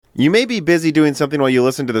You may be busy doing something while you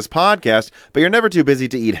listen to this podcast, but you're never too busy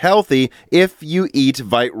to eat healthy if you eat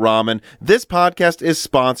Vite Ramen. This podcast is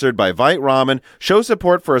sponsored by Vite Ramen. Show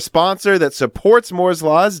support for a sponsor that supports Moore's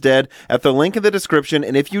Law is Dead at the link in the description,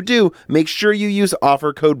 and if you do, make sure you use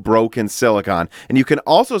offer code BROKENSILICON. And you can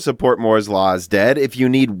also support Moore's Law is Dead if you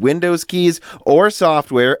need Windows keys or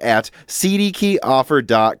software at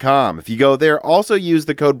cdkeyoffer.com. If you go there, also use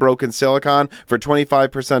the code BROKENSILICON for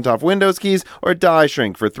 25% off Windows keys or Die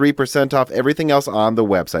Shrink for 3% off everything else on the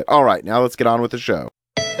website. All right, now let's get on with the show.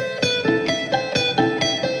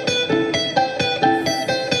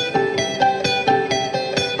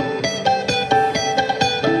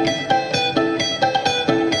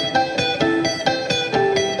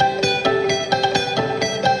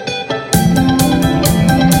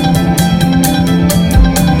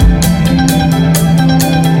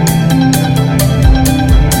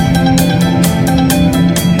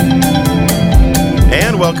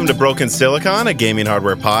 Welcome to Broken Silicon, a gaming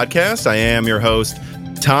hardware podcast. I am your host,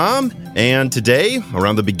 Tom, and today,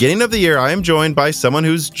 around the beginning of the year, I am joined by someone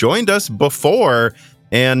who's joined us before,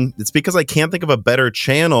 and it's because I can't think of a better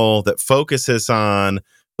channel that focuses on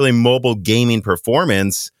really mobile gaming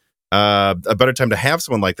performance. A better time to have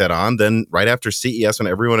someone like that on than right after CES when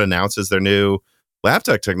everyone announces their new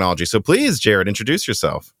laptop technology. So please, Jared, introduce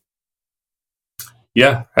yourself.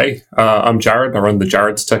 Yeah, hey, I'm Jared. I run the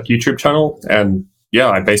Jared's Tech YouTube channel, and yeah,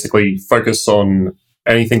 I basically focus on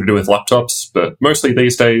anything to do with laptops, but mostly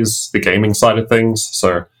these days, the gaming side of things.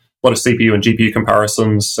 So a lot of CPU and GPU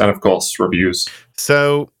comparisons, and of course, reviews.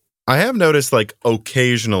 So I have noticed, like,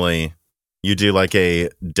 occasionally you do like a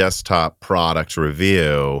desktop product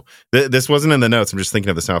review. This wasn't in the notes. I'm just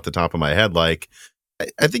thinking of this off the top of my head. Like,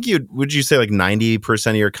 I think would you say like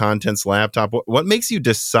 90% of your content's laptop? What makes you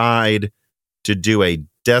decide to do a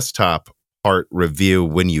desktop part review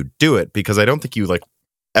when you do it? Because I don't think you like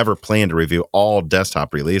ever plan to review all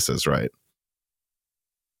desktop releases, right?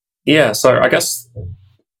 Yeah, so I guess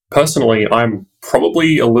personally, I'm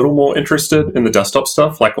probably a little more interested in the desktop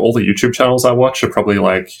stuff. Like all the YouTube channels I watch are probably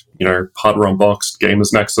like, you know, Hardware Unboxed,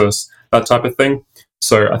 Gamers Nexus, that type of thing.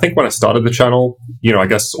 So I think when I started the channel, you know, I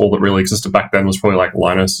guess all that really existed back then was probably like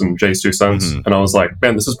Linus and Jay's 2 cents. Mm-hmm. And I was like,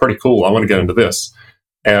 man, this is pretty cool. I want to get into this.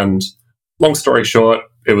 And long story short,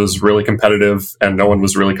 it was really competitive and no one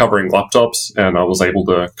was really covering laptops. And I was able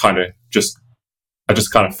to kind of I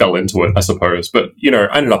just kind of fell into it, I suppose. But, you know,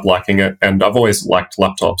 I ended up liking it. And I've always liked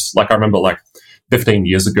laptops. Like I remember like 15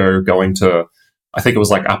 years ago going to, I think it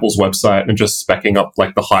was like Apple's website and just speccing up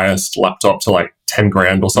like the highest laptop to like 10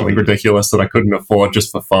 grand or something ridiculous that I couldn't afford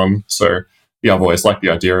just for fun. So yeah, I've always liked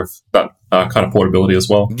the idea of that kind of portability as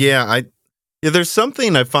well. Yeah, there's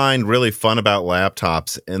something I find really fun about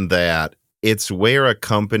laptops in that it's where a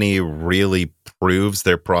company really proves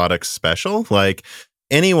their product special. Like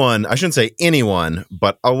anyone, I shouldn't say anyone,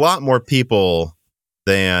 but a lot more people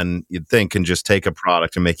than you'd think can just take a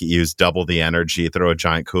product and make it use double the energy, throw a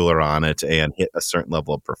giant cooler on it, and hit a certain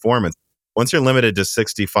level of performance. Once you're limited to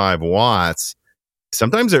 65 watts,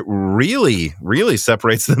 sometimes it really, really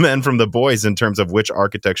separates the men from the boys in terms of which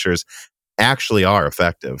architectures actually are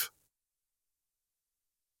effective.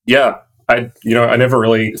 Yeah. I never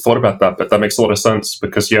really thought about that, but that makes a lot of sense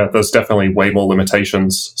because, yeah, there's definitely way more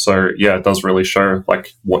limitations. So, yeah, it does really show,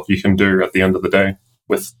 like, what you can do at the end of the day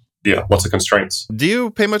with, yeah, lots of constraints. Do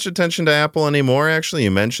you pay much attention to Apple anymore, actually?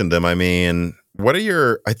 You mentioned them. I mean, what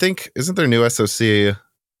are I think, isn't their new SoC a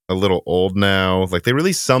little old now? Like, they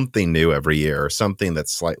release something new every year or something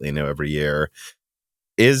that's slightly new every year.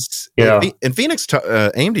 And Phoenix,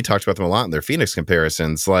 AMD talked about them a lot in their Phoenix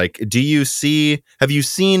comparisons. Like, have you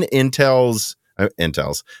seen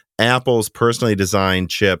Apple's personally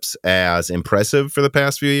designed chips as impressive for the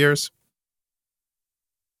past few years?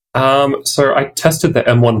 So I tested the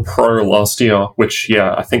M1 Pro last year, which,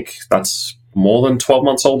 yeah, I think that's more than 12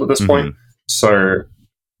 months old at this point. So,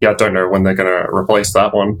 yeah, I don't know when they're going to replace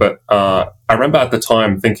that one. But I remember at the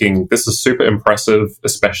time thinking this is super impressive,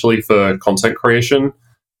 especially for content creation.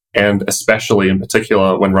 And especially in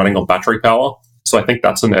particular when running on battery power. So I think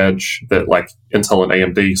that's an edge that like Intel and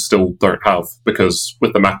AMD still don't have because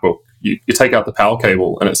with the MacBook, you take out the power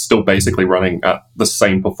cable and it's still basically running at the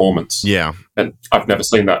same performance. Yeah. And I've never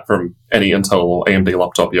seen that from any Intel or AMD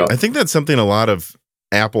laptop yet. I think that's something a lot of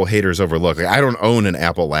Apple haters overlook. Like, I don't own an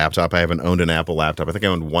Apple laptop. I haven't owned an Apple laptop. I think I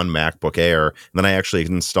owned one MacBook Air, and then I actually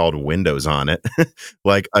installed Windows on it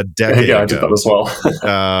like a decade ago. I did that as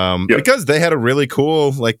well. Because they had a really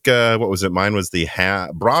cool, like, what was it? Mine was the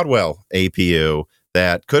Broadwell APU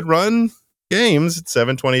that could run games at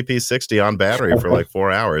 720p 60 on battery for like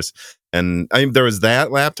 4 hours. And there was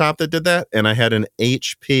that laptop that did that, and I had an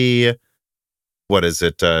HP what is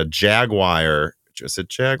it? Jaguar. Is it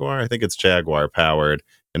Jaguar? I think it's Jaguar powered.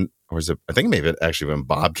 And or is it, I think maybe it actually been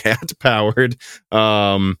Bobcat powered.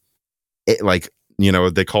 Like,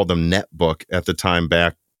 they called them Netbook at the time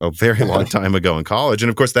back a very long time ago in college. And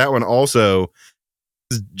of course, that one also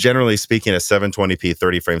is generally speaking a 720p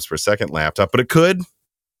 30 frames per second laptop, but it could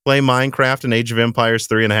play Minecraft and Age of Empires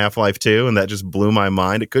 3 and Half-Life 2, and that just blew my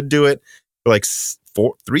mind. It could do it for like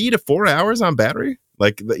 3 to 4 hours on battery.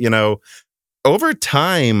 Like, over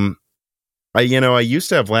time, I used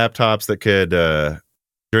to have laptops that could,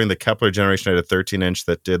 during the Kepler generation, I had a 13-inch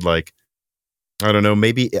that did like, I don't know,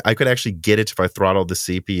 maybe I could actually get it if I throttled the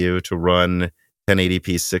CPU to run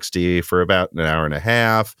 1080p 60 for about an hour and a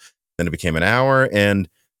half. Then it became an hour. And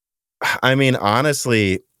I mean,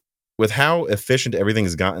 honestly, with how efficient everything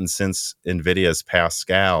has gotten since NVIDIA's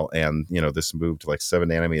Pascal and, this move to like 7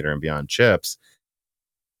 nanometer and beyond chips,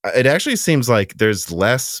 it actually seems like there is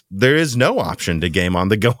no option to game on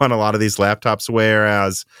the go on a lot of these laptops.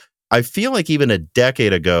 Whereas I feel like even a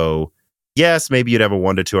decade ago, yes, maybe you'd have a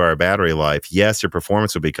 1 to 2 hour battery life. Yes, your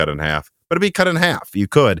performance would be cut in half, but it'd be cut in half. You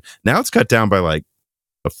could. Now it's cut down by like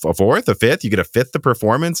a fourth, a fifth. You get a fifth the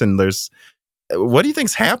performance. And what do you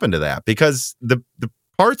think's happened to that? Because the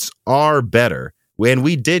parts are better. And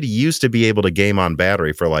we did used to be able to game on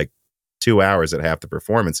battery for like 2 hours at half the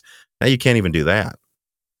performance. Now you can't even do that.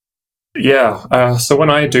 Yeah. So when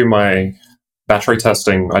I do my battery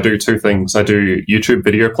testing, I do two things. I do YouTube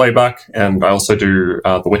video playback, and I also do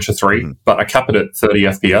The Witcher 3, but I cap it at 30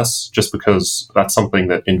 FPS just because that's something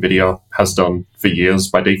that NVIDIA has done for years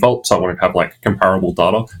by default. So I want to have like comparable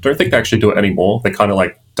data. Don't think they actually do it anymore. They kind of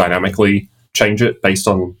like dynamically change it based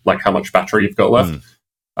on like how much battery you've got left.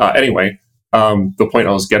 Anyway, the point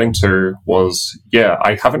I was getting to was,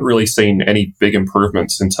 I haven't really seen any big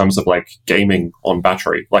improvements in terms of like gaming on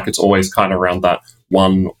battery. Like it's always kind of around that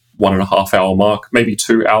 1.5 hour mark, maybe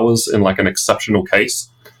 2 hours in like an exceptional case.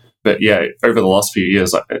 But over the last few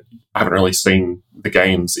years, I haven't really seen the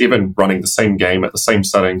gains, even running the same game at the same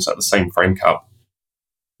settings at the same frame cap.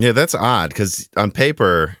 Yeah, that's odd because on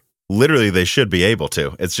paper, literally they should be able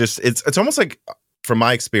to. It's just, it's almost like, from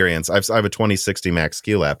my experience, I have a 2060 Max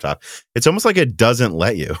Q laptop. It's almost like it doesn't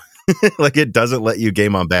let you. Like it doesn't let you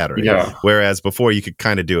game on battery. Yeah. Whereas before you could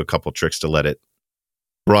kind of do a couple tricks to let it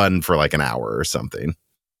run for like an hour or something.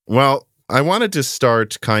 Well, I wanted to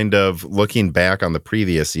start kind of looking back on the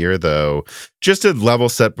previous year, though, just to level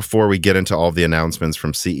set before we get into all the announcements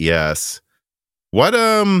from CES.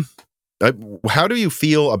 How do you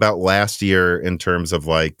feel about last year in terms of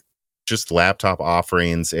like just laptop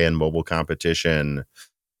offerings and mobile competition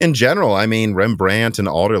in general? I mean, Rembrandt and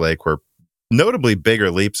Alder Lake were notably bigger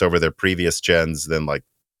leaps over their previous gens than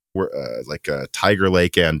Tiger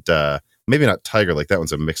Lake and maybe not Tiger Lake. That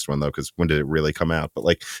one's a mixed one though, because when did it really come out? But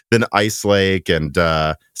like then Ice Lake and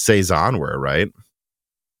Cezanne were, right?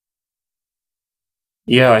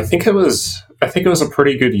 Yeah, I think it was a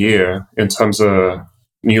pretty good year in terms of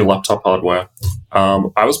new laptop hardware.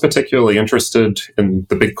 I was particularly interested in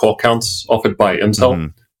the big core counts offered by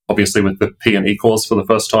Intel, obviously with the P and E cores for the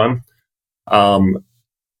first time. I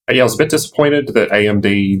was a bit disappointed that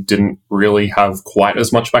AMD didn't really have quite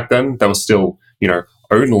as much back then. There was still,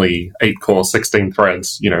 only 8-core, 16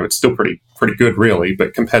 threads. It's still pretty good, really.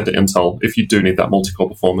 But compared to Intel, if you do need that multi-core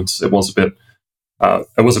performance, it was a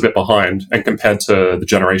bit behind. And compared to the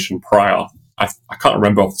generation prior, I can't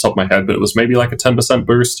remember off the top of my head, but it was maybe like a 10%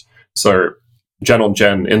 boost. So gen on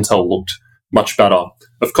gen, Intel looked much better.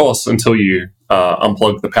 Of course, until you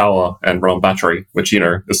unplug the power and run battery, which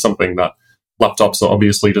is something that laptops are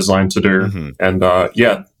obviously designed to do. And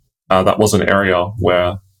that was an area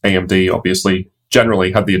where AMD obviously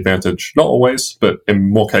generally had the advantage. Not always, but in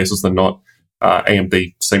more cases than not,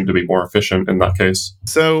 AMD seemed to be more efficient in that case.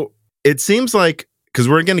 So it seems like, because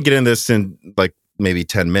we're going to get into this in like maybe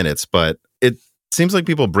 10 minutes, but it seems like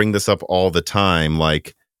people bring this up all the time,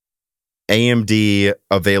 like AMD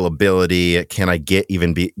availability. Can I get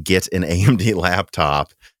an AMD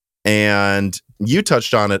laptop? And you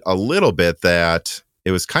touched on it a little bit that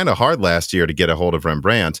it was kind of hard last year to get a hold of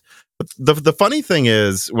Rembrandt. But the funny thing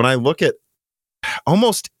is, when I look at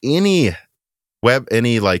almost any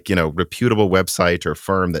reputable website or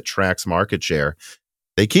firm that tracks market share,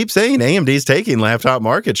 they keep saying AMD's taking laptop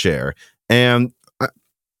market share. And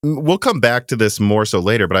we'll come back to this more so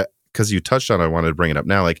later, but because you touched on it, I wanted to bring it up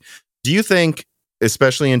now. Like, do you think,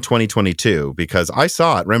 especially in 2022, because I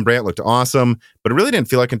saw it, Rembrandt looked awesome, but it really didn't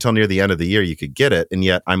feel like until near the end of the year you could get it. And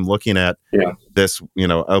yet I'm looking at this,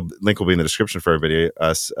 a link will be in the description for our video,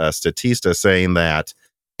 Statista saying that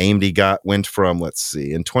AMD went from, let's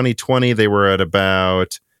see, in 2020, they were at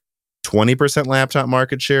about 20% laptop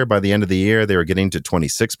market share. By the end of the year, they were getting to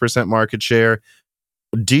 26% market share.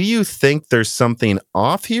 Do you think there's something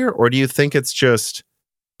off here, or do you think it's just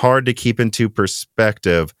hard to keep into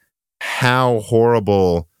perspective how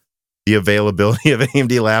horrible the availability of AMD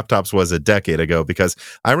laptops was a decade ago? Because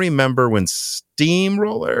I remember when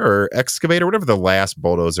Steamroller or Excavator, whatever the last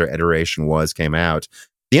Bulldozer iteration was, came out,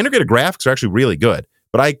 the integrated graphics are actually really good,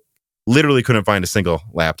 but I literally couldn't find a single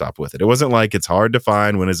laptop with it. It wasn't like it's hard to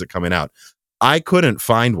find, when is it coming out? I couldn't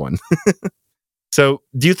find one. So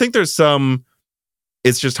do you think there's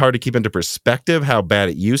it's just hard to keep into perspective how bad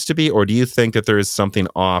it used to be, or do you think that there is something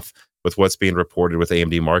off with what's being reported with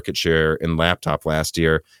AMD market share in laptop last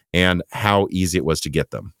year and how easy it was to get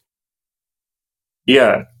them?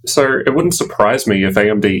 Yeah, so it wouldn't surprise me if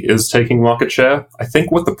AMD is taking market share. I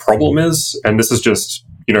think what the problem is, and this is just,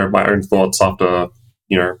 my own thoughts after,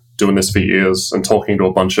 doing this for years and talking to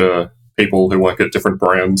a bunch of people who work at different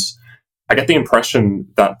brands, I get the impression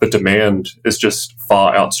that the demand is just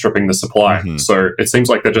far outstripping the supply. Mm-hmm. So it seems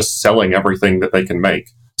like they're just selling everything that they can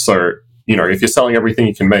make. So, if you're selling everything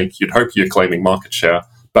you can make, you'd hope you're claiming market share.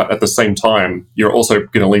 But at the same time, you're also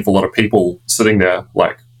going to leave a lot of people sitting there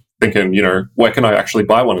like thinking, where can I actually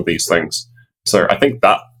buy one of these things? So I think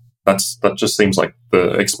that just seems like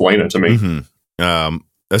the explainer to me. Mm-hmm.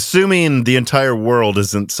 Assuming the entire world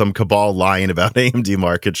isn't some cabal lying about AMD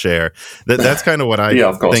market share, that's kind of what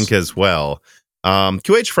I think as well.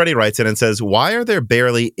 QH Freddy writes in and says, why are there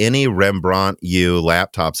barely any Rembrandt U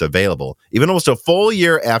laptops available, even almost a full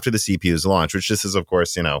year after the CPU's launch? Which this is, of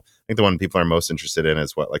course, I think the one people are most interested in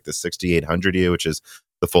is like the 6800U, which is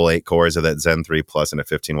the full 8 cores of that Zen 3 Plus and a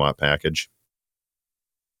 15-watt package.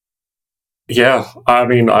 Yeah, I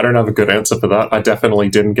mean, I don't have a good answer for that. I definitely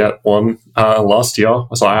didn't get one last year,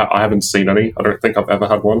 so I haven't seen any. I don't think I've ever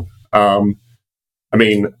had one. I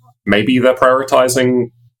mean, maybe they're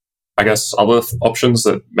prioritizing, I guess, other options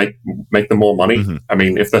that make them more money. Mm-hmm. I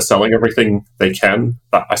mean, if they're selling everything they can,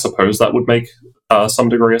 I suppose that would make some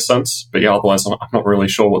degree of sense. But yeah, otherwise, I'm not really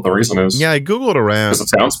sure what the reason is. Yeah, I Googled around. Because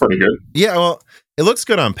it sounds pretty good. Yeah, well, it looks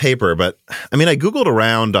good on paper, but I mean, I Googled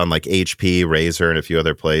around on like HP, Razer, and a few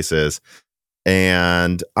other places,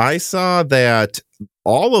 and I saw that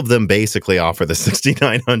all of them basically offer the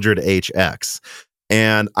 6900HX.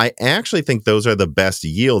 And I actually think those are the best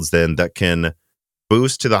yields then that can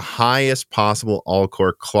boost to the highest possible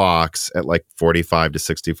all-core clocks at like 45 to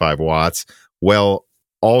 65 watts, while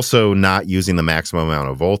also not using the maximum amount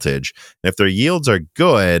of voltage. And if their yields are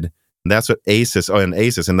good, that's what Asus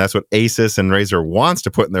and that's what Asus and Razer wants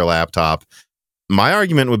to put in their laptop. My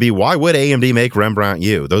argument would be, why would AMD make Rembrandt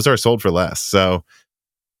U? Those are sold for less. So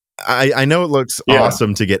I know it looks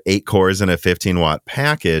awesome to get 8 cores in a 15-watt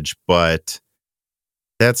package, but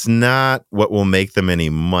that's not what will make them any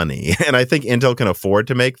money. And I think Intel can afford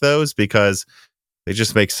to make those because they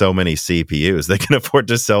just make so many CPUs. They can afford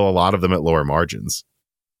to sell a lot of them at lower margins.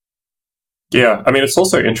 Yeah, I mean, it's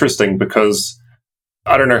also interesting because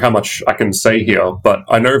I don't know how much I can say here, but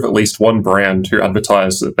I know of at least one brand who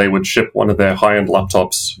advertised that they would ship one of their high-end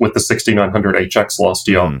laptops with the 6900HX last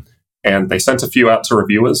year. And they sent a few out to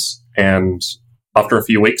reviewers, and after a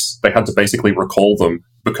few weeks, they had to basically recall them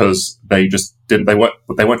because they just didn't. They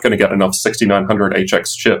weren't going to get enough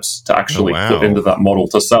 6900HX chips to actually put into that model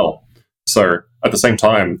to sell. So at the same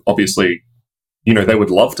time, obviously, they would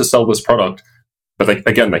love to sell this product, but they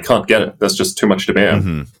can't get it. There's just too much demand.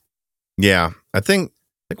 Mm-hmm. Yeah, I think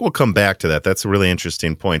we'll come back to that. That's a really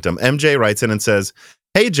interesting point. MJ writes in and says,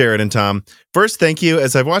 hey, Jared and Tom. First, thank you,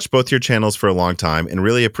 as I've watched both your channels for a long time and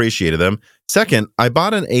really appreciated them. Second, I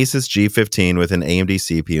bought an Asus G15 with an AMD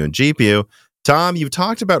CPU and GPU. Tom, you've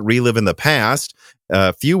talked about Relive in the past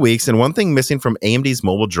few weeks, and one thing missing from AMD's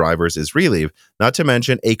mobile drivers is Relive, not to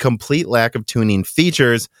mention a complete lack of tuning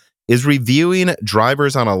features. Is reviewing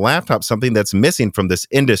drivers on a laptop something that's missing from this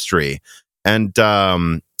industry? And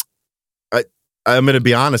I'm going to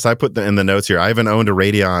be honest, I put in the notes here, I haven't owned a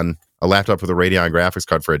laptop with a Radeon graphics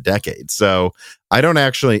card for a decade. So I don't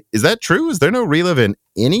actually, is that true? Is there no Relive in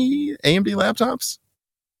any AMD laptops?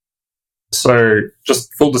 So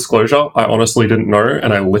just full disclosure, I honestly didn't know,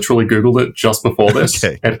 and I literally Googled it just before this.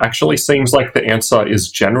 Okay. It actually seems like the answer is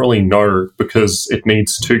generally no, because it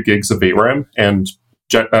needs 2 gigs of VRAM, and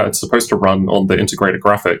it's supposed to run on the integrated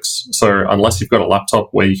graphics. So unless you've got a laptop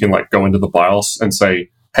where you can go into the BIOS and say,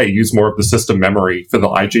 hey, use more of the system memory for the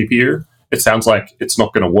iGPU, it sounds like it's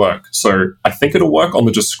not going to work. So I think it'll work on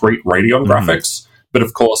the discrete Radeon graphics, but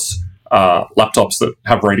of course, laptops that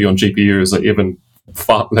have Radeon GPUs are even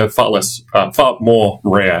far more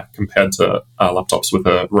rare compared to laptops with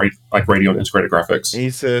Radeon integrated graphics.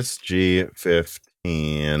 Asus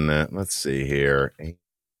G15. Let's see here.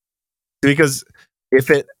 because if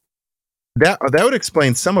it that would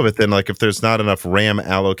explain some of it then, like if there's not enough RAM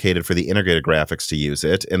allocated for the integrated graphics to use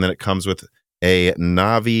it, and then it comes with a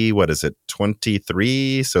Navi, what is it,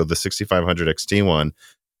 23, so the 6500 XT one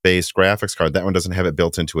based graphics card, that one doesn't have it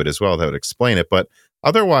built into it as well. That would explain it. But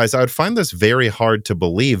otherwise, I would find this very hard to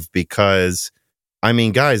believe because, I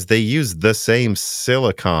mean, guys, they use the same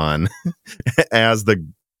silicon as the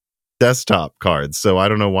desktop cards. So I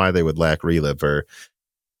don't know why they would lack Relive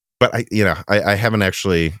but I haven't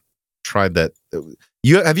actually tried that.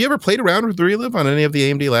 Have you ever played around with Relive on any of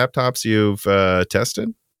the AMD laptops you've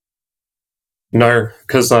tested? No,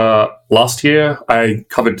 because last year I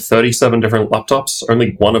covered 37 different laptops.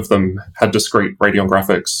 Only one of them had discrete Radeon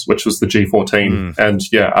graphics, which was the G14.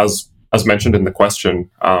 And yeah, as mentioned in the question,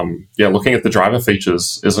 looking at the driver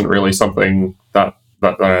features isn't really something that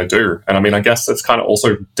I do. And I mean, I guess it's kind of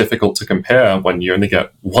also difficult to compare when you only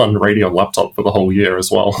get one Radeon laptop for the whole year as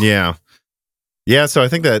well. Yeah. Yeah, so I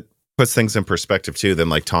think that puts things in perspective too, than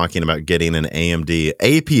like talking about getting an AMD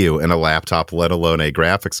APU in a laptop, let alone a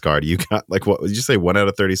graphics card. You got like, what did you say, 1 out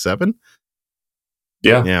of 37?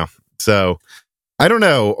 Yeah. So I don't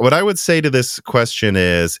know. What I would say to this question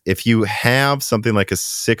is, if you have something like a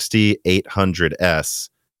 6800S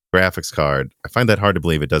graphics card, I find that hard to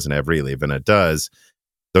believe it doesn't have Relive, and it does.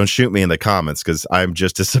 Don't shoot me in the comments because I'm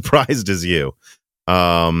just as surprised as you.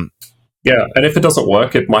 Yeah, and if it doesn't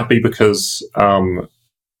work, it might be because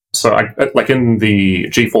like in the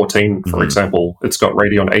G14, for example, it's got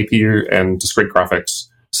Radeon APU and discrete graphics.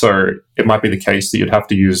 So it might be the case that you'd have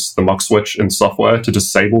to use the Mux switch in software to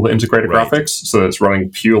disable the integrated graphics so that it's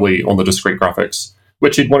running purely on the discrete graphics,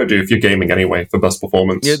 which you'd want to do if you're gaming anyway for best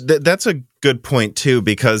performance. Yeah, that's a good point too,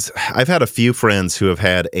 because I've had a few friends who have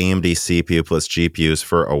had AMD CPU plus GPUs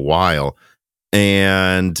for a while,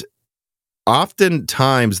 and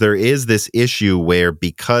oftentimes there is this issue where,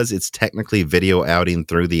 because it's technically video outing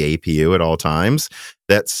through the APU at all times,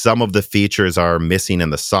 that some of the features are missing in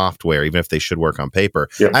the software, even if they should work on paper.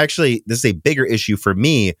 Yep. Actually, this is a bigger issue for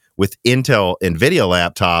me with Intel NVIDIA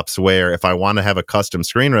laptops, where if I want to have a custom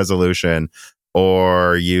screen resolution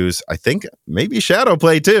or use, I think, maybe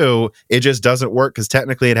Shadowplay too, it just doesn't work because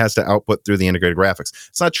technically it has to output through the integrated graphics.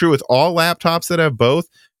 It's not true with all laptops that have both,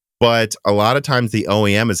 but a lot of times the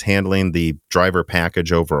OEM is handling the driver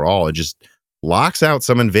package overall. It just locks out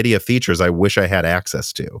some NVIDIA features I wish I had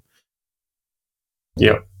access to.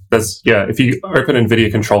 Yeah. If you open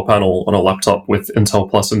NVIDIA control panel on a laptop with Intel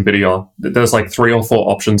plus NVIDIA, there's like 3 or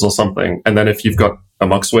 4 options or something. And then if you've got a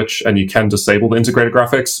Mux switch and you can disable the integrated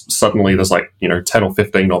graphics, suddenly there's like, 10 or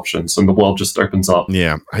 15 options and the world just opens up.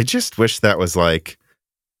 Yeah. I just wish that was like,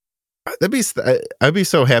 I'd be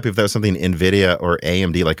so happy if that was something NVIDIA or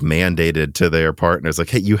AMD like mandated to their partners. Like,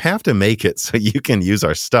 hey, you have to make it so you can use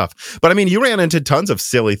our stuff. But I mean, you ran into tons of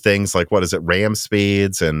silly things like, what is it, RAM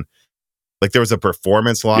speeds, and like there was a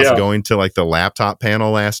performance loss going to like the laptop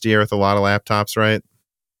panel last year with a lot of laptops, right?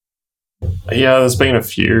 Yeah, there's been a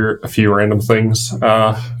few random things.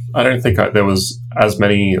 I don't think there was as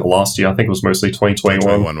many last year. I think it was mostly 2021.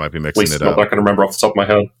 2021 might be mixing it up. Not I can remember off the top of my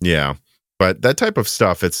head. Yeah. But that type of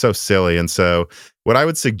stuff, it's so silly. And so what I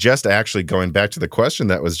would suggest, actually going back to the question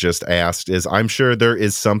that was just asked, is I'm sure there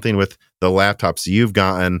is something with the laptops you've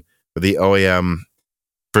gotten where the OEM,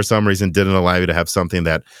 for some reason, didn't allow you to have something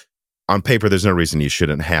that on paper, there's no reason you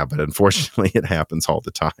shouldn't have, but unfortunately, it happens all the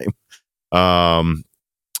time.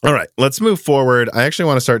 All right, let's move forward. I actually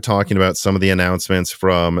want to start talking about some of the announcements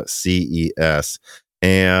from CES.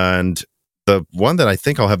 And the one that I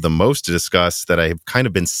think I'll have the most to discuss, that I've kind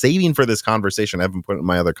of been saving for this conversation, I haven't put in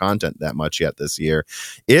my other content that much yet this year,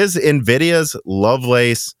 is NVIDIA's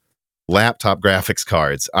Lovelace laptop graphics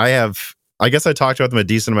cards. I guess I talked about them a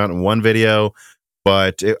decent amount in one video,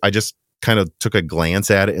 but I just kind of took a glance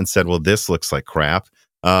at it and said, well, this looks like crap.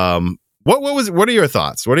 What are your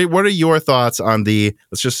thoughts? What are your thoughts on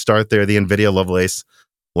let's just start there, the NVIDIA Lovelace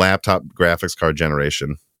laptop graphics card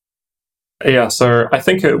generation? Yeah, so I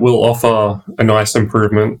think it will offer a nice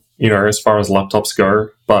improvement, as far as laptops go.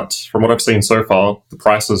 But from what I've seen so far, the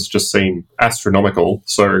prices just seem astronomical.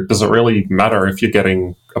 So does it really matter if you're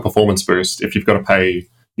getting a performance boost if you've got to pay,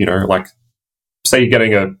 like, say you're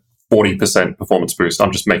getting a 40% performance boost,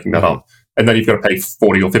 I'm just making that up, and then you've got to pay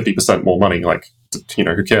 40 or 50% more money, like,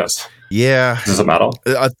 who cares? Yeah. Does it matter?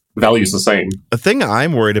 The value's the same. The thing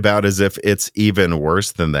I'm worried about is if it's even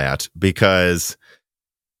worse than that, because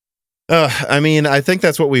I mean, I think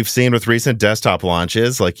that's what we've seen with recent desktop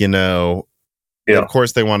launches. Like, of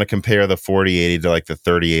course they want to compare the 4080 to like the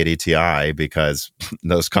 3080 Ti because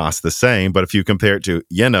those cost the same. But if you compare it to,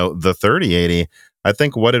 the 3080, I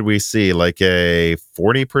think, what did we see? Like a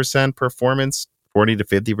 40% performance 40 to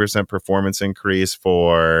 50% performance increase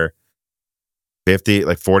for 40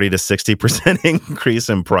 to 60% increase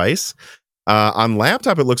in price. On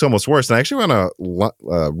laptop, it looks almost worse. And I actually want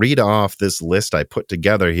to read off this list I put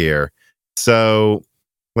together here. So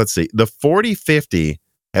let's see. The 4050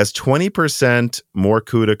 has 20% more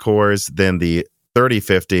CUDA cores than the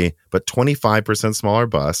 3050, but 25% smaller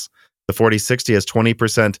bus. The 4060 has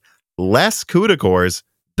 20% less CUDA cores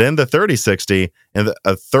than the 3060 and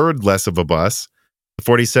a third less of a bus. The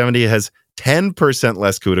 4070 has 10%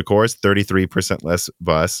 less CUDA cores, 33% less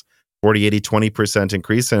bus. 4080, 20%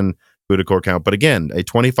 increase in CUDA core count, but again, a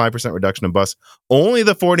 25% reduction in bus. Only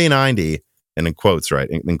the 4090, and in quotes, right?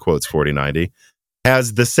 In quotes, 4090,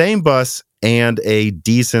 has the same bus and a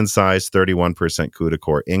decent sized 31% CUDA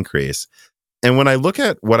core increase. And when I look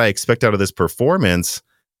at what I expect out of this performance,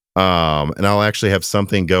 and I'll actually have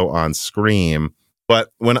something go on screen, but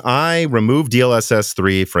when I remove DLSS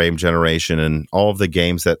 3 frame generation and all of the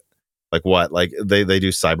games that they do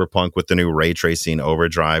Cyberpunk with the new ray tracing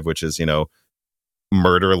overdrive, which is,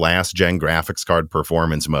 murder last gen graphics card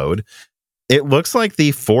performance mode. It looks like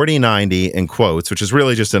the 4090 in quotes, which is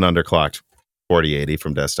really just an underclocked 4080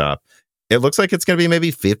 from desktop. It looks like it's going to be maybe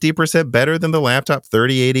 50% better than the laptop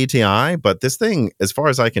 3080 Ti, but this thing, as far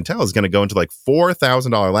as I can tell, is going to go into like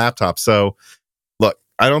 $4,000 laptop. So look,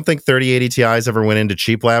 I don't think 3080 Ti's ever went into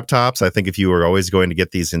cheap laptops. I think if you were always going to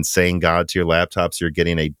get these insane god tier laptops, you're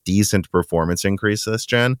getting a decent performance increase this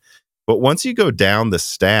gen. But once you go down the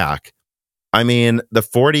stack, I mean, the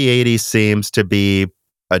 4080 seems to be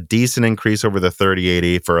a decent increase over the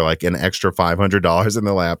 3080 for like an extra $500 in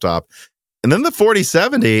the laptop. And then the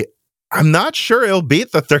 4070, I'm not sure it'll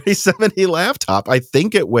beat the 3070 laptop. I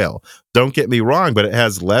think it will. Don't get me wrong, but it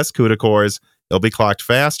has less CUDA cores. It'll be clocked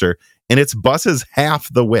faster. And its bus is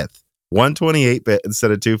half the width, 128-bit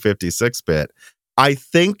instead of 256-bit. I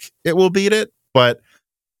think it will beat it, but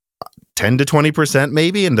 10 to 20%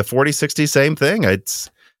 maybe. And the 4060, same thing. It's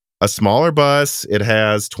a smaller bus. It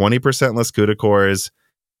has 20% less CUDA cores.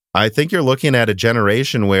 I think you're looking at a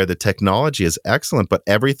generation where the technology is excellent, but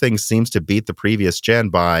everything seems to beat the previous gen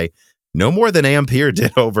by no more than Ampere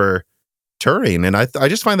did over Turing. And I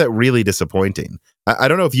just find that really disappointing. I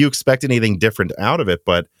don't know if you expect anything different out of it,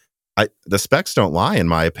 but the specs don't lie, in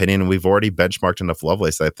my opinion. And we've already benchmarked enough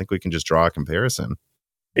Lovelace that I think we can just draw a comparison.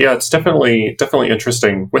 Yeah, it's definitely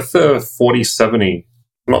interesting. With the 4070,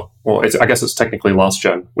 I guess it's technically last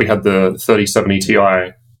gen. We had the 3070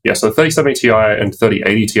 Ti. Yeah, so the 3070 Ti and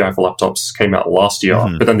 3080 Ti for laptops came out last year,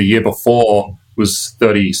 but then the year before was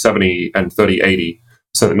 3070 and 3080,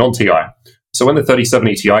 so the non-Ti. So when the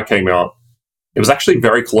 3070 Ti came out, it was actually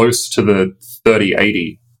very close to the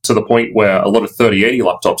 3080, to the point where a lot of 3080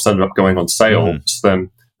 laptops ended up going on sale. So then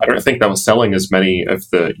I don't think they were selling as many of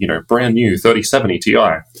the brand new 3070 Ti.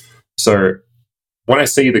 So when I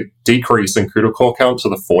see the decrease in CUDA core count to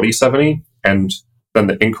the 4070 and then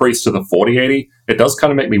the increase to the 4080, it does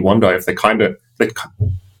kind of make me wonder if they're trying to make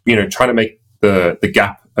the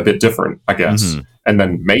gap a bit different, I guess. And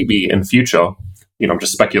then maybe in future, I'm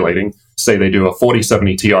just speculating, say they do a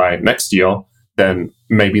 4070 Ti next year, then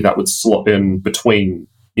maybe that would slot in between,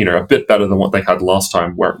 a bit better than what they had last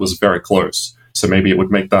time, where it was very close. So maybe it would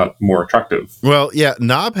make that more attractive. Well, yeah,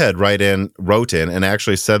 Knobhead wrote in and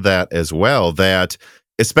actually said that as well, that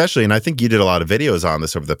especially, and I think you did a lot of videos on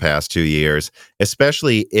this over the past 2 years,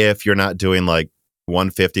 especially if you're not doing like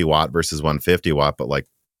 150 watt versus 150 watt, but like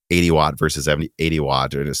 80 watt versus 80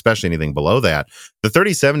 watt, and especially anything below that. The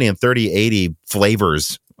 3070 and 3080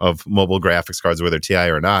 flavors of mobile graphics cards, whether TI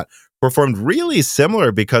or not, performed really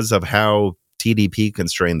similar because of how TDP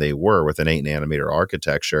constrained they were with an 8-nanometer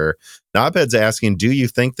architecture. Knobhead's asking, do you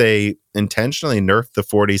think they intentionally nerfed the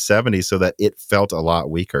 4070 so that it felt a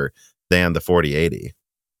lot weaker than the 4080?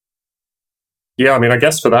 Yeah, I mean, I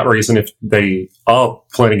guess for that reason, if they are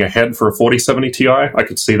planning ahead for a 4070 Ti, I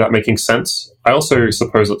could see that making sense. I also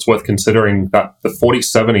suppose it's worth considering that the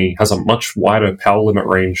 4070 has a much wider power limit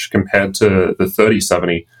range compared to the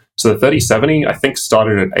 3070. So the 3070, I think,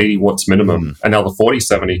 started at 80 watts minimum, and now the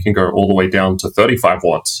 4070 can go all the way down to 35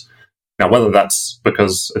 watts. Now, whether that's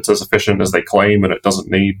because it's as efficient as they claim and it doesn't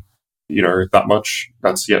need, that much,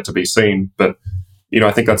 that's yet to be seen. But,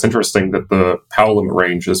 I think that's interesting that the power limit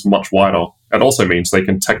range is much wider. It also means they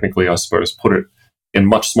can technically, I suppose, put it in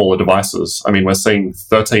much smaller devices. I mean, we're seeing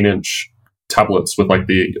 13-inch tablets with like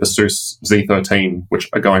the Asus Z13, which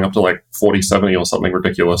are going up to like 4070 or something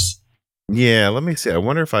ridiculous. Yeah, let me see. I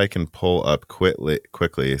wonder if I can pull up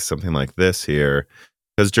quickly something like this here,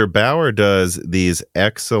 because Gerbauer does these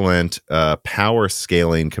excellent power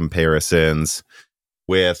scaling comparisons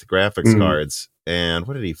with graphics cards. And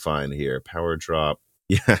what did he find here? Power drop.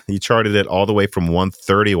 Yeah, he charted it all the way from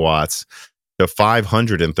 130 watts to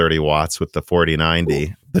 530 watts with the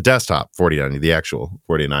 4090, the desktop 4090, the actual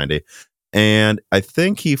 4090. And I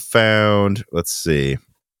think he found, let's see.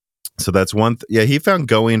 So that's he found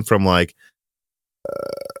going from like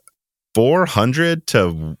 400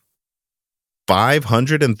 to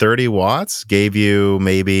 530 watts gave you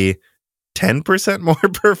maybe 10% more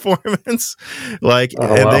performance. Like,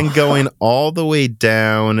 and then going all the way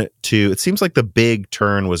down to, it seems like the big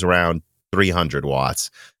turn was around 300 watts.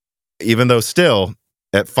 Even though still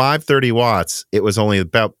at 530 watts, it was only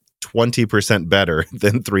about 20% better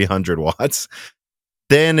than 300 watts.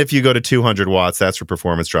 Then if you go to 200 watts, that's where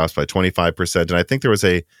performance drops by 25%. And I think there was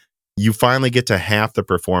you finally get to half the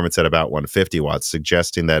performance at about 150 watts,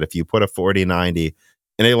 suggesting that if you put a 4090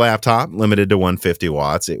 in a laptop limited to 150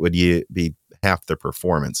 watts, it would be half the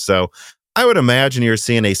performance. So I would imagine you're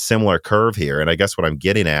seeing a similar curve here. And I guess what I'm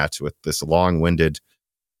getting at with this long-winded,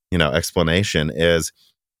 explanation is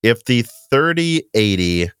if the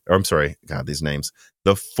 3080, or I'm sorry, God, these names,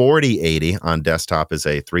 the 4080 on desktop is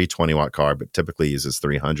a 320 watt card, but typically uses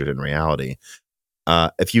 300 in reality.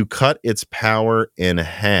 If you cut its power in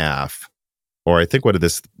half, or I think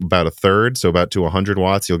about a third, so about to 100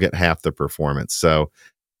 watts, you'll get half the performance. So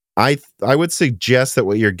I would suggest that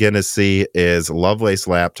what you're going to see is Lovelace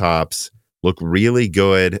laptops look really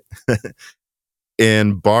good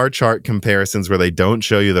in bar chart comparisons where they don't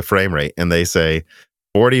show you the frame rate and they say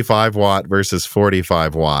 45 watt versus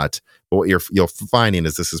 45 watt. But what you're finding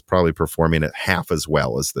is this is probably performing at half as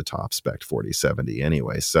well as the top spec 4070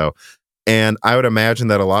 anyway. So, and I would imagine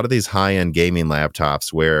that a lot of these high-end gaming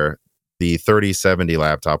laptops where the 3070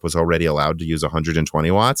 laptop was already allowed to use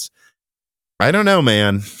 120 watts, I don't know,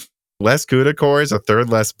 man. Less CUDA cores, a third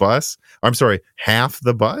less bus. I'm sorry, half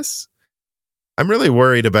the bus. I'm really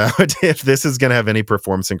worried about if this is going to have any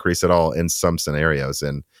performance increase at all in some scenarios.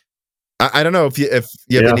 And I don't know if you have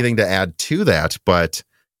anything to add to that, but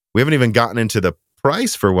we haven't even gotten into the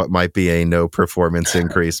price for what might be a no performance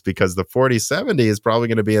increase, because the 4070 is probably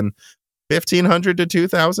going to be in $1,500 to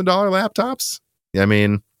 $2,000 laptops. I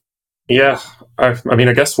mean, yeah, I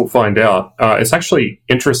guess we'll find out. It's actually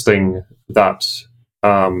interesting that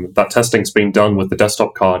that testing's been done with the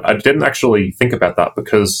desktop card. I didn't actually think about that,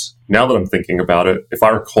 because now that I'm thinking about it, if I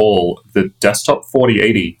recall, the desktop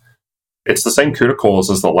 4080, it's the same CUDA cores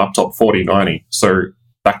as the laptop 4090. So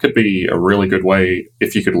that could be a really good way,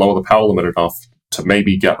 if you could lower the power limit enough, to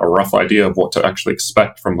maybe get a rough idea of what to actually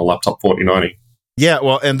expect from the laptop 4090. Yeah,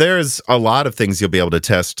 well, and there's a lot of things you'll be able to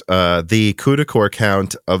test. The CUDA core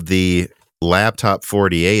count of the laptop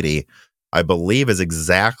 4080, I believe, is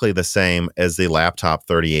exactly the same as the laptop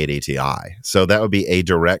 3080 Ti. So that would be a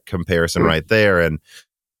direct comparison right there. And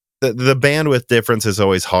the bandwidth difference is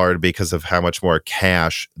always hard because of how much more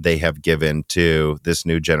cache they have given to this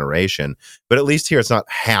new generation. But at least here it's not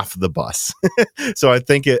half the bus. So I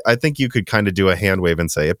think you could kind of do a hand wave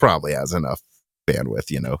and say it probably has enough bandwidth,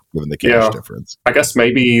 given the cache difference. I guess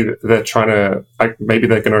maybe they're going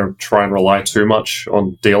to try and rely too much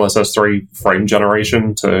on DLSS 3 frame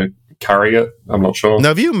generation to carry it. I'm not sure. Now,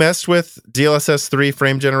 have you messed with DLSS 3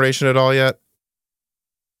 frame generation at all yet?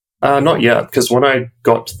 Not yet, because when I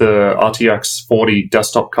got the RTX 40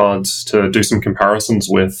 desktop cards to do some comparisons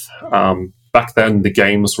with, back then the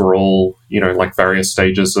games were all, like various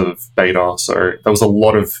stages of beta. So there was a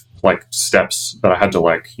lot of steps that I had to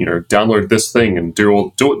download this thing and do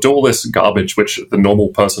all this garbage, which the normal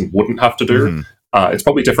person wouldn't have to do. Mm-hmm. It's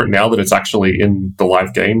probably different now that it's actually in the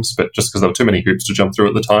live games, but just because there were too many hoops to jump through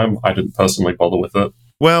at the time, I didn't personally bother with it.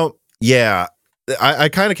 Well, yeah. I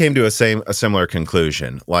kind of came to a similar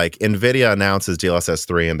conclusion. Like, NVIDIA announces DLSS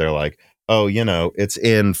 3 and they're like, oh, it's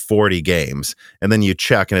in 40 games. And then you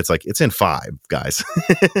check and it's like, it's in 5, guys.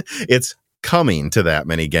 It's coming to that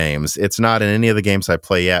many games. It's not in any of the games I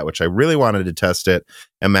play yet, which I really wanted to test it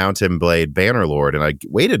in Mount & Blade Bannerlord. And I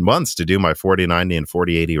waited months to do my 4090 and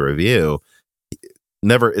 4080 review.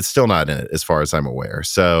 It's still not in it as far as I'm aware.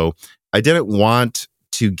 So I didn't want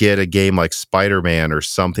to get a game like Spider-Man or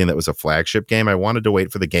something that was a flagship game. I wanted to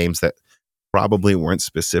wait for the games that probably weren't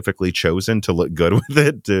specifically chosen to look good with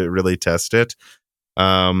it to really test it.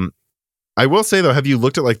 I will say, though, have you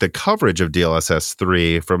looked at the coverage of DLSS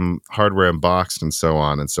 3 from Hardware Unboxed and so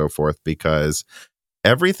on and so forth? Because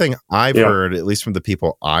everything I've heard, at least from the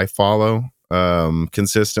people I follow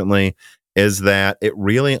consistently, is that it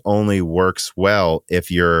really only works well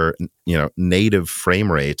if your native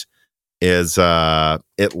frame rate is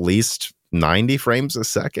at least 90 frames a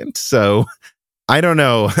second. So I don't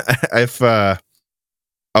know if a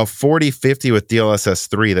 4050 with DLSS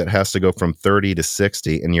 3 that has to go from 30 to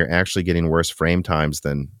 60 and you're actually getting worse frame times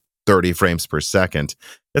than 30 frames per second.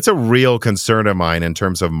 That's a real concern of mine in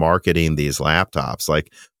terms of marketing these laptops.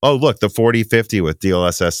 Like, oh, look, the 4050 with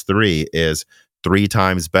DLSS 3 is 3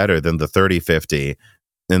 times better than the 3050.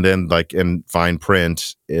 And then, like, in fine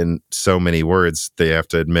print, in so many words, they have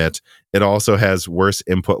to admit it also has worse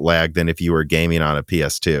input lag than if you were gaming on a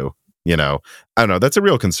PS2. You know, I don't know. That's a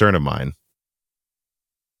real concern of mine.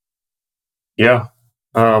 Yeah.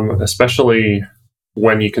 Especially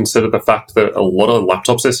when you consider the fact that a lot of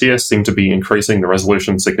laptops this year seem to be increasing the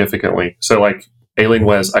resolution significantly. So, like,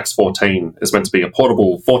 Alienware's X14 is meant to be a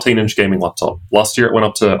portable 14-inch gaming laptop. Last year, it went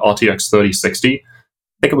up to RTX 3060. I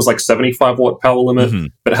think it was like 75 watt power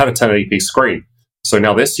limit, but it had a 1080p screen. So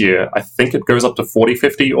now this year, I think it goes up to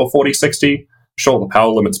 4050 or 4060. Sure, the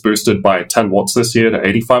power limit's boosted by 10 watts this year to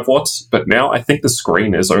 85 watts, but now I think the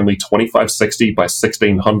screen is only 2560 by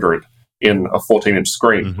 1600 in a 14-inch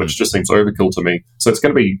screen, which just seems overkill to me. So it's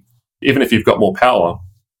going to be, even if you've got more power,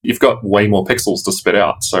 you've got way more pixels to spit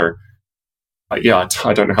out. So, yeah,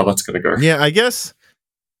 I don't know how that's going to go. Yeah, I guess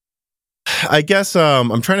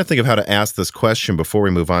I'm trying to think of how to ask this question before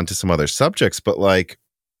we move on to some other subjects, but like,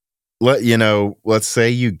 let's say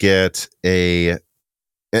you get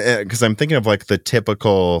because I'm thinking of like the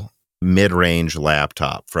typical mid-range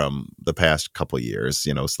laptop from the past couple years,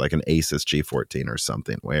 it's like an Asus G14 or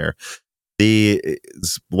something, where the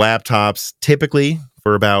laptops typically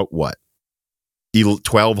for about what?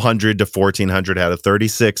 1,200 to 1,400 had a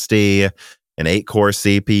 3060, an 8-core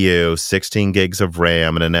CPU, 16 gigs of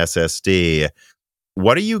RAM, and an SSD.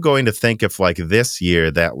 What are you going to think if, like, this year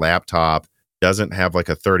that laptop doesn't have like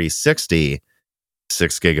a 3060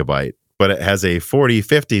 6 gigabyte, but it has a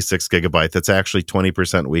 4050 6 gigabyte that's actually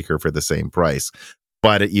 20% weaker for the same price,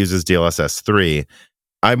 but it uses DLSS 3?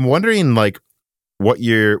 I'm wondering, like,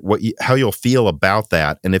 how you'll feel about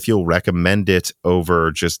that, and if you'll recommend it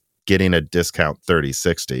over just getting a discount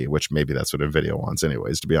 3060, which maybe that's what NVIDIA wants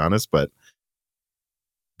anyways, to be honest. But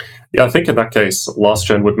yeah, I think in that case, last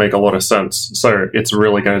gen would make a lot of sense. So it's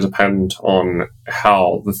really going to depend on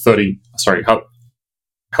how the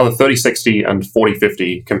 3060 and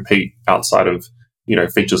 4050 compete outside of,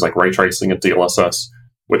 features like ray tracing and DLSS,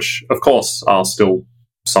 which of course are still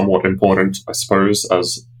somewhat important, I suppose,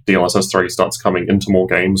 as DLSS 3 starts coming into more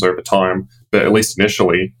games over time. But at least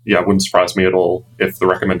initially, yeah, it wouldn't surprise me at all if the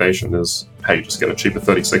recommendation is, hey, just get a cheaper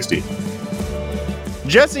 3060.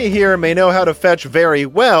 Jessie here may know how to fetch very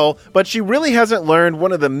well, but she really hasn't learned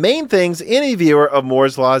one of the main things any viewer of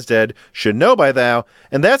Moore's Law is Dead should know by now,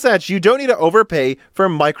 and that's that you don't need to overpay for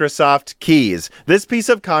Microsoft keys. This piece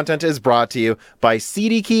of content is brought to you by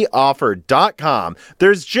CDKeyOffer.com.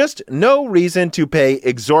 There's just no reason to pay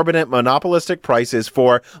exorbitant monopolistic prices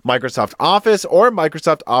for Microsoft Office or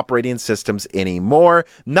Microsoft operating systems anymore.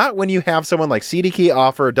 Not when you have someone like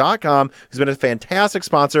CDKeyOffer.com, who's been a fantastic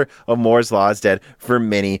sponsor of Moore's Law is Dead for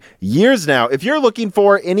many years now. If you're looking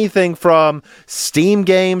for anything from Steam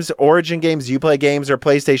games, Origin games, Uplay games, or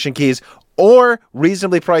PlayStation keys, or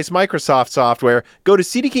reasonably priced Microsoft software, go to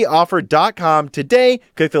cdkeyoffer.com today,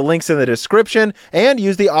 click the links in the description, and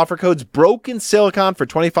use the offer codes BrokenSilicon for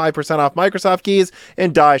 25% off Microsoft keys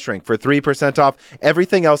and DieShrink for 3% off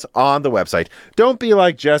everything else on the website. Don't be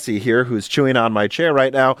like Jesse here, who's chewing on my chair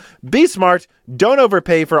right now. Be smart, don't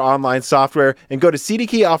overpay for online software, and go to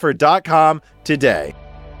cdkeyoffer.com today.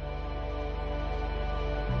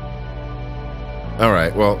 all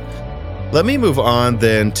right, well, let me move on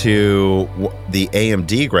then to the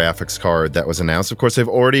AMD graphics card that was announced. Of course, they've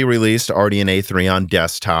already released RDNA 3 on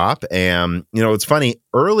desktop. And, it's funny,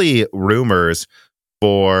 early rumors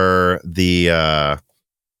for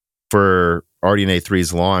for RDNA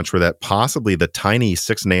 3's launch were that possibly the tiny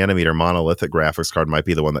 6-nanometer monolithic graphics card might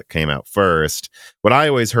be the one that came out first. What I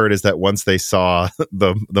always heard is that once they saw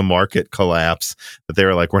the market collapse, that they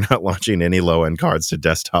were like, we're not launching any low-end cards to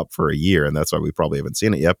desktop for a year, and that's why we probably haven't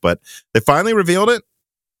seen it yet. But they finally revealed it.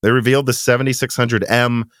 They revealed the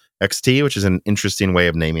 7600M XT, which is an interesting way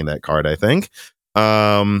of naming that card, I think.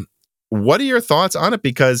 What are your thoughts on it?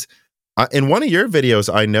 Because in one of your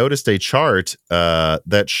videos, I noticed a chart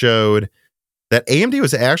that showed that AMD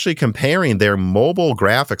was actually comparing their mobile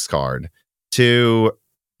graphics card to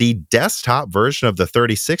the desktop version of the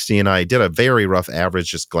 3060, and I did a very rough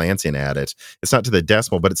average just glancing at it. It's not to the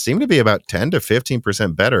decimal, but it seemed to be about 10 to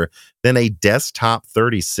 15% better than a desktop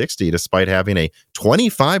 3060, despite having a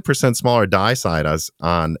 25% smaller die size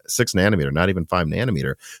on 6-nanometer, not even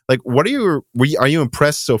 5-nanometer. Like, are you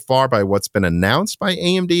impressed so far by what's been announced by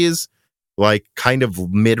AMD's like kind of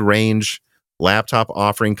mid-range laptop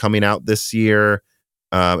offering coming out this year?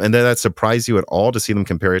 And then that surprised you at all to see them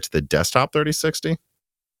compare it to the desktop 3060?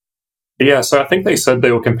 Yeah, so I think they said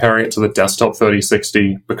they were comparing it to the desktop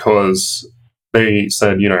 3060 because they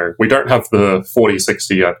said, we don't have the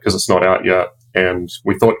 4060 yet because it's not out yet. And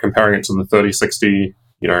we thought comparing it to the 3060,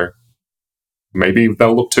 maybe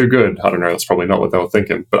they'll look too good. I don't know. That's probably not what they were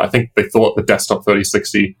thinking. But I think they thought the desktop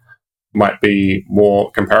 3060 might be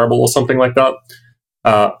more comparable or something like that.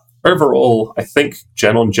 Overall, I think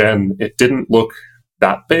gen on gen, it didn't look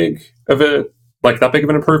that big of an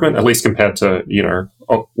improvement, at least compared to,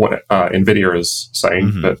 what NVIDIA is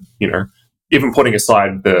saying. Mhm. But, even putting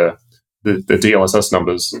aside the DLSS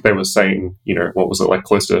numbers, they were saying, what was it, like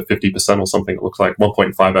close to 50% or something? It looks like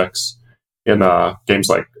 1.5x in games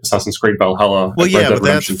like Assassin's Creed Valhalla. Well, and yeah, Red Dead but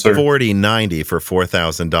that's Redemption 2. 4090 for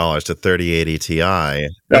 $4,000 to 3080 Ti. And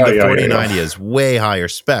Oh, the yeah, 4090 is way higher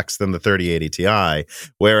specs than the 3080 Ti.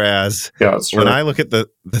 Whereas Yeah, that's true. when I look at the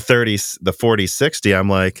 4060, I'm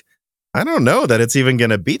like, I don't know that it's even going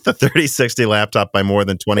to beat the 3060 laptop by more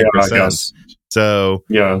than 20%. Yeah, I guess. So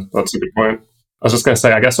Yeah, that's a good point. I was just going to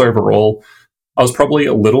say, I guess overall, I was probably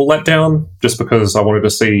a little let down just because I wanted to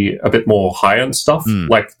see a bit more high-end stuff.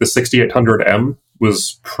 Like the 6800M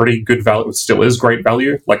was pretty good value. It still is great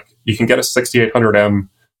value. Like you can get a 6800M,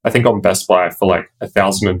 I think on Best Buy for like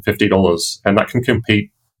 $1,050, and that can compete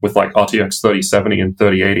with like RTX 3070 and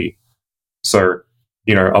 3080. So,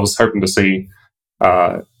 I was hoping to see,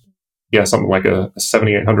 something like a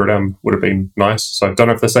 7800M would have been nice. So I don't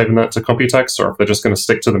know if they're saving that to Computex or if they're just going to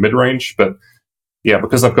stick to the mid-range. But yeah,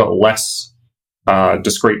 because they've got less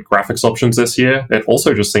discrete graphics options this year, it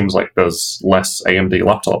also just seems like there's less AMD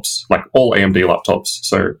laptops, like all AMD laptops.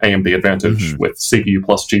 So AMD Advantage with CPU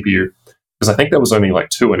plus GPU. Because I think there was only like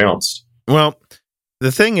 2 announced. Well,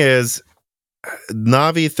 the thing is,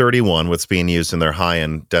 Navi 31, what's being used in their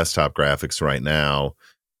high-end desktop graphics right now,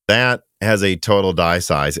 that has a total die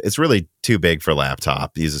size. It's really too big for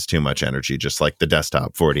laptop. It uses too much energy, just like the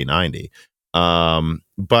desktop 4090.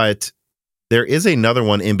 But there is another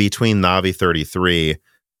one in between Navi 33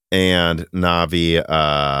 and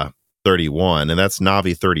Navi 31, and that's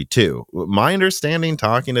Navi 32. My understanding,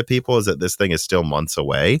 talking to people, is that this thing is still months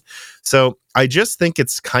away. So I just think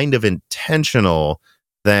it's kind of intentional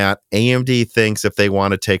that AMD thinks if they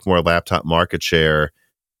want to take more laptop market share,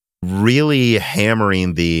 really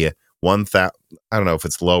hammering the I don't know if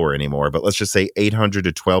it's lower anymore, but let's just say $800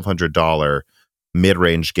 to $1,200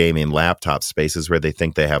 mid-range gaming laptop spaces where they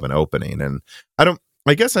think they have an opening. And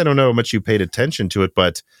I guess I don't know how much you paid attention to it,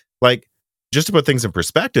 but like, just to put things in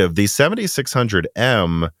perspective, the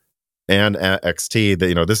 7600M and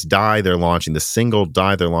XT, this die they're launching, the single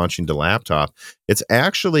die they're launching to laptop, it's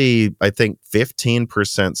actually, I think,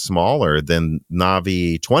 15% smaller than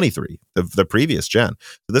Navi 23, the previous gen.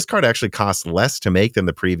 So this card actually costs less to make than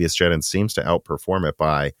the previous gen and seems to outperform it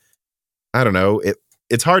by, I don't know,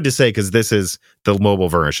 it's hard to say because this is the mobile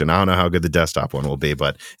version. I don't know how good the desktop one will be,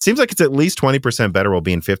 but it seems like it's at least 20% better while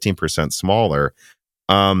being 15% smaller.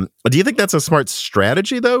 Do you think that's a smart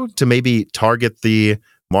strategy, though, to maybe target the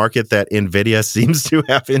market that NVIDIA seems to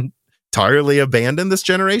have entirely abandoned this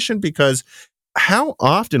generation? Because how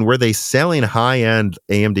often were they selling high-end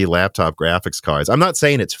AMD laptop graphics cards? I'm not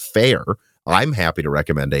saying it's fair. I'm happy to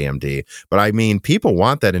recommend AMD, but I mean, people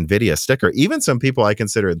want that NVIDIA sticker. Even some people I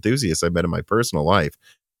consider enthusiasts I've met in my personal life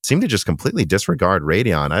seem to just completely disregard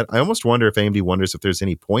Radeon. I almost wonder if AMD wonders if there's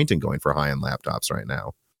any point in going for high-end laptops right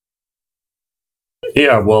now.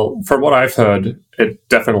 Yeah, well, from what I've heard, it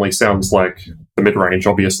definitely sounds like the mid-range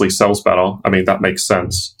obviously sells better. I mean, that makes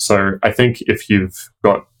sense. So I think if you've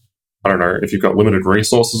got, I don't know, if you've got limited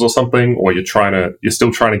resources or something, or you're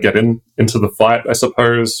still trying to get into the fight, I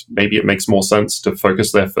suppose, maybe it makes more sense to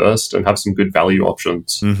focus there first and have some good value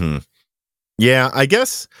options. Mm-hmm. Yeah, I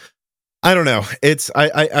guess, I don't know.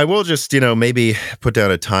 I will just, maybe put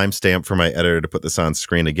down a timestamp for my editor to put this on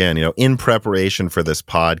screen again. In preparation for this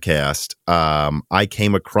podcast, I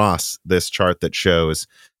came across this chart that shows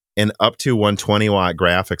an up to 120 watt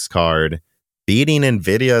graphics card beating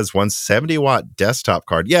NVIDIA's 170 watt desktop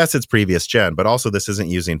card. Yes, it's previous gen, but also this isn't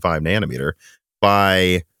using 5 nanometer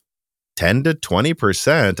by 10 to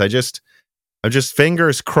 20%. I'm just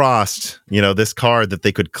fingers crossed, this card that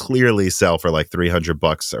they could clearly sell for like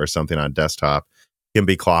 $300 or something on desktop can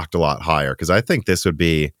be clocked a lot higher. Because I think this would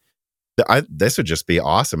just be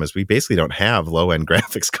awesome, as we basically don't have low end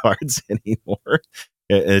graphics cards anymore.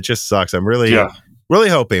 It just sucks. I'm really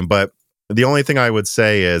hoping. But the only thing I would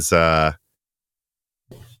say is,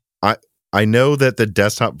 I know that the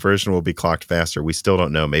desktop version will be clocked faster. We still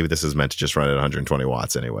don't know. Maybe this is meant to just run at 120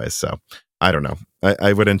 watts anyway. So I don't know.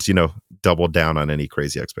 I wouldn't, double down on any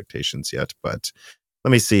crazy expectations yet. But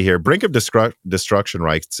let me see here. Brink of Destruction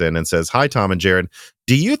writes in and says, "Hi, Tom and Jared.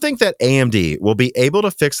 Do you think that AMD will be able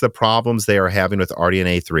to fix the problems they are having with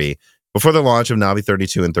RDNA 3 before the launch of Navi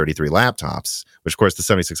 32 and 33 laptops?" Which, of course, the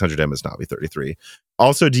 7600M is Navi 33.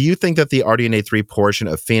 Also, do you think that the RDNA 3 portion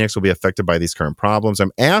of Phoenix will be affected by these current problems?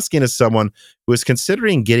 I'm asking as someone who is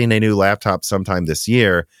considering getting a new laptop sometime this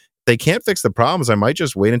year. If they can't fix the problems, I might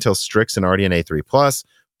just wait until Strix and RDNA 3 Plus,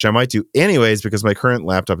 which I might do anyways because my current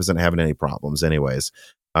laptop isn't having any problems anyways.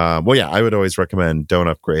 Well, yeah, I would always recommend don't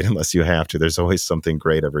upgrade unless you have to. There's always something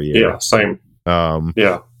great every year. Yeah, same.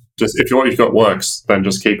 Just if what you've got works, then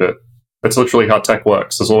just keep it. It's literally how tech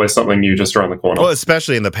works. There's always something new just around the corner. Well,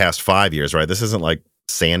 especially in the past 5 years, right? This isn't like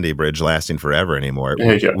Sandy Bridge lasting forever anymore.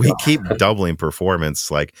 We keep doubling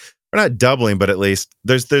performance. Like, we're not doubling, but at least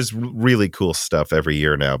there's really cool stuff every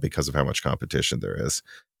year now because of how much competition there is.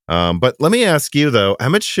 But let me ask you, though, how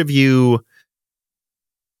much have you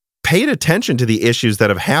paid attention to the issues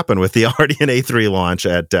that have happened with the RDNA 3 launch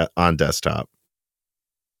on desktop?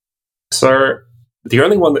 So the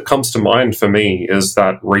only one that comes to mind for me is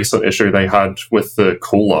that recent issue they had with the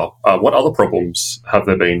cooler. What other problems have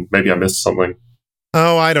there been? Maybe I missed something.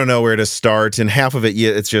 Oh, I don't know where to start. And half of it,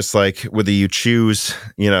 it's just like whether you choose,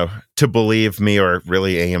 to believe me or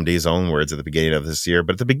really AMD's own words at the beginning of this year.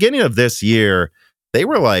 But at the beginning of this year, they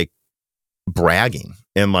were like bragging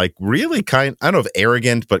and like really I don't know if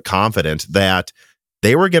arrogant, but confident that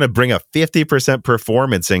they were going to bring a 50%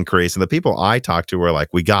 performance increase. And the people I talked to were like,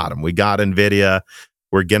 we got them. We got NVIDIA.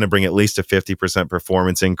 We're going to bring at least a 50%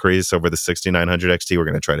 performance increase over the 6900 XT. We're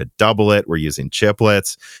going to try to double it. We're using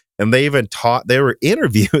chiplets. And they even there were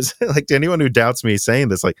interviews, like to anyone who doubts me saying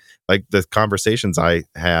this, like the conversations I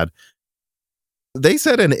had, they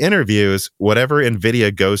said in interviews, whatever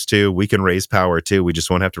NVIDIA goes to, we can raise power to. We just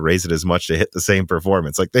won't have to raise it as much to hit the same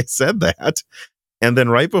performance. Like they said that. And then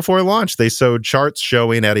right before launch, they showed charts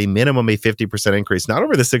showing at a minimum a 50% increase, not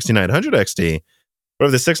over the 6900 XT, but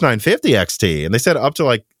over the 6950 XT. And they said up to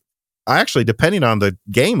like, actually, depending on the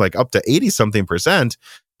game, like up to 80 something percent.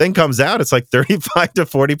 Then comes out, it's like 35 to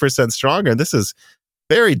 40% stronger. And this is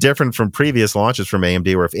very different from previous launches from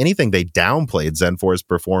AMD, where if anything, they downplayed Zen 4's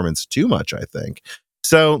performance too much, I think.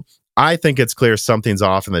 So I think it's clear something's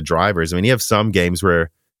off in the drivers. I mean, you have some games where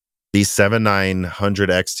the 7900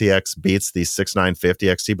 XTX beats the 6950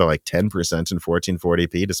 XT by like 10% in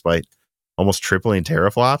 1440p, despite almost tripling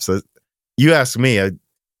teraflops. You ask me,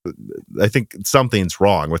 I think something's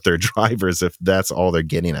wrong with their drivers if that's all they're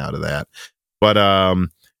getting out of that. But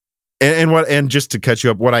and just to catch you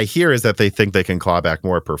up, what I hear is that they think they can claw back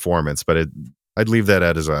more performance, but I'd leave that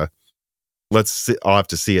as I'll have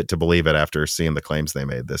to see it to believe it after seeing the claims they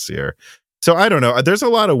made this year. So I don't know. There's a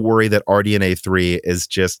lot of worry that RDNA 3 is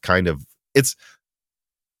just kind of,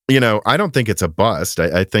 I don't think it's a bust.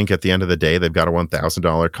 I think at the end of the day, they've got a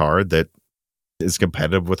 $1,000 card that is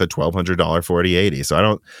competitive with a $1,200 4080.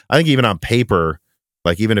 So I think even on paper,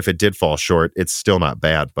 like even if it did fall short, it's still not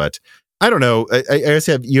bad, but I don't know. I guess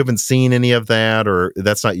you haven't seen any of that, or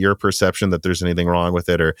that's not your perception that there's anything wrong with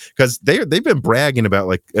it, or because they've been bragging about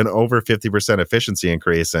like an over 50% efficiency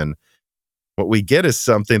increase, and what we get is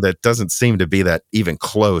something that doesn't seem to be that even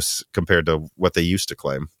close compared to what they used to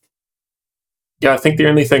claim. Yeah, I think the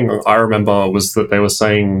only thing I remember was that they were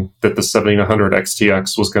saying that the 1700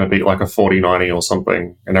 XTX was going to be like a 4090 or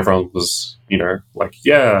something, and everyone was, like,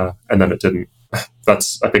 yeah, and then it didn't. I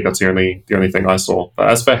think that's the only thing I saw. But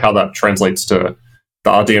as for how that translates to the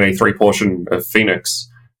RDNA 3 portion of Phoenix,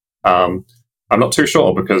 I'm not too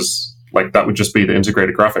sure because like that would just be the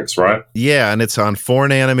integrated graphics, right? Yeah, and it's on 4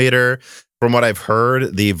 nanometer. From what I've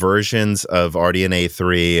heard, the versions of RDNA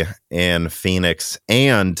 3 and Phoenix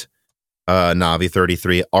and Navi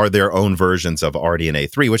 33 are their own versions of RDNA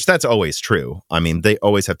 3, which that's always true. I mean, they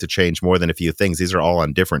always have to change more than a few things. These are all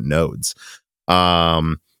on different nodes.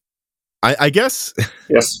 I guess,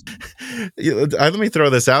 yes. Let me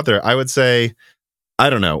throw this out there. I would say,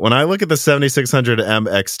 I don't know. When I look at the 7600M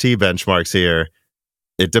XT benchmarks here,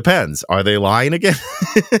 it depends. Are they lying again?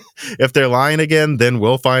 If they're lying again, then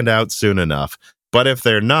we'll find out soon enough. But if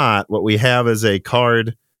they're not, what we have is a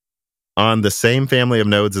card on the same family of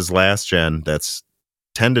nodes as last gen that's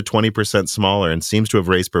 10 to 20% smaller and seems to have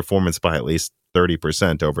raised performance by at least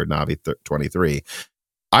 30% over Navi 23.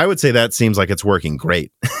 I would say that seems like it's working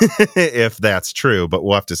great if that's true, but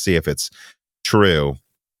we'll have to see if it's true.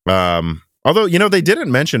 Although, they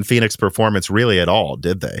didn't mention Phoenix performance really at all,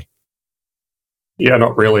 did they? Yeah,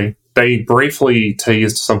 not really. They briefly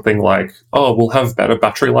teased something like, oh, we'll have better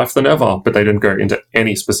battery life than ever, but they didn't go into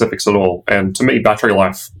any specifics at all. And to me, battery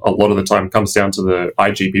life a lot of the time comes down to the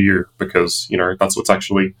iGPU because, that's what's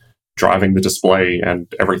actually driving the display and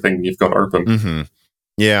everything you've got open. Mm-hmm.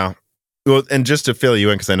 Yeah. Well, and just to fill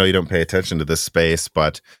you in, because I know you don't pay attention to this space,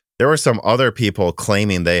 but there were some other people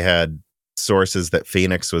claiming they had sources that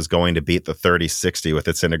Phoenix was going to beat the 3060 with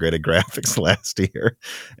its integrated graphics last year.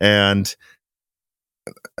 And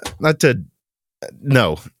not to,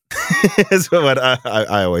 no, is what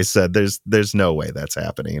I always said. There's no way that's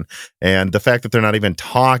happening. And the fact that they're not even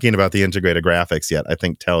talking about the integrated graphics yet, I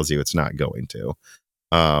think tells you it's not going to.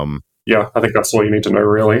 Yeah, I think that's all you need to know,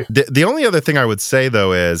 really. The only other thing I would say,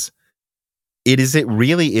 though, is it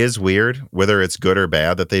really is weird, whether it's good or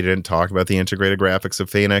bad, that they didn't talk about the integrated graphics of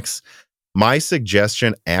Phoenix. My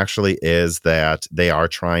suggestion actually is that they are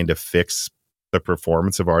trying to fix the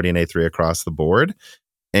performance of RDNA 3 across the board,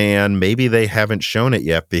 and maybe they haven't shown it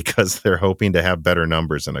yet because they're hoping to have better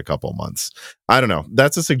numbers in a couple months. I don't know.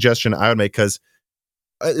 That's a suggestion I would make, because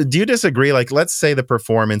do you disagree? Like, let's say the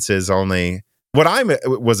performance is only what I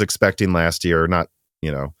was expecting last year, not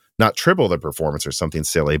triple the performance or something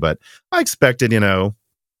silly, but I expected,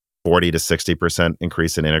 40 to 60%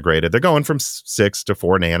 increase in integrated. They're going from 6 to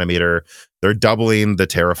 4 nanometer. They're doubling the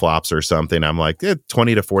teraflops or something. I'm like,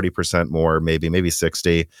 20 to 40% more, maybe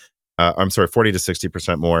 60. 40 to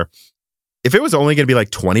 60% more. If it was only going to be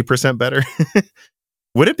like 20% better,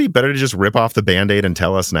 would it be better to just rip off the Band-Aid and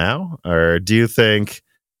tell us now? Or do you think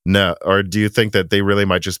that they really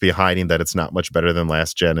might just be hiding that it's not much better than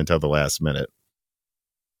last gen until the last minute?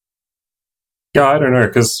 Yeah, I don't know,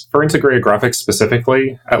 because for integrated graphics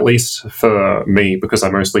specifically, at least for me, because I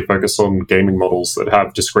mostly focus on gaming models that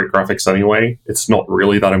have discrete graphics anyway, it's not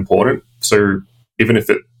really that important. So even if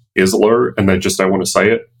it is low and they just don't want to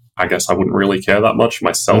say it, I guess I wouldn't really care that much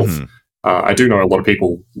myself. Mm-hmm. I do know a lot of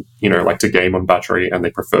people, like to game on battery, and they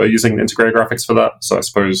prefer using integrated graphics for that. So I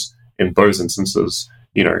suppose in those instances,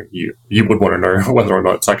 you would want to know whether or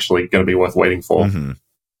not it's actually going to be worth waiting for. Mm-hmm.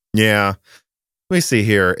 Yeah. Let me see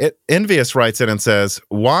here. Envious writes in and says,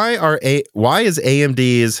 why is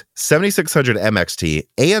AMD's 7600 MXT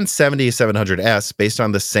and 7700S based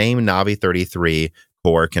on the same Navi 33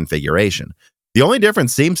 core configuration? The only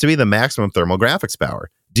difference seems to be the maximum thermal graphics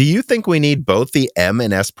power. Do you think we need both the M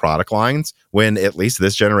and S product lines when, at least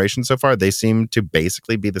this generation so far, they seem to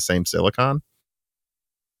basically be the same silicon?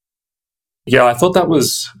 Yeah, I thought that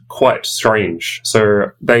was quite strange. So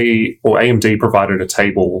AMD provided a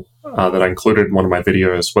table that I included in one of my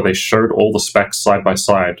videos where they showed all the specs side by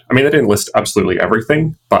side. I mean, they didn't list absolutely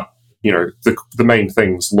everything, but the main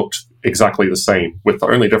things looked exactly the same, with the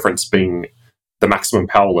only difference being the maximum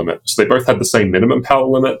power limit. So they both had the same minimum power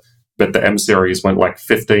limit, but the M series went like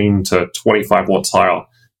 15 to 25 watts higher.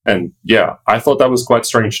 And yeah, I thought that was quite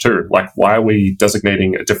strange too. Like, why are we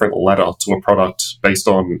designating a different letter to a product based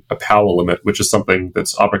on a power limit, which is something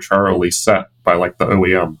that's arbitrarily set by like the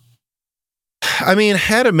OEM? I mean,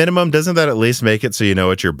 at a minimum, doesn't that at least make it so you know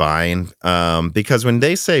what you're buying? Because when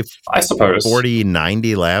they say, I suppose,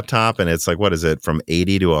 4090 laptop, and it's like, what is it, from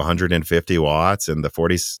 80 to 150 watts, and the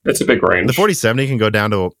 40... It's a big range. The 4070 can go down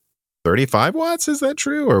to 35 watts, is that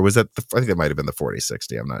true? Or was that, I think it might have been the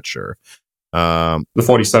 4060, I'm not sure. The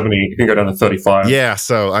 4070 can go down to 35. Yeah,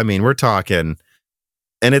 so, I mean, we're talking...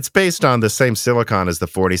 And it's based on the same silicon as the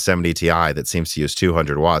 4070 Ti that seems to use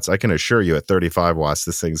 200 watts. I can assure you at 35 watts,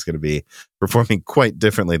 this thing's going to be performing quite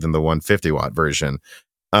differently than the 150 watt version.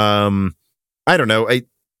 I don't know. At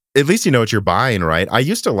least you know what you're buying, right? I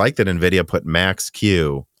used to like that NVIDIA put Max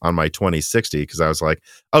Q on my 2060 because I was like,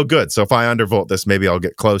 oh, good. So if I undervolt this, maybe I'll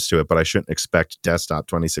get close to it, but I shouldn't expect desktop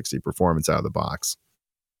 2060 performance out of the box.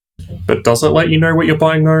 But does it let you know what you're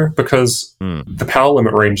buying, though? Because the power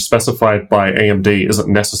limit range specified by AMD isn't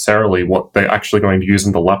necessarily what they're actually going to use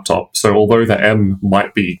in the laptop. So although the M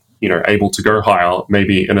might be, able to go higher,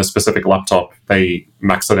 maybe in a specific laptop, they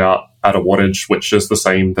max it out at a wattage, which is the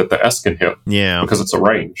same that the S can hit. Yeah. Because it's a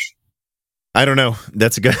range. I don't know.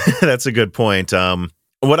 That's a good point.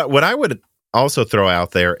 What I would also throw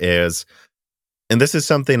out there is, and this is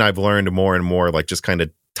something I've learned more and more, like just kind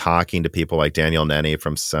of talking to people like Daniel Nenny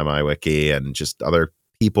from SemiWiki and just other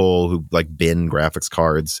people who like bin graphics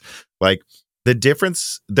cards, like the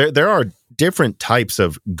difference there are different types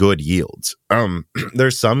of good yields.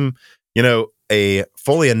 There's some, a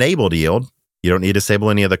fully enabled yield. You don't need to disable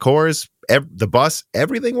any of the cores. The bus,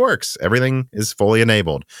 everything works. Everything is fully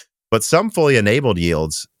enabled. But some fully enabled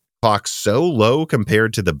yields clock so low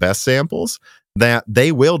compared to the best samples that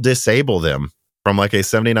they will disable them from like a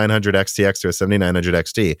 7900 XTX to a 7900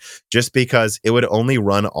 XT, just because it would only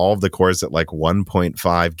run all of the cores at like 1.5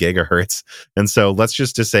 gigahertz. And so let's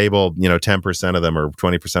just disable, 10% of them or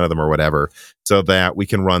 20% of them or whatever, so that we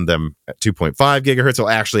can run them at 2.5 gigahertz. It'll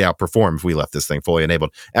actually outperform if we left this thing fully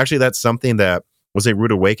enabled. Actually, that's something that was a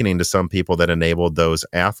rude awakening to some people that enabled those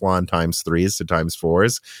Athlon x3s to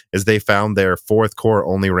x4s, is they found their fourth core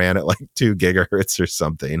only ran at like 2 gigahertz or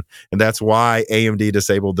something. And that's why AMD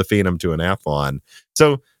disabled the Phenom to an Athlon.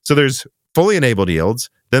 So there's fully enabled yields.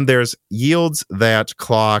 Then there's yields that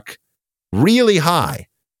clock really high,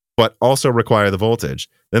 but also require the voltage.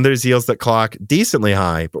 Then there's yields that clock decently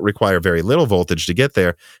high, but require very little voltage to get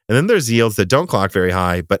there. And then there's yields that don't clock very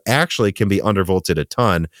high, but actually can be undervolted a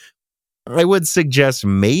ton. I would suggest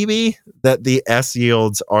maybe that the S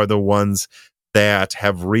yields are the ones that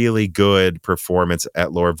have really good performance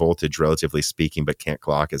at lower voltage, relatively speaking, but can't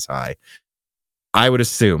clock as high. I would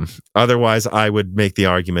assume. Otherwise, I would make the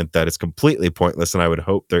argument that it's completely pointless, and I would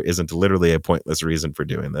hope there isn't literally a pointless reason for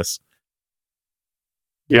doing this.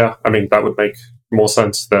 Yeah, I mean, that would make more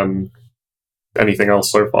sense than anything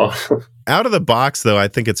else so far. Out of the box, though, I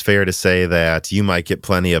think it's fair to say that you might get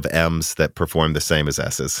plenty of M's that perform the same as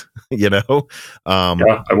S's, you know?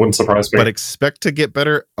 Yeah, it wouldn't surprise me. But expect to get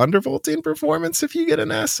better undervolting performance if you get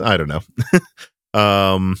an S? I don't know.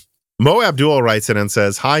 Mo Abdul writes in and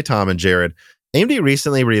says, "Hi, Tom and Jared. AMD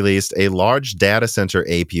recently released a large data center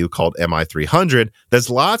APU called MI300 that's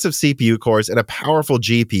lots of CPU cores and a powerful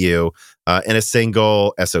GPU and a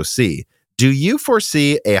single SoC. Do you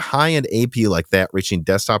foresee a high-end APU like that reaching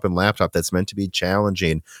desktop and laptop that's meant to be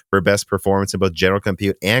challenging for best performance in both general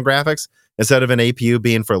compute and graphics, instead of an APU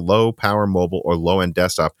being for low-power mobile or low-end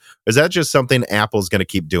desktop? Or is that just something Apple's going to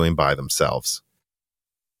keep doing by themselves?"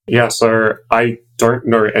 Yeah, so I don't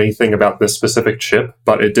know anything about this specific chip,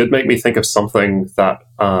 but it did make me think of something that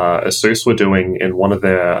ASUS were doing in one of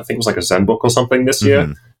their, I think it was like a ZenBook or something this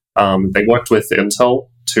year. They worked with Intel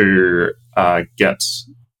to get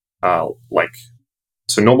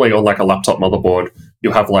so normally on like a laptop motherboard,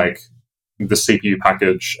 you have like the CPU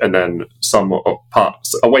package, and then some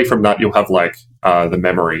parts away from that, you'll have like the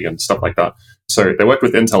memory and stuff like that. So they worked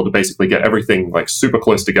with Intel to basically get everything like super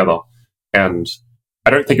close together. And I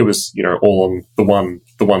don't think it was, all on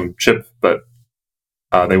the one chip, but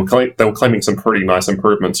they were claiming some pretty nice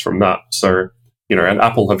improvements from that. So, and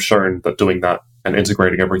Apple have shown that doing that and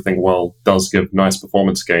integrating everything well does give nice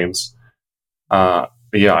performance gains. I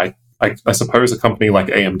suppose a company like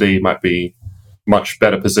AMD might be much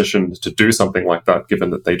better positioned to do something like that, given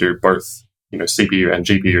that they do both, CPU and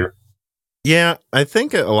GPU. Yeah, I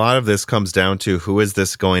think a lot of this comes down to who is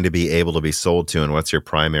this going to be able to be sold to and what's your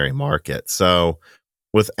primary market. So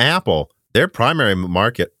with Apple, their primary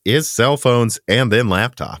market is cell phones and then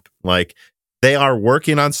laptop. Like, they are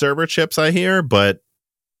working on server chips, I hear, but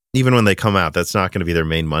even when they come out, that's not going to be their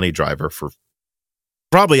main money driver for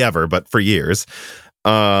probably ever, but for years.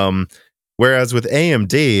 Whereas with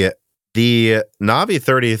AMD, the Navi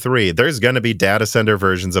 33, there's going to be data center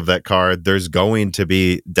versions of that card. There's going to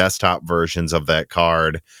be desktop versions of that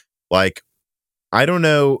card. Like, I don't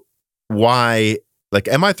know why, like,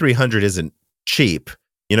 MI300 isn't cheap.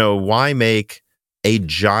 Why make a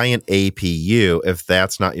giant APU if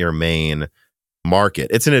that's not your main market?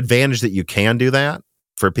 It's an advantage that you can do that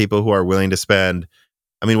for people who are willing to spend.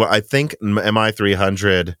 I mean, I think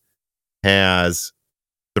MI300 has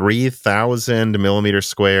 3,000 millimeters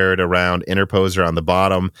squared around interposer on the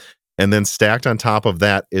bottom, and then stacked on top of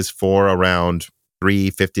that is 4 around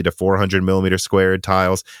 350 to 400 millimeters squared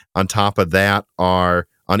tiles. On top of that on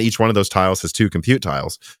each one of those tiles has 2 compute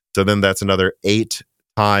tiles. So then that's another 8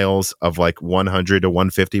 tiles of like 100 to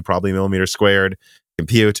 150 probably millimeters squared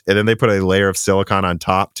compute, and then they put a layer of silicon on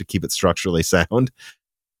top to keep it structurally sound.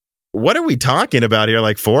 What are we talking about here?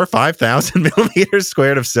 Like 4,000 or 5,000 millimeters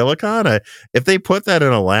squared of silicon? If they put that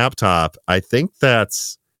in a laptop, I think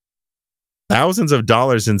that's thousands of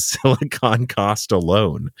dollars in silicon cost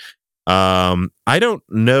alone. I don't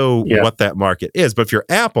know what that market is, but if you're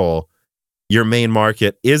Apple, your main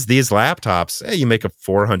market is these laptops. You make a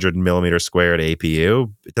 400 millimeter squared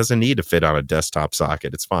APU. It doesn't need to fit on a desktop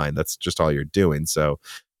socket. It's fine. That's just all you're doing. So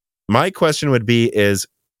my question would be is,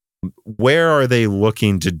 where are they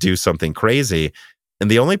looking to do something crazy?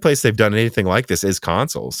 And the only place they've done anything like this is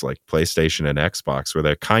consoles like PlayStation and Xbox, where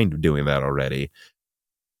they're kind of doing that already.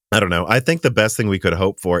 I don't know. I think the best thing we could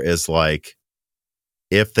hope for is like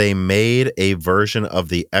if they made a version of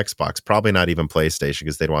the Xbox, probably not even PlayStation,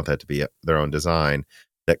 because they'd want that to be their own design,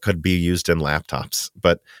 that could be used in laptops.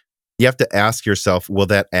 But you have to ask yourself, will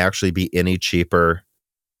that actually be any cheaper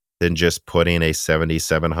than just putting a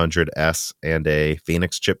 7700S and a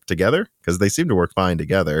Phoenix chip together? Because they seem to work fine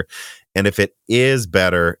together. And if it is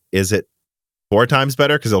better, is it 4 times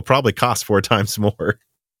better? Because it'll probably cost 4 times more.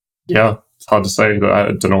 Yeah, it's hard to say.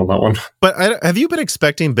 I don't know on that one. But have you been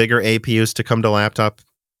expecting bigger APUs to come to laptop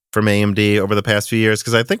from AMD over the past few years?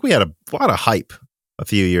 Because I think we had a lot of hype a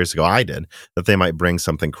few years ago, I did, that they might bring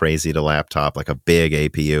something crazy to laptop, like a big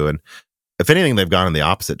APU. And if anything, they've gone in the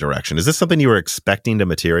opposite direction. Is this something you were expecting to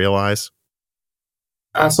materialize?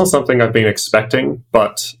 It's not something I've been expecting,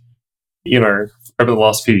 but, over the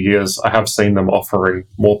last few years, I have seen them offering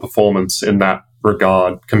more performance in that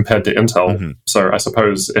regard compared to Intel. Mm-hmm. So I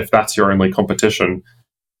suppose if that's your only competition,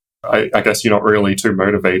 I guess you're not really too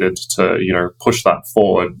motivated to, push that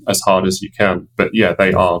forward as hard as you can. But yeah,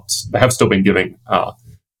 they have still been giving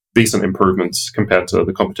decent improvements compared to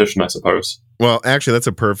the competition, I suppose. Well, actually, that's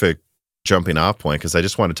a perfect jumping off point, because I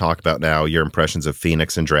just want to talk about now your impressions of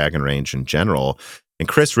Phoenix and Dragon Range in general. And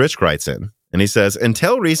Chris Rich writes in, and he says,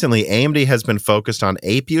 until recently, AMD has been focused on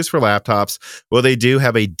APUs for laptops. Well, they do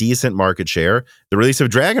have a decent market share. The release of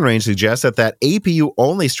Dragon Range suggests that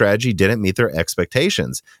APU-only strategy didn't meet their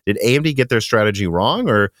expectations. Did AMD get their strategy wrong?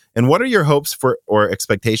 And what are your hopes for or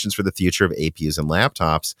expectations for the future of APUs and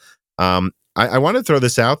laptops? I want to throw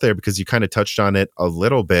this out there because you kind of touched on it a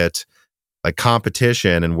little bit, like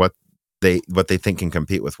competition and what they think can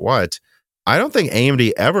compete with what. I don't think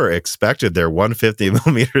AMD ever expected their 150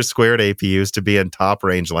 millimeter squared APUs to be in top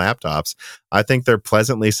range laptops. I think they're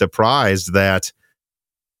pleasantly surprised that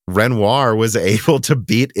Renoir was able to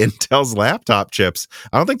beat Intel's laptop chips.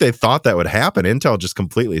 I don't think they thought that would happen. Intel just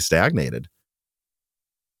completely stagnated.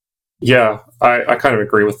 Yeah, I kind of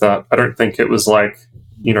agree with that. I don't think it was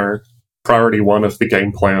priority one of the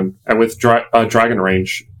game plan. And with Dragon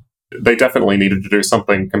Range, they definitely needed to do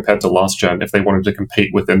something compared to last gen if they wanted to compete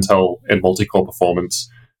with Intel in multi-core performance.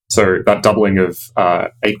 So that doubling of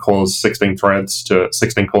 8 cores, 16 threads to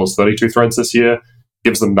 16 cores, 32 threads this year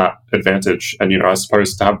gives them that advantage. And, I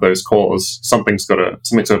suppose to have those cores, something's got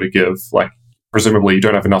to give. Like, presumably you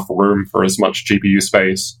don't have enough room for as much GPU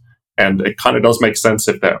space. And it kind of does make sense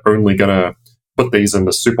if they're only going to put these in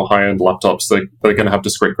the super high-end laptops. They're going to have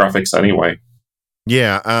discrete graphics anyway.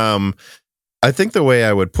 Yeah, I think the way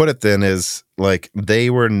I would put it then is like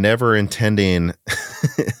they were never intending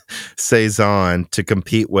Cezanne to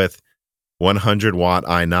compete with 100 watt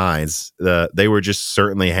i9s. They were just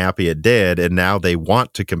certainly happy it did, and now they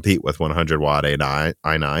want to compete with 100 watt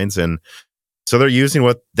i9s, and so they're using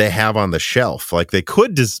what they have on the shelf. Like they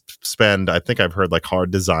could spend, I think I've heard like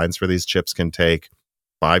hard designs for these chips can take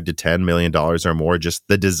 $5 to $10 million or more, just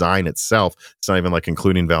the design itself. It's not even like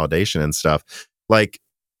including validation and stuff. Like,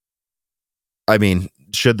 I mean,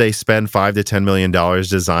 should they spend $5 to $10 million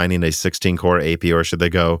designing a 16 core APU, or should they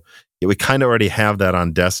go, we kind of already have that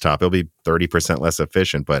on desktop. It'll be 30% less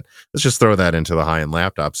efficient, but let's just throw that into the high-end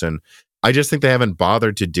laptops. And I just think they haven't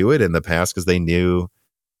bothered to do it in the past because they knew,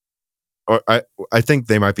 or I think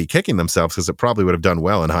they might be kicking themselves because it probably would have done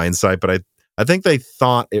well in hindsight, but I think they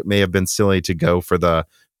thought it may have been silly to go for the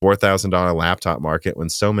 $4,000 laptop market when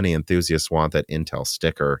so many enthusiasts want that Intel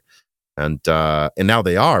sticker. And now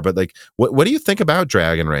they are, but like, what do you think about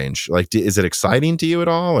Dragon Range? Like, is it exciting to you at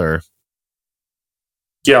all, or?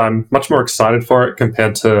 Yeah, I'm much more excited for it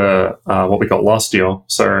compared to what we got last year.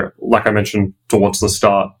 So, like I mentioned towards the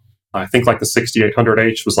start, I think like the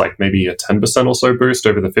 6800H was like maybe a 10% or so boost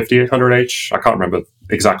over the 5800H. I can't remember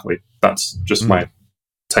exactly. That's just my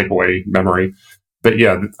takeaway memory. But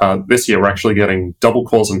yeah, this year we're actually getting double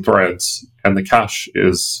cores and threads, and the cache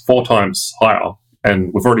is 4 times higher.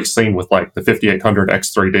 And we've already seen with like the 5800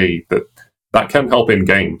 X3D that can help in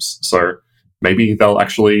games. So maybe they'll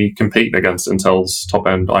actually compete against Intel's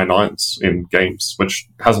top-end i9s in games, which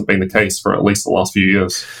hasn't been the case for at least the last few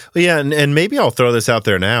years. Well, yeah, and maybe I'll throw this out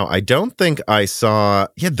there now. I don't think I saw...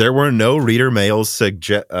 Yeah, there were no reader mails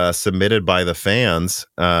submitted by the fans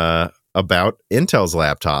about Intel's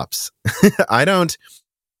laptops. I'm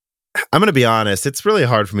going to be honest, it's really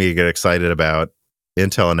hard for me to get excited about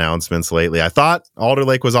Intel announcements lately. I thought Alder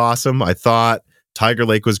Lake was awesome. I thought Tiger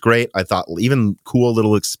Lake was great. I thought even cool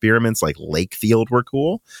little experiments like Lakefield were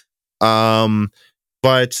cool. And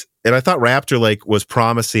I thought Raptor Lake was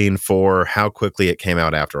promising for how quickly it came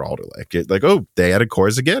out after Alder Lake. They added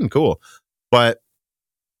cores again. Cool. But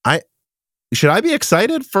should I be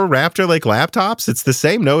excited for Raptor Lake laptops? It's the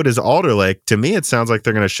same node as Alder Lake. To me, it sounds like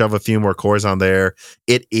they're going to shove a few more cores on there.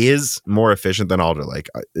 It is more efficient than Alder Lake.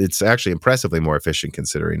 It's actually impressively more efficient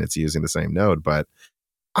considering it's using the same node. But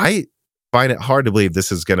I find it hard to believe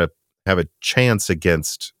this is going to have a chance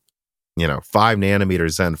against, 5 nanometer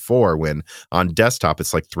Zen 4 when on desktop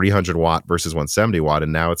it's like 300 watt versus 170 watt.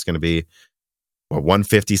 And now it's going to be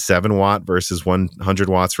 157 watt versus 100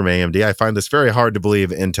 watts from AMD. I find this very hard to believe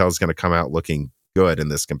Intel's going to come out looking good in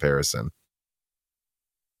this comparison.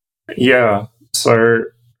 Yeah. So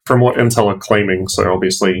from what Intel are claiming, so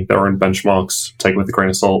obviously their own benchmarks, take with a grain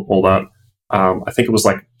of salt, all that. I think it was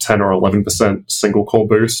like 10 or 11% single core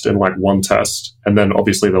boost in like one test. And then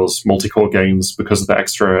obviously there was multi-core gains because of the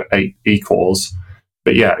extra 8 E-cores.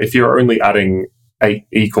 But yeah, if you're only adding 8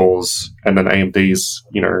 E-cores and then AMD's,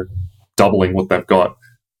 doubling what they've got,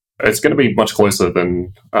 it's going to be much closer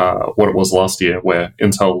than what it was last year, where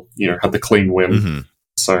Intel, had the clean win. Mm-hmm.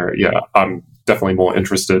 So yeah, I'm definitely more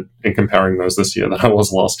interested in comparing those this year than I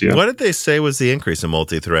was last year. What did they say was the increase in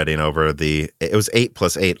multi-threading over it was 8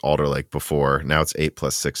 plus 8 Alder Lake before. Now it's 8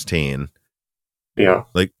 plus 16. Yeah.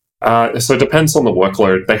 So it depends on the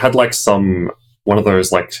workload. They had like one of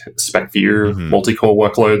those like SpecView multi-core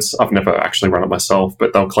workloads. I've never actually run it myself,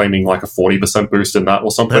 but they're claiming like a 40% boost in that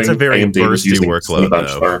or something. That's a very AMD bursty workload, though.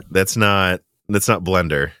 So. That's not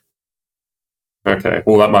Blender. Okay,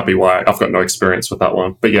 well that might be why I've got no experience with that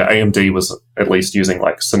one. But yeah, AMD was at least using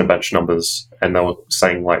like Cinebench numbers, and they were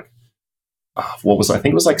saying like, I think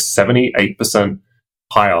it was like 78%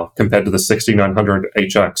 higher compared to the 6900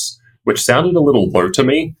 HX, which sounded a little low to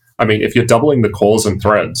me. I mean, if you're doubling the cores and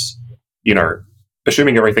threads,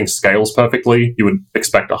 assuming everything scales perfectly, you would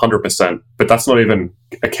expect 100%, but that's not even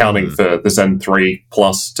accounting for the Zen 3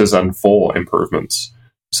 plus to Zen 4 improvements.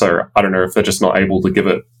 So I don't know if they're just not able to give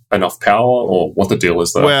it enough power or what the deal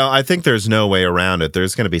is there. Well, I think there's no way around it.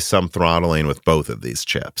 There's going to be some throttling with both of these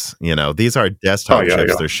chips. These are desktop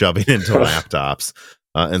chips they're shoving into laptops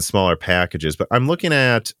and smaller packages. But I'm looking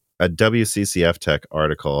at a WCCF Tech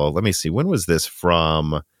article. Let me see. When was this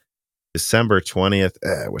from? December 20th.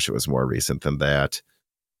 I wish it was more recent than that,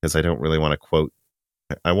 because I don't really want to quote.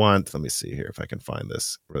 Let me see here if I can find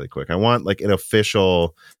this really quick. I want like an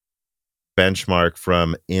official benchmark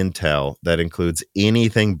from Intel that includes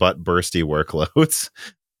anything but bursty workloads.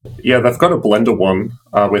 Yeah, they've got a Blender one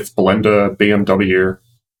with Blender BMW.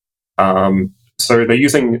 So they're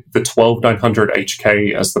using the 12900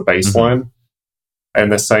 HK as the baseline, and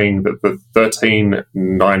they're saying that the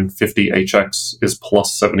 13950 HX is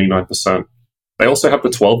plus 79%. They also have the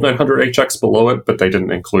 12900 HX below it, but they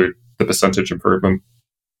didn't include the percentage improvement.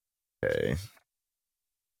 Okay.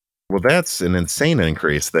 Well, that's an insane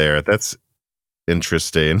increase there. That's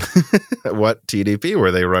interesting. What TDP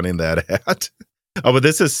were they running that at? Oh, but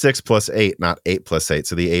this is 6 plus 8, not 8 plus 8.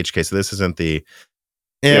 So the HK. So this isn't the.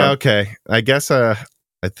 Yeah. Okay. I guess. I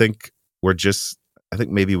think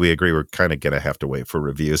maybe we agree we're kind of going to have to wait for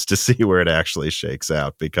reviews to see where it actually shakes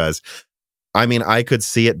out, because I mean, I could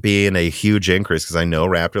see it being a huge increase because I know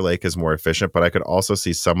Raptor Lake is more efficient, but I could also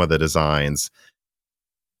see some of the designs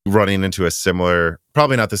running into a similar,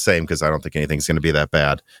 probably not the same, because I don't think anything's going to be that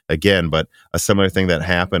bad again, but a similar thing that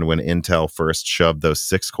happened when Intel first shoved those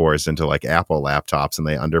 6 cores into like Apple laptops and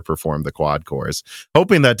they underperformed the quad cores.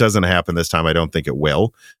 Hoping that doesn't happen this time. I don't think it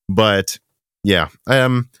will, but yeah.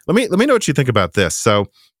 Let me know what you think about this. So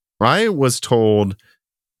I was told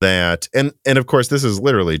that, and of course this is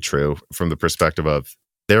literally true from the perspective of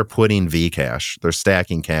they're putting Vcache, they're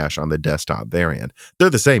stacking cache on the desktop variant. They're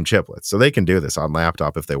the same chiplets, so they can do this on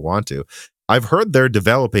laptop if they want to. I've heard they're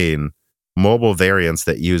developing mobile variants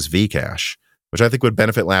that use Vcache, which I think would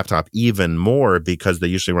benefit laptop even more because they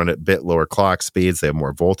usually run at bit lower clock speeds. They have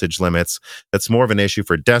more voltage limits. That's more of an issue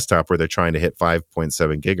for desktop where they're trying to hit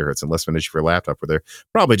 5.7 gigahertz and less of an issue for laptop where they're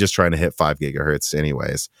probably just trying to hit 5 gigahertz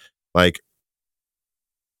anyways. Like,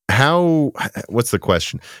 what's the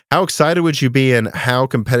question? How excited would you be, and how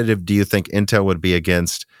competitive do you think Intel would be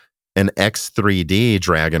against an X3D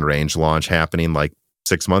Dragon Range launch happening like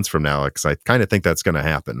 6 months from now? Because I kind of think that's going to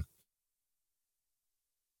happen.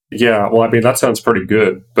 Yeah, well, I mean, that sounds pretty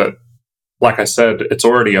good, but like I said, it's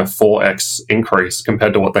already a 4x increase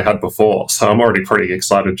compared to what they had before. So I'm already pretty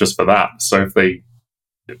excited just for that. So if they,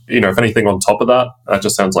 if anything on top of that, that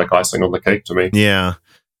just sounds like icing on the cake to me. Yeah.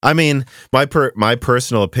 I mean, my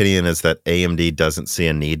personal opinion is that AMD doesn't see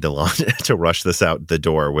a need to rush this out the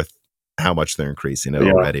door with how much they're increasing it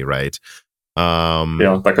already, right?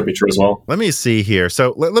 Yeah, that could be true as well. Let me see here.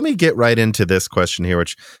 So let me get right into this question here,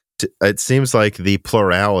 which it seems like the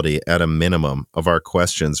plurality at a minimum of our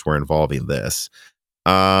questions were involving this.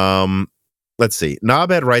 Let's see.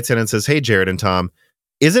 Nobed writes in and says, "Hey, Jared and Tom,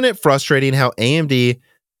 isn't it frustrating how AMD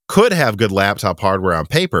could have good laptop hardware on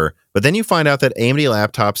paper, but then you find out that AMD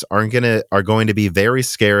laptops are going to be very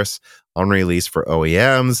scarce on release for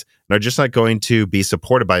OEMs and are just not going to be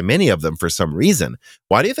supported by many of them for some reason?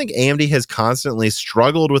 Why do you think AMD has constantly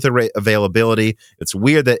struggled with availability? It's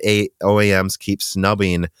weird that OEMs keep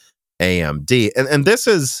snubbing AMD." And this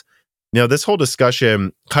is, this whole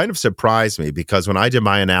discussion kind of surprised me, because when I did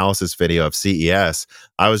my analysis video of CES,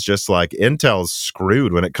 I was just like, Intel's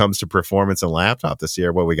screwed when it comes to performance and laptop this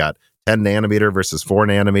year. Well, we got 10 nanometer versus 4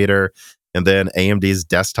 nanometer, and then AMD's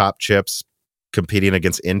desktop chips competing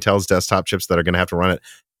against Intel's desktop chips that are going to have to run at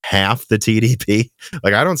half the TDP.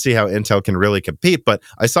 Like, I don't see how Intel can really compete, but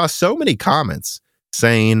I saw so many comments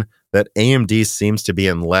saying that AMD seems to be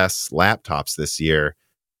in less laptops this year.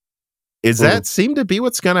 Is that seem to be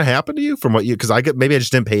what's going to happen to you from what you, because maybe I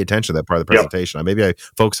just didn't pay attention to that part of the presentation. Yep. Maybe I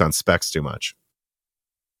focus on specs too much.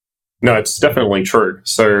 No, it's definitely true.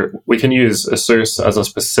 So we can use ASUS as a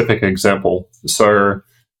specific example. So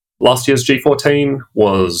last year's G14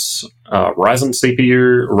 was Ryzen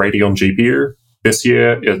CPU, Radeon GPU. This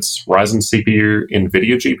year, it's Ryzen CPU,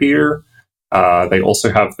 NVIDIA GPU. They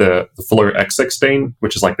also have the Flow X16,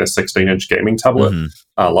 which is like their 16-inch gaming tablet.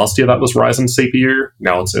 Mm-hmm. Last year, that was Ryzen CPU.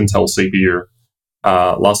 Now it's Intel CPU.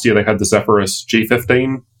 Last year, they had the Zephyrus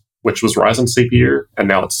G15, which was Ryzen CPU. And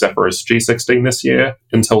now it's Zephyrus G16 this year,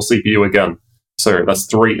 Intel CPU again. So that's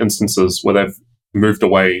 3 instances where they've moved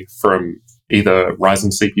away from either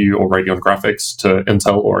Ryzen CPU or Radeon graphics to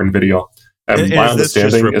Intel or NVIDIA. And my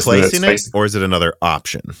understanding is that it's it, or is it another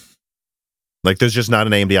option? Like, there's just not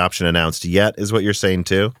an AMD option announced yet, is what you're saying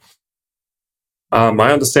too?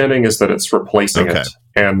 My understanding is that it's replacing it.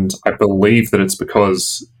 And I believe that it's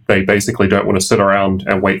because they basically don't want to sit around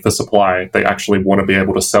and wait for supply. They actually want to be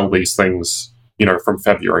able to sell these things, from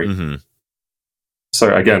February. Mm-hmm.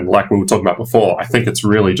 So again, like we were talking about before, I think it's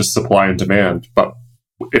really just supply and demand. But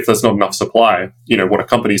if there's not enough supply, what a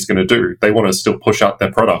company's going to do? They want to still push out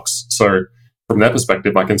their products. So from their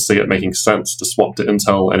perspective, I can see it making sense to swap to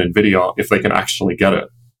Intel and NVIDIA if they can actually get it.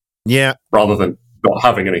 Yeah. Rather than not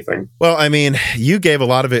having anything. Well, I mean, you gave a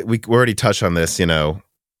lot of it. We already touched on this,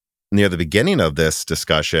 near the beginning of this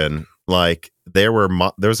discussion. Like, there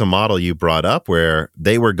was a model you brought up where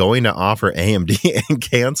they were going to offer AMD and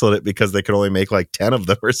canceled it because they could only make like 10 of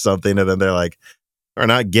them or something. And then they're like, are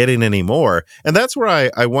not getting any more. And that's where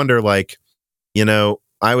I wonder, like,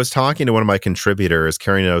 I was talking to one of my contributors,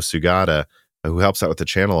 Karino Sugata, who helps out with the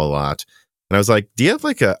channel a lot. And I was like, do you have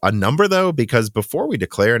like a number though? Because before we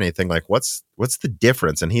declare anything, like what's the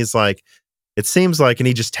difference? And he's like, it seems like, and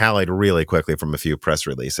he just tallied really quickly from a few press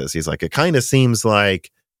releases. He's like, it kind of seems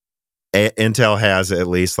like Intel has at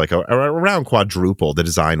least like around quadruple the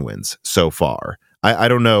design wins so far. I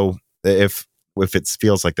don't know if it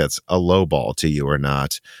feels like that's a low ball to you or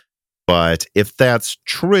not. But if that's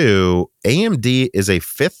true, AMD is a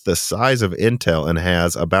fifth the size of Intel and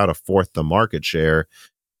has about a fourth the market share.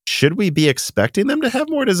 Should we be expecting them to have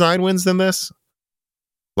more design wins than this?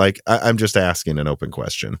 Like, I'm just asking an open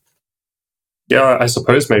question. Yeah, I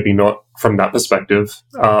suppose maybe not from that perspective.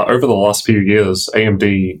 Over the last few years,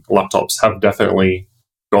 AMD laptops have definitely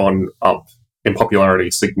gone up in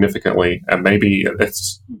popularity significantly, and maybe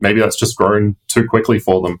that's just grown too quickly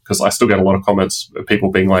for them, because I still get a lot of comments of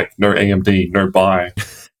people being like, no AMD, no buy.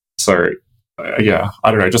 So yeah,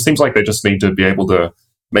 I don't know, it just seems like they just need to be able to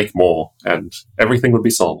make more and everything would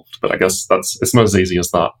be solved, but I guess it's not as easy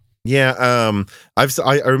as that. Yeah,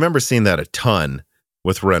 I remember seeing that a ton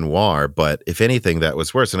with Renoir, but if anything, that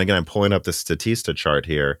was worse. And again, I'm pulling up the Statista chart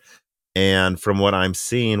here, and from what I'm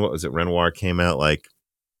seeing, what was it, Renoir came out like,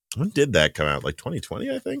 when did that come out? Like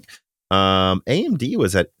 2020, I think. AMD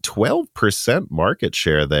was at 12% market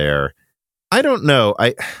share there. I don't know.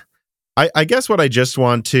 I guess what I just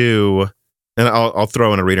want to, and I'll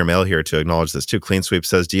throw in a reader mail here to acknowledge this too. Clean Sweep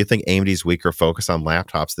says, do you think AMD's weaker focus on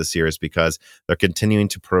laptops this year is because they're continuing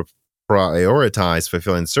to prioritize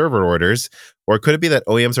fulfilling server orders? Or could it be that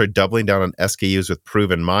OEMs are doubling down on SKUs with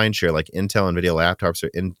proven mindshare, like Intel, NVIDIA laptops, or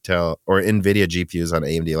Intel or NVIDIA GPUs on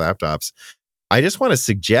AMD laptops? I just want to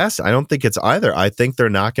suggest, I don't think it's either. I think they're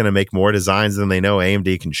not going to make more designs than they know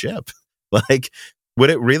AMD can ship. Like, would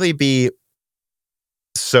it really be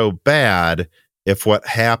so bad if what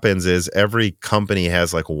happens is every company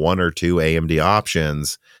has like 1 or 2 AMD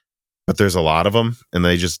options, but there's a lot of them and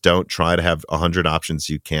they just don't try to have 100 options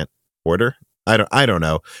you can't order? I don't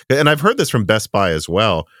know. And I've heard this from Best Buy as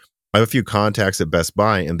well. I have a few contacts at Best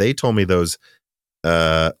Buy, and they told me those,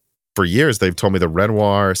 for years, they've told me the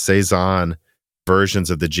Renoir, Cezanne versions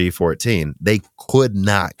of the G14 they could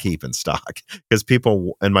not keep in stock because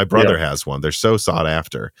people, and my brother has one, they're so sought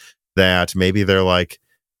after that maybe they're like,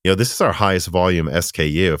 this is our highest volume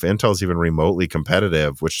SKU. If Intel's even remotely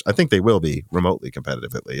competitive, which I think they will be remotely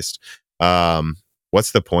competitive at least,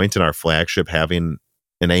 what's the point in our flagship having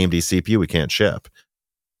an AMD CPU we can't ship?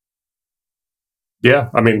 Yeah,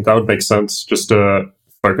 I mean, that would make sense, just to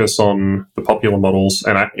focus on the popular models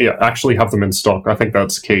and actually have them in stock. I think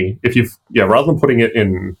that's key. If rather than putting it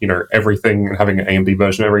in, everything and having an AMD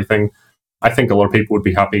version of everything, I think a lot of people would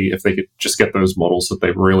be happy if they could just get those models that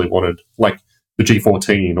they really wanted, like the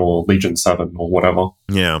G14 or Legion 7 or whatever.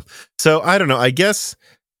 Yeah. So I don't know. I guess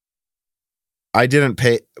I didn't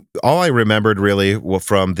pay. All I remembered really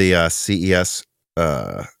from the CES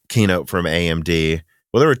keynote from AMD.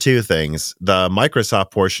 Well, there were two things. The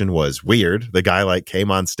Microsoft portion was weird. The guy like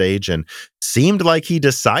came on stage and seemed like he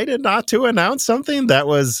decided not to announce something. That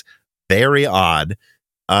was very odd.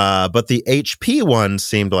 But the HP one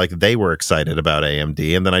seemed like they were excited about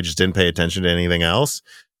AMD, and then I just didn't pay attention to anything else.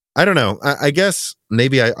 I don't know. I guess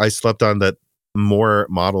maybe I slept on that more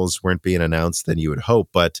models weren't being announced than you would hope,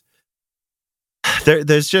 but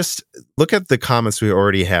there's just, look at the comments we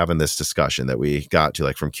already have in this discussion that we got to,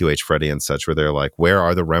 like from QH Freddy and such, where they're like, where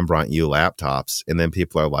are the Rembrandt U laptops? And then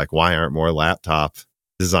people are like, why aren't more laptop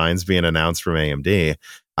designs being announced from AMD?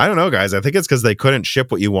 I don't know, guys. I think it's because they couldn't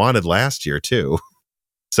ship what you wanted last year, too.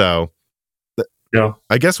 So yeah,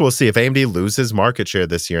 I guess we'll see. If AMD loses market share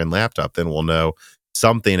this year in laptop, then we'll know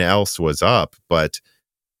something else was up. But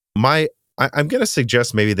I'm going to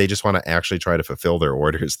suggest maybe they just want to actually try to fulfill their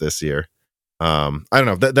orders this year. I don't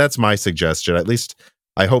know. That's my suggestion. At least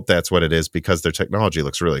I hope that's what it is, because their technology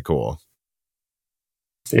looks really cool.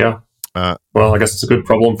 Yeah. Well, I guess it's a good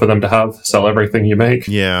problem for them to have. Sell everything you make.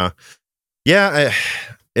 Yeah. Yeah.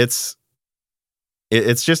 It's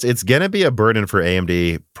going to be a burden for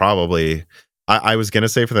AMD, probably. I was going to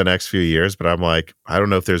say for the next few years, but I'm like, I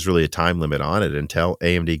don't know if there's really a time limit on it until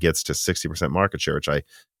AMD gets to 60% market share, which I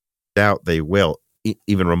doubt they will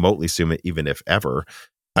even remotely soon, even if ever.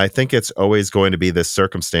 I think it's always going to be this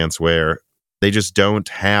circumstance where they just don't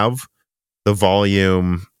have the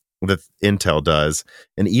volume that Intel does.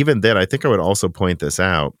 And even then, I think I would also point this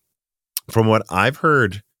out. From what I've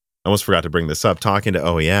heard, I almost forgot to bring this up, talking to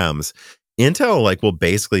OEMs, Intel like will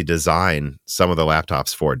basically design some of the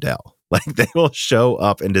laptops for Dell. Like they will show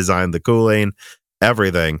up and design the cooling,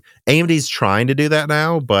 everything. AMD's trying to do that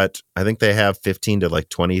now, but I think they have 15 to like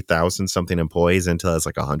 20,000 something employees. Intel has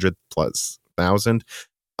like 100,000+.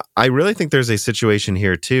 I really think there's a situation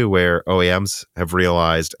here too where OEMs have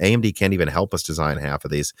realized AMD can't even help us design half of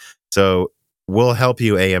these. So we'll help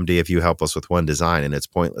you, AMD, if you help us with one design, and it's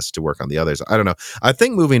pointless to work on the others. I don't know. I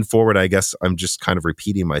think moving forward, I guess I'm just kind of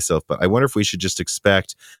repeating myself, but I wonder if we should just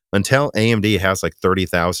expect, until AMD has like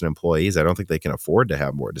 30,000 employees, I don't think they can afford to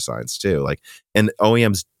have more designs too. Like, and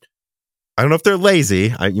OEMs, I don't know if they're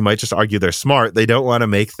lazy. You might just argue they're smart. They don't want to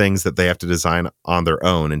make things that they have to design on their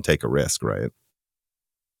own and take a risk, right?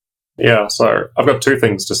 Yeah, so I've got two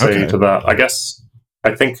things to say to that.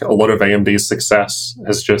 I think a lot of AMD's success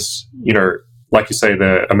has just, like you say,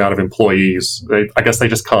 the amount of employees, I guess they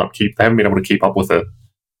just they haven't been able to keep up with it.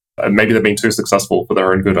 Maybe they've been too successful for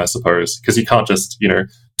their own good, I suppose, because you can't just,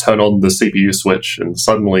 turn on the CPU switch and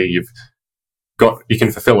suddenly you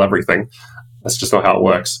can fulfill everything. That's just not how it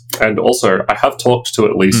works. And also, I have talked to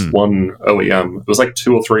at least one OEM. It was like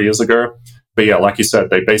 2 or 3 years ago. But yeah, like you said,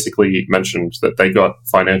 they basically mentioned that they got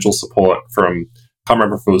financial support from, I can't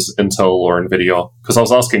remember if it was Intel or NVIDIA, because I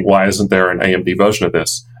was asking, why isn't there an AMD version of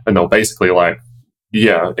this? And they were basically like,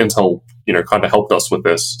 yeah, Intel, kind of helped us with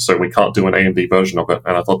this, so we can't do an AMD version of it.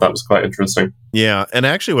 And I thought that was quite interesting. Yeah, and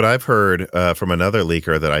actually what I've heard from another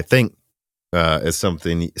leaker that I think is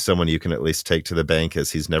someone you can at least take to the bank,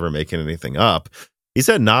 as he's never making anything up. He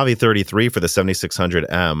said Navi 33 for the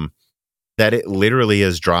 7600M, that it literally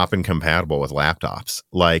is drop-in compatible with laptops.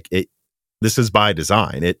 Like this is by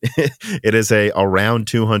design. It is a around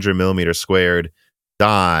 200 millimeter squared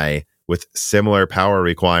die with similar power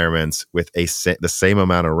requirements with the same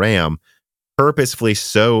amount of RAM, purposefully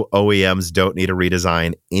so OEMs don't need to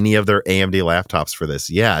redesign any of their AMD laptops for this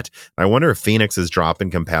yet. I wonder if Phoenix is drop-in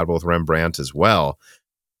compatible with Rembrandt as well.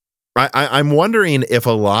 I'm wondering if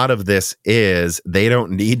a lot of this is they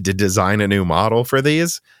don't need to design a new model for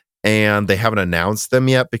these, and they haven't announced them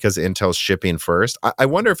yet because Intel's shipping first. I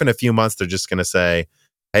wonder if in a few months they're just going to say,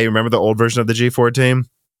 hey, remember the old version of the G14?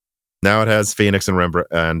 Now it has Phoenix and Rembrandt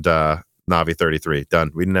and Navi 33.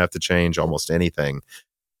 Done. We didn't have to change almost anything.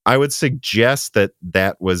 I would suggest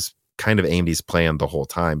that was kind of AMD's plan the whole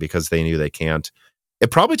time, because they knew they can't. It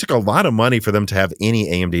probably took a lot of money for them to have any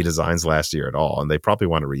AMD designs last year at all, and they probably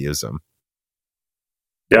want to reuse them.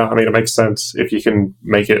 Yeah, I mean, it makes sense. If you can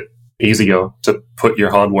make it easier to put your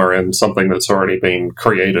hardware in something that's already been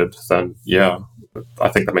created, then yeah, I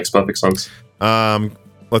think that makes perfect sense.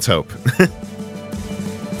 Let's hope.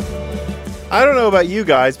 I don't know about you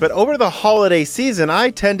guys, but over the holiday season, I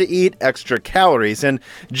tend to eat extra calories, and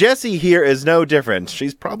Jessie here is no different.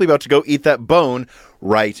 She's probably about to go eat that bone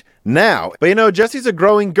right now. But Jessie's a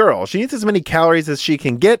growing girl. She needs as many calories as she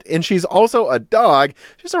can get, and she's also a dog.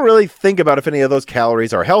 She doesn't really think about if any of those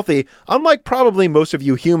calories are healthy, unlike probably most of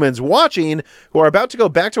you humans watching who are about to go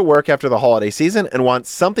back to work after the holiday season and want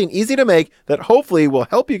something easy to make that hopefully will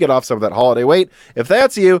help you get off some of that holiday weight. If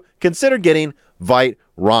that's you, consider getting Vite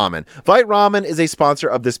Ramen. Vite Ramen is a sponsor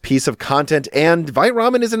of this piece of content, and Vite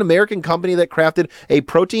Ramen is an American company that crafted a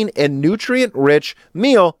protein and nutrient-rich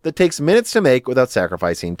meal that takes minutes to make without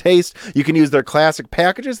sacrificing taste. You can use their classic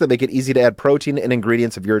packages that make it easy to add protein and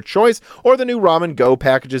ingredients of your choice, or the new Ramen Go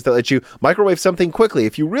packages that let you microwave something quickly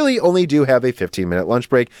if you really only do have a 15-minute lunch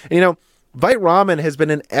break. And Vite Ramen has been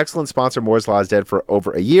an excellent sponsor of Moore's Law is Dead for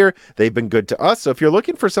over a year. They've been good to us, so if you're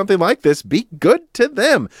looking for something like this, be good to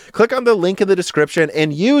them. Click on the link in the description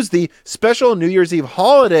and use the special New Year's Eve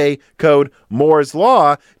holiday code Moore's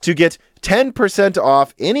Law to get 10%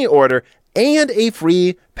 off any order and a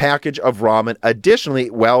free package of ramen additionally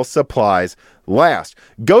while supplies last.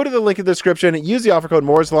 Go to the link in the description, use the offer code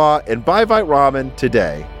Moore's Law, and buy Vite Ramen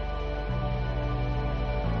today.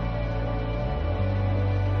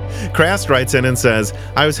 Crast writes in and says,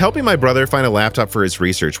 I was helping my brother find a laptop for his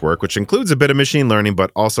research work, which includes a bit of machine learning,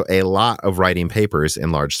 but also a lot of writing papers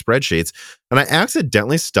in large spreadsheets. And I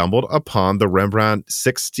accidentally stumbled upon the Rembrandt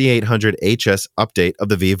 6800HS update of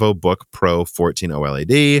the VivoBook Pro 14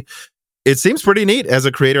 OLED. It seems pretty neat as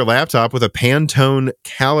a creator laptop with a Pantone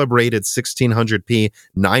calibrated 1600p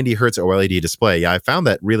 90 Hz OLED display. Yeah, I found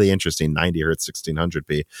that really interesting, 90 Hz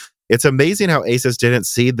 1600p. It's amazing how Asus didn't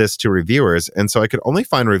seed this to reviewers, and so I could only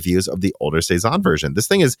find reviews of the older Cezanne version. This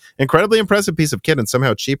thing is an incredibly impressive piece of kit and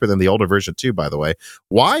somehow cheaper than the older version too, by the way.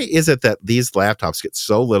 Why is it that these laptops get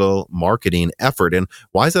so little marketing effort, and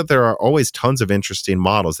why is it there are always tons of interesting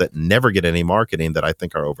models that never get any marketing that I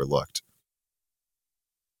think are overlooked?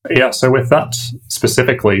 Yeah, so with that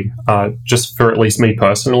specifically, just for at least me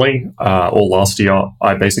personally, or last year,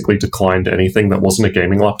 I basically declined anything that wasn't a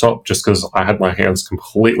gaming laptop just because I had my hands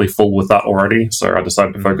completely full with that already. So I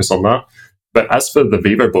decided to focus on that. But as for the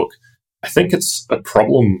VivoBook, I think it's a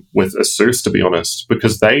problem with Asus, to be honest,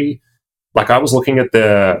 because I was looking at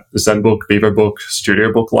their ZenBook, VivoBook,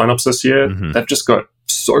 StudioBook lineups this year. Mm-hmm. They've just got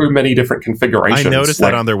so many different configurations. I noticed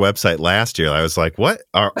that on their website last year. I was like, what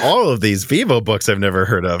are all of these VivoBooks I've never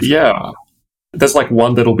heard of? Yeah. There's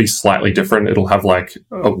one that'll be slightly different. It'll have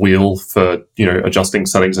a wheel for, adjusting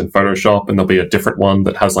settings in Photoshop, and there'll be a different one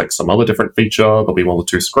that has some other different feature. There'll be one with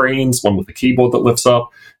 2 screens, one with a keyboard that lifts up.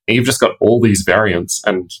 And you've just got all these variants,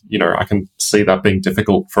 and, I can see that being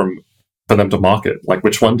difficult for them to market.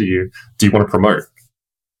 Which one do you want to promote?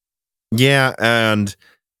 Yeah, and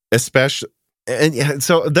especially, and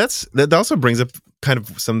so that also brings up kind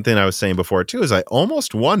of something I was saying before too, is I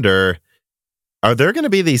almost wonder, are there going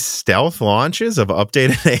to be these stealth launches of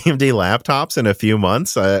updated AMD laptops in a few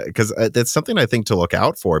months? Because that's something I think to look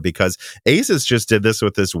out for, because Asus just did this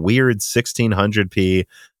with this weird 1600p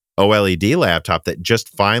OLED laptop that just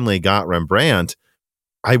finally got Rembrandt.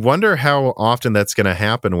 I wonder how often that's going to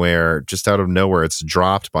happen, where just out of nowhere it's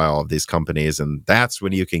dropped by all of these companies, and that's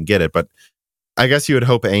when you can get it. But I guess you would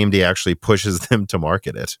hope AMD actually pushes them to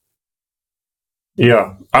market it.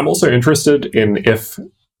 Yeah, I'm also interested in if,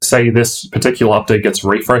 say, this particular update gets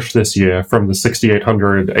refreshed this year from the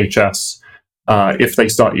 6800HS, if they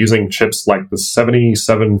start using chips like the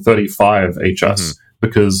 7735HS,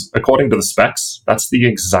 because according to the specs, that's the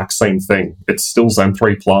exact same thing. It's still Zen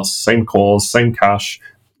 3 Plus, same cores, same cache.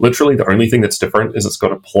 Literally, the only thing that's different is it's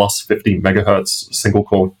got a plus 50 megahertz single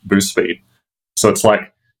core boost speed. So it's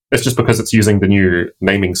just because it's using the new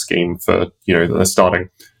naming scheme for, they're starting.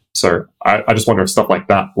 So I just wonder if stuff like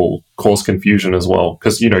that will cause confusion as well.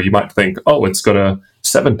 Because, you might think, oh, it's got a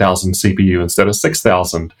 7,000 CPU instead of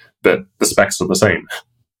 6,000, but the specs are the same.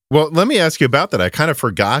 Well, let me ask you about that. I kind of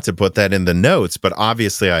forgot to put that in the notes, but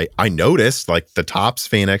obviously I noticed the Topps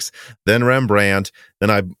Phoenix, then Rembrandt,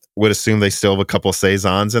 then I would assume they still have a couple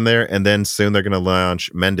Cezannes in there, and then soon they're going to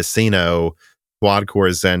launch Mendocino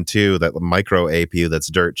quad-core Zen 2, that micro APU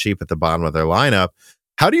that's dirt cheap at the bottom of their lineup.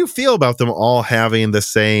 How do you feel about them all having the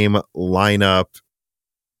same lineup,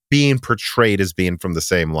 being portrayed as being from the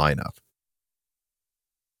same lineup?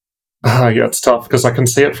 Yeah, it's tough because I can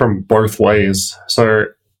see it from both ways. So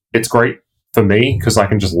it's great for me because I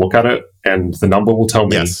can just look at it and the number will tell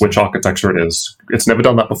me which architecture it is. It's never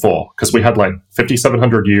done that before because we had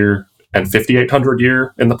 5700U and 5800U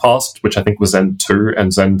in the past, which I think was Zen 2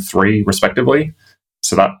 and Zen 3 respectively.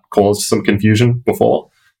 So that caused some confusion before.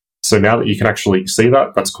 So now that you can actually see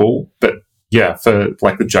that, that's cool. But yeah, for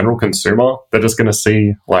the general consumer, they're just going to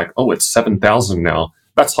see oh, it's 7,000 now.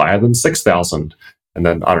 That's higher than 6,000. And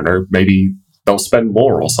then, I don't know, maybe they'll spend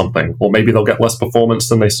more or something. Or maybe they'll get less performance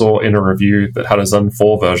than they saw in a review that had a Zen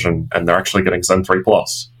 4 version, and they're actually getting Zen 3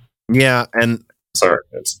 Plus. Yeah, and so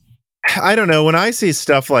it's... I don't know. When I see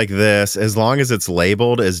stuff like this, as long as it's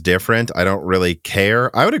labeled as different, I don't really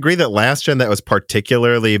care. I would agree that last gen that was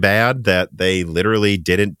particularly bad, that they literally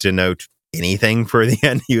didn't denote anything for the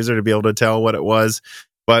end user to be able to tell what it was.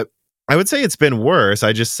 But I would say it's been worse.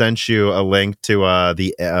 I just sent you a link to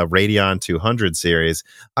the Radeon 200 series.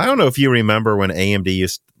 I don't know if you remember when AMD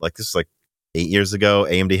used, like, this is like 8 years ago,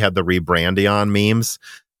 AMD had the Rebrandion memes.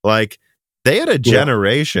 Like, they had a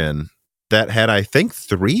generation that had, I think,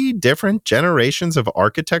 3 different generations of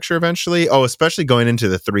architecture eventually. Oh, especially going into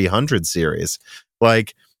the 300 series.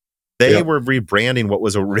 Like, they were rebranding what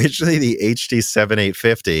was originally the HD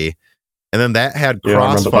 7850, and then that had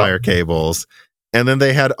Crossfire cables. And then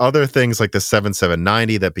they had other things like the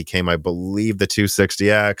 7790 that became, I believe, the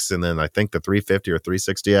 260X, and then I think the 350 or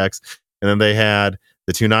 360X. And then they had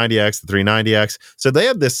the 290X, the 390X. So they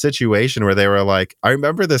had this situation where they were like, I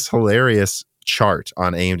remember this hilarious chart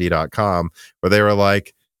on AMD.com where they were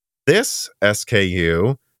like, this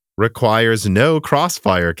SKU requires no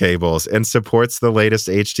Crossfire cables and supports the latest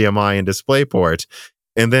HDMI and DisplayPort.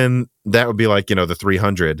 And then that would be like, you know, the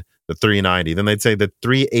 300, the 390. Then they'd say the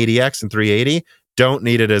 380X and 380 don't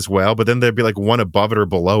need it as well, but then there'd be like one above it or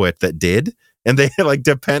below it that did. And they like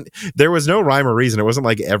there was no rhyme or reason. It wasn't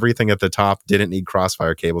like everything at the top didn't need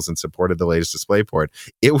Crossfire cables and supported the latest DisplayPort.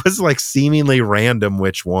 It was like seemingly random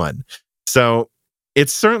which one. So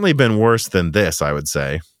it's certainly been worse than this, I would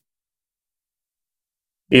say.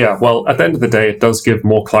 Yeah, well, at the end of the day, it does give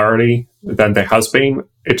more clarity than there has been.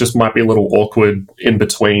 It just might be a little awkward in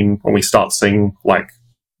between when we start seeing like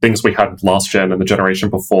things we had last gen and the generation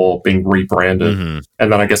before being rebranded. Mm-hmm.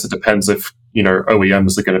 And then I guess it depends if, you know,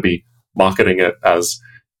 OEMs are going to be marketing it as,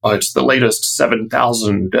 oh, it's the latest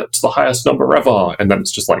 7,000, it's the highest number ever. And then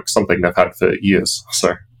it's just like something they've had for years.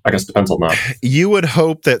 So I guess it depends on that. You would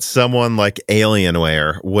hope that someone like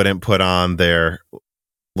Alienware wouldn't put on their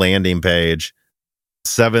landing page,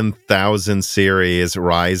 7,000 series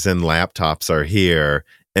Ryzen laptops are here,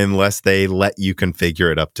 unless they let you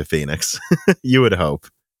configure it up to Phoenix. You would hope.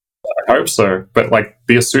 I hope so. But like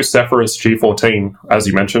the Asus Zephyrus G14, as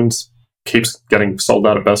you mentioned, keeps getting sold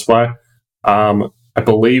out at Best Buy. I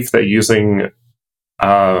believe they're using,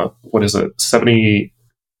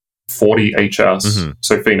 7040 HS,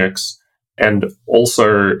 so Phoenix, and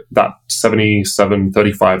also that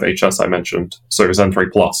 7735 HS I mentioned, so Zen 3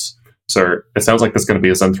 Plus. So it sounds like there's going to be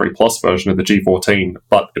a Zen 3 Plus version of the G14,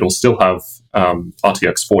 but it'll still have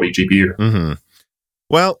RTX 40 GPU. Mm-hmm.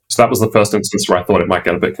 Well, so that was the first instance where I thought it might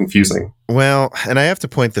get a bit confusing. Well, and I have to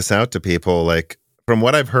point this out to people, like, from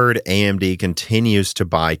what I've heard, AMD continues to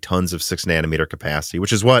buy tons of 6nm capacity,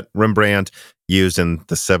 which is what Rembrandt used in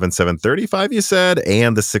the 7735, you said,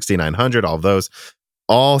 and the 6900, all those,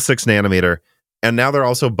 all 6nm. And now they're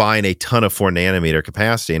also buying a ton of 4nm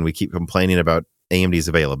capacity, and we keep complaining about AMD's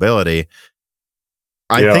availability.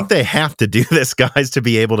 I think they have to do this, guys, to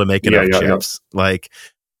be able to make enough chips. Like,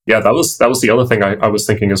 yeah, that was the other thing I was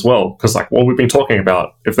thinking as well. Because like, well, we've been talking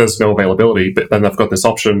about if there's no availability, but then they've got this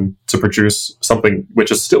option to produce something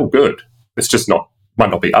which is still good. It's just might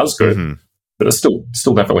not be as good, but it's still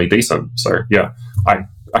definitely decent. So yeah, I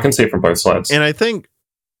can see it from both sides. And I think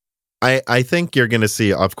you're going to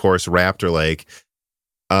see, of course, Raptor Lake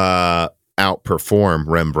outperform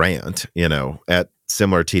Rembrandt, you know, at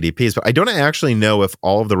similar TDPs, but I don't actually know if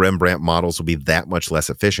all of the Rembrandt models will be that much less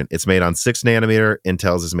efficient. It's made on 6nm,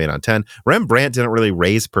 Intel's is made on 10. Rembrandt didn't really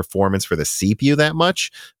raise performance for the CPU that much,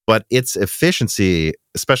 but its efficiency,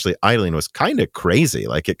 especially idling, was kind of crazy.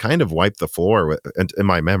 Like, it kind of wiped the floor in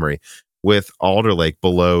my memory with Alder Lake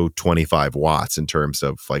below 25 watts in terms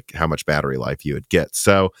of like how much battery life you would get.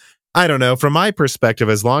 So I don't know. From my perspective,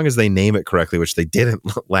 as long as they name it correctly, which they didn't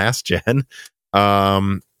last gen,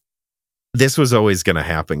 this was always going to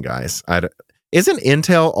happen, guys. Isn't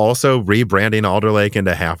Intel also rebranding Alder Lake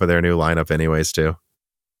into half of their new lineup anyways, too?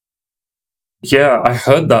 Yeah, I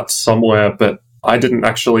heard that somewhere, but I didn't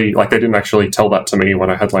actually, they didn't actually tell that to me when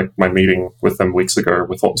I had, my meeting with them weeks ago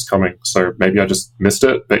with what was coming. So maybe I just missed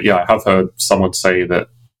it. But yeah, I have heard someone say that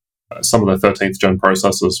some of the 13th gen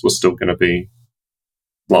processors were still going to be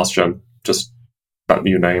last gen, just that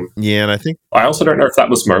new name. Yeah, and I also don't know if that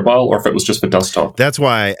was mobile or if it was just for desktop. That's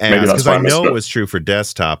why I asked, because I know it was true for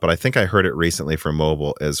desktop, but I think I heard it recently for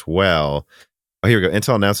mobile as well. Oh, here we go.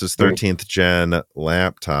 Intel announces 13th gen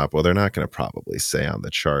laptop. Well, they're not going to probably say on the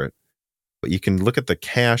chart, but you can look at the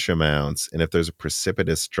cache amounts, and if there's a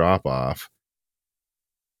precipitous drop off,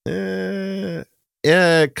 it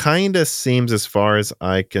kind of seems, as far as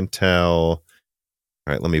I can tell,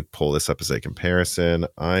 All right, let me pull this up as a comparison.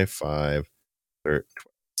 i5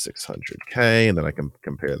 600K, and then I can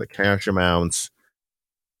compare the cash amounts.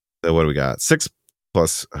 So what do we got? 6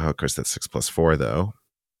 plus, oh, of course, that's 6 plus 4, though.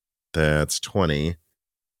 That's 20.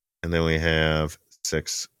 And then we have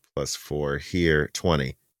 6 plus 4 here,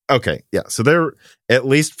 20. Okay, yeah. So they're, at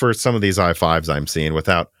least for some of these i5s I'm seeing,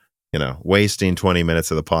 without, wasting 20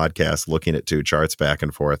 minutes of the podcast looking at two charts back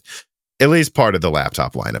and forth, at least part of the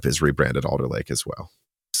laptop lineup is rebranded Alder Lake as well.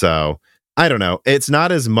 So I don't know. It's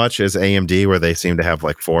not as much as AMD, where they seem to have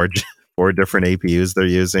like four different APUs they're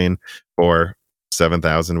using for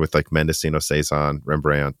 7000 with like Mendocino, Saison,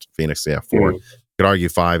 Rembrandt, Phoenix. Yeah, 4. You could argue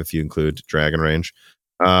 5 if you include Dragon Range.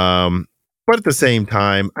 But at the same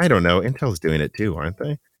time, I don't know. Intel's doing it too, aren't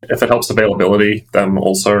they? If it helps availability, then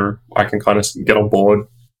also I can kind of get on board.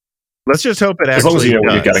 Let's just hope it actually as long as you know does,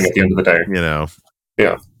 what you're getting at the end of the day.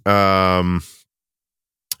 Yeah.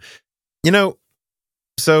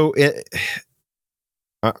 So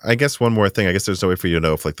I guess one more thing. I guess there's no way for you to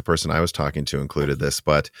know if like the person I was talking to included this,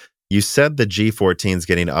 but you said the G14 is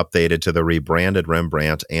getting updated to the rebranded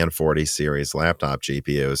Rembrandt and 40 series laptop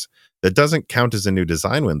GPUs. That doesn't count as a new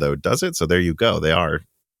design win, though, does it? So there you go. They are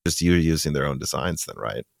just using their own designs then,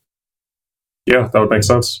 right? Yeah, that would make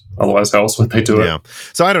sense. Otherwise, how else would they do it? Yeah.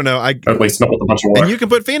 So I don't know. At least not with a bunch of work. And you can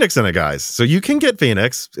put Phoenix in it, guys. So you can get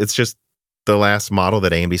Phoenix. It's just the last model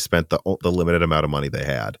that AMD spent the limited amount of money they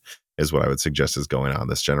had is what I would suggest is going on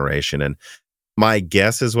this generation. And my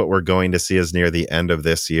guess is what we're going to see is near the end of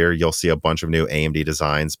this year, you'll see a bunch of new AMD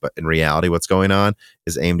designs. But in reality, what's going on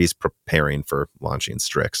is AMD's preparing for launching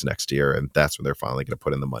Strix next year. And that's when they're finally going to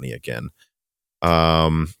put in the money again.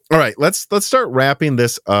 All right, let's start wrapping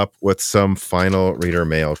this up with some final reader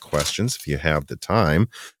mail questions if you have the time.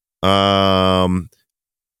 Falto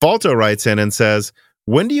writes in and says,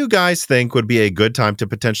 when do you guys think would be a good time to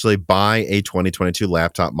potentially buy a 2022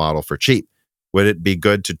 laptop model for cheap? Would it be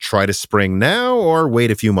good to try to spring now or wait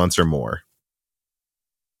a few months or more?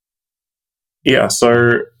 Yeah,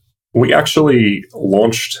 so we actually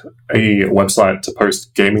launched a website to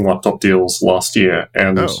post gaming laptop deals last year,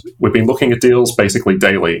 and we've been looking at deals basically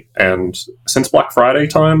daily. And since Black Friday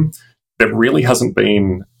time, there really hasn't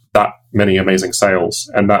been that many amazing sales,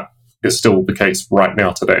 and that is still the case right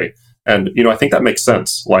now today. And, I think that makes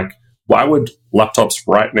sense. Like, why would laptops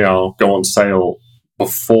right now go on sale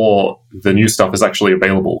before the new stuff is actually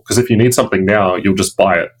available? Because if you need something now, you'll just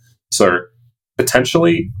buy it. So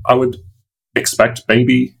potentially, I would expect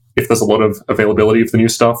maybe if there's a lot of availability of the new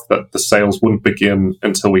stuff, that the sales wouldn't begin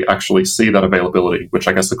until we actually see that availability, which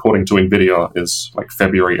I guess according to NVIDIA is like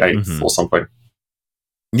February 8th or something.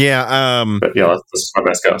 Yeah. But yeah, that's my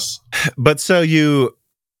best guess. But so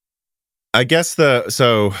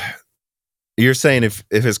you're saying if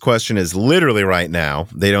his question is literally right now,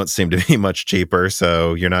 they don't seem to be much cheaper,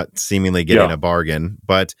 so you're not seemingly getting a bargain.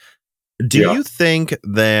 But do you think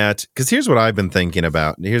that, because here's what I've been thinking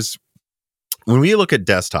about. When we look at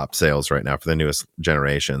desktop sales right now for the newest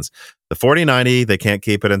generations, the 4090, they can't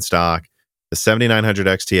keep it in stock. The 7900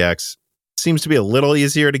 XTX seems to be a little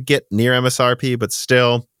easier to get near MSRP, but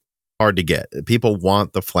still hard to get. People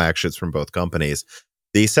want the flagships from both companies.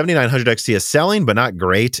 The 7900 XT is selling, but not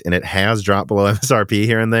great, and it has dropped below MSRP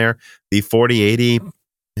here and there. The 4080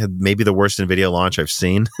 had maybe the worst NVIDIA launch I've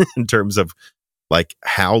seen in terms of like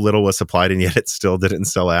how little was supplied, and yet it still didn't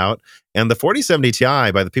sell out. And the 4070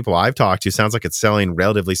 Ti, by the people I've talked to, sounds like it's selling,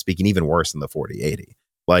 relatively speaking, even worse than the 4080.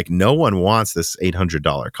 Like, no one wants this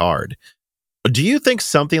 $800 card. Do you think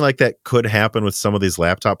something like that could happen with some of these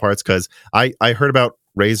laptop parts? Because I heard about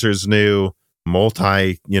Razer's new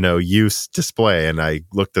use display, and I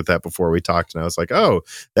looked at that before we talked, and I was like, oh,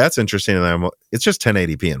 that's interesting. And it's just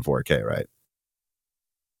 1080p and 4K, right?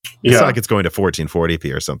 It's not like it's going to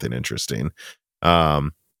 1440p or something interesting.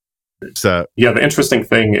 The interesting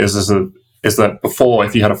thing is that before,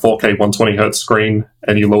 if you had a 4K 120 hertz screen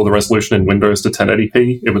and you lower the resolution in Windows to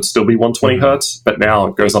 1080p, it would still be 120 hertz, but now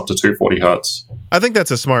it goes up to 240 hertz. I think that's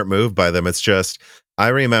a smart move by them. It's just, I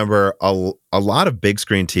remember a lot of big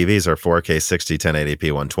screen TVs are 4K 60, 1080p,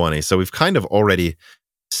 120. So we've kind of already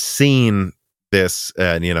seen this,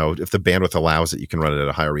 and if the bandwidth allows it, you can run it at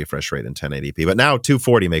a higher refresh rate in 1080p. But now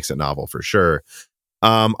 240 makes it novel for sure.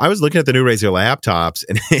 I was looking at the new Razer laptops,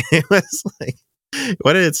 and it was like,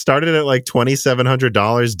 it started at like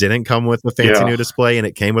 $2,700, didn't come with a fancy new display, and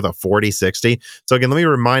it came with a 4060. So again, let me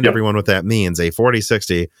remind everyone what that means. A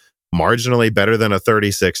 4060, marginally better than a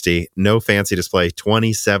 3060, no fancy display,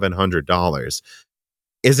 $2,700.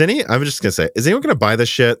 I'm just gonna say, is anyone gonna buy this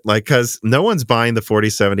shit? Like, because no one's buying the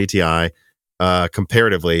 4070 Ti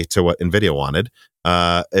comparatively to what NVIDIA wanted.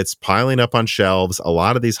 It's piling up on shelves. A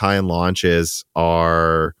lot of these high-end launches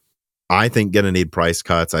are, I think, going to need price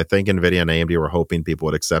cuts. I think NVIDIA and AMD were hoping people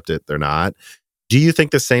would accept it. They're not. Do you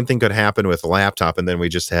think the same thing could happen with a laptop, and then we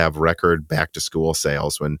just have record back-to-school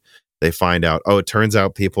sales when they find out, oh, it turns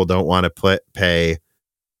out people don't want to pay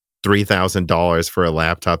 $3,000 for a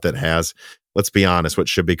laptop that has, let's be honest, what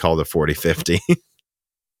should be called a 4050?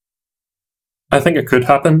 I think it could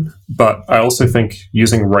happen, but I also think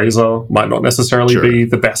using Razer might not necessarily be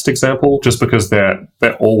the best example, just because they're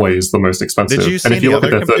always the most expensive. Did you see and if you look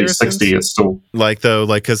at other their 3060, it's still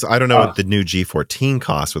because I don't know what the new G14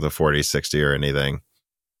 costs with a 4060 or anything.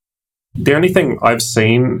 The only thing I've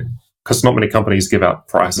seen, because not many companies give out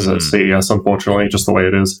prices at CES, unfortunately, just the way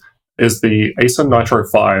it is the Acer Nitro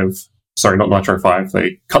 5. Sorry, not Nitro 5.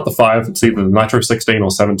 They cut the 5. It's either the Nitro 16 or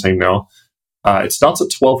 17 now. It starts at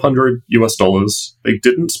 $1,200 US. They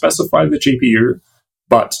didn't specify the GPU,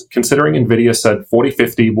 but considering NVIDIA said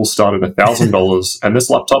 4050 will start at $1,000, and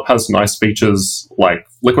this laptop has nice features like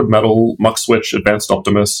liquid metal, Mux Switch, Advanced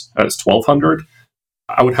Optimus, and it's $1,200,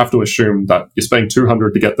 I would have to assume that you're spending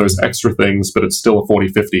 $200 to get those extra things, but it's still a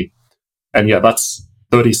 4050. And yeah, that's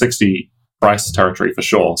 3060 price territory for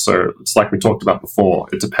sure. So it's like we talked about before.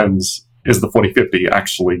 It depends, is the 4050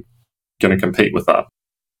 actually going to compete with that?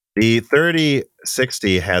 The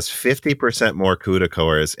 3060 has 50% more CUDA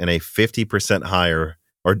cores and a 50% higher,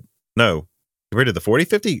 or no, compared to the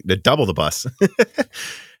 4050, to double the bus.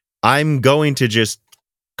 I'm going to just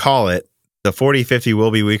call it, the 4050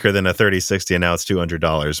 will be weaker than a 3060, and now it's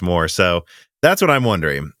 $200 more. So that's what I'm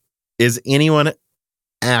wondering. Is anyone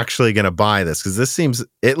actually going to buy this? Because this seems,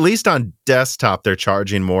 at least on desktop, they're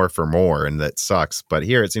charging more for more, and that sucks. But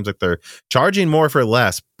here it seems like they're charging more for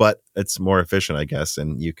less, but it's more efficient, I guess.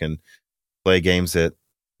 And you can play games at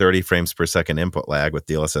 30 frames per second input lag with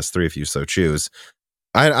DLSS 3 if you so choose.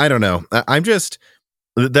 I don't know. I'm just,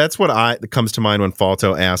 that's what comes to mind when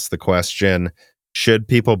Falto asks the question, should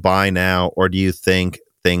people buy now, or do you think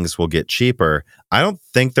things will get cheaper? I don't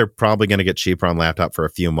think they're probably going to get cheaper on laptop for a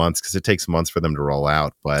few months, because it takes months for them to roll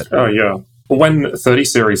out. But oh yeah, when 30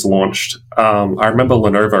 series launched, I remember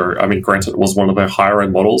Lenovo. I mean, granted, it was one of their higher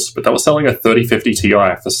end models, but they were selling a 3050 Ti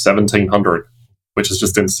for $1,700, which is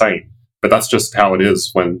just insane. But that's just how it is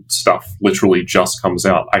when stuff literally just comes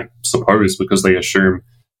out. I suppose because they assume,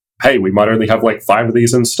 hey, we might only have like 5 of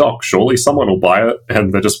these in stock. Surely someone will buy it,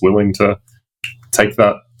 and they're just willing to take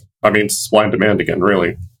that. I mean, supply and demand again,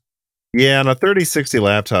 really. Yeah, and a 3060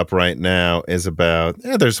 laptop right now is about,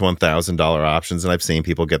 there's $1,000 options, and I've seen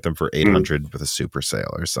people get them for $800 with a super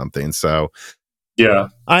sale or something. So, yeah,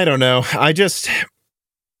 I don't know. I just,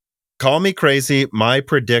 call me crazy. My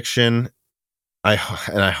prediction,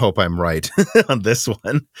 and I hope I'm right on this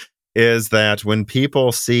one, is that when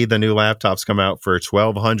people see the new laptops come out for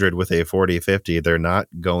 $1,200 with a 4050, they're not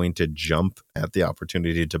going to jump at the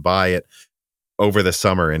opportunity to buy it over the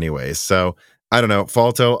summer anyways. So I don't know,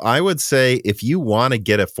 Falto, I would say if you want to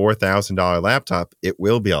get a $4,000 laptop, it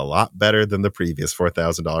will be a lot better than the previous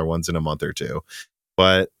 $4,000 ones in a month or two.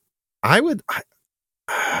 But I'm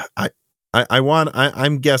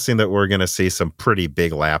guessing that we're going to see some pretty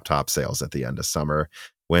big laptop sales at the end of summer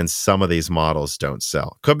when some of these models don't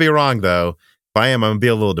sell. Could be wrong though. If I am, I'm going to be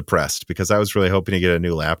a little depressed, because I was really hoping to get a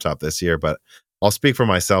new laptop this year, but I'll speak for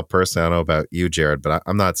myself personally. I don't know about you, Jared, but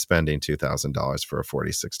I'm not spending $2,000 for a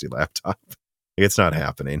 4060 laptop. It's not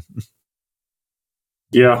happening.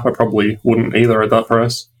 Yeah, I probably wouldn't either at that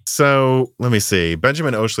price. So let me see.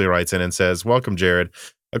 Benjamin Oshley writes in and says, welcome, Jared.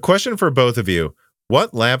 A question for both of you.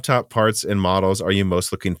 What laptop parts and models are you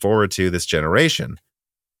most looking forward to this generation?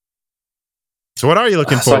 So what are you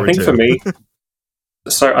looking forward to? So I think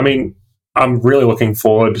for me, I'm really looking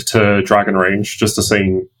forward to Dragon Range, just to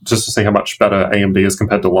see how much better AMD is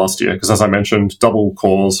compared to last year. Because as I mentioned, double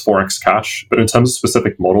cores, 4x cache. But in terms of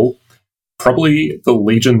specific model, probably the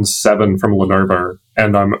Legion 7 from Lenovo.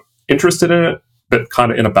 And I'm interested in it, but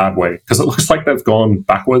kind of in a bad way, because it looks like they've gone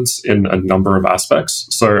backwards in a number of aspects.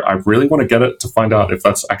 So I really want to get it to find out if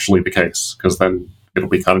that's actually the case, because then it'll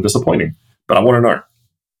be kind of disappointing. But I want to know.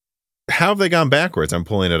 How have they gone backwards? I'm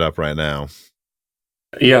pulling it up right now.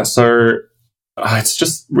 Yeah, so it's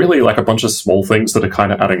just really like a bunch of small things that are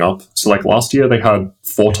kind of adding up. So like last year they had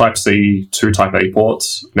 4 Type-C, 2 Type-A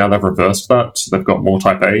ports. Now they've reversed that. So they've got more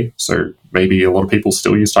Type-A. So maybe a lot of people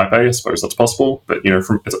still use Type-A. I suppose that's possible. But,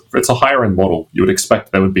 it's a higher-end model. You would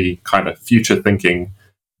expect there would be kind of future thinking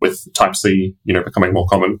with Type-C, becoming more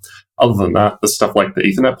common. Other than that, there's stuff like the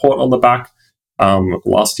Ethernet port on the back.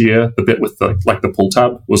 Last year, the bit with the pull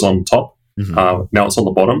tab was on top. Mm-hmm. Now it's on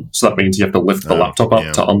the bottom, so that means you have to lift the laptop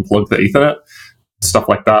up to unplug the Ethernet. stuff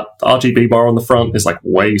like that. The RGB bar on the front is like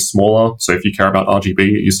way smaller. So if you care about RGB,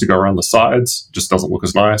 it used to go around the sides. It just doesn't look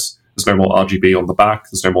as nice. There's no more RGB on the back.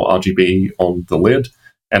 There's no more RGB on the lid.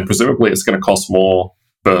 And presumably it's going to cost more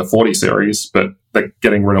for 40 series, but they're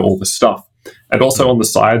getting rid of all this stuff. And also on the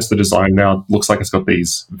sides, the design now looks like it's got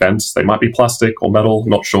these vents. They might be plastic or metal,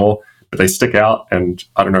 not sure, but they stick out. And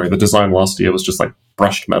I don't know, the design last year was just like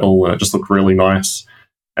brushed metal and it just looked really nice.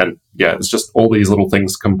 And yeah, it's just all these little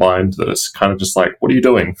things combined that it's kind of just like, what are you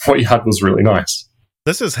doing? What you had was really nice.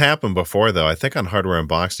 This has happened before, though. I think on Hardware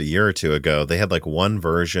Unboxed a year or two ago, they had like one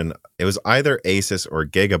version. It was either Asus or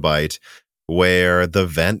Gigabyte, where the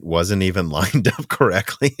vent wasn't even lined up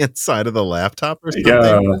correctly inside of the laptop or something.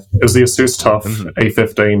 Yeah, it was the Asus TUF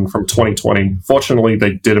A15 from 2020. Fortunately,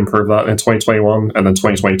 they did improve that in 2021, and then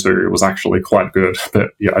 2022 it was actually quite good.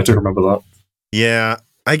 But yeah, I do remember that. Yeah,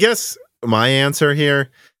 I guess my answer here,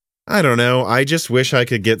 I don't know. I just wish I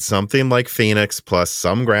could get something like Phoenix plus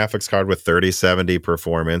some graphics card with 3070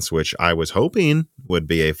 performance, which I was hoping would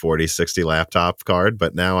be a 4060 laptop card,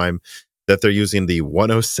 but now that they're using the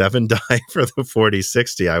 107 die for the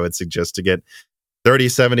 4060, I would suggest to get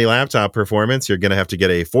 3070 laptop performance, you're going to have to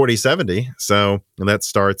get a 4070. So, and that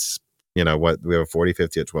starts, we have a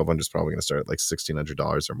 4050 at 1200 is probably going to start at like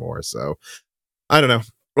 $1,600 or more. So I don't know.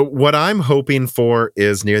 What I'm hoping for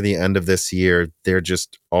is near the end of this year, there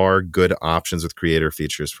just are good options with creator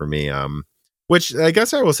features for me. Which I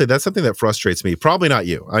guess I will say that's something that frustrates me. Probably not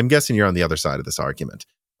you. I'm guessing you're on the other side of this argument,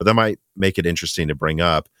 but that might make it interesting to bring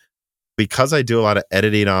up. Because I do a lot of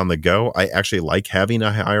editing on the go, I actually like having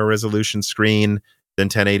a higher resolution screen than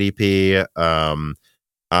 1080p.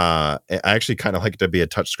 I actually kind of like it to be a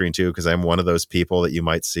touch screen too, because I'm one of those people that you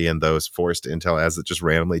might see in those forced Intel ads that just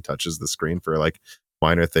randomly touches the screen for like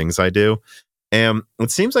minor things I do. And it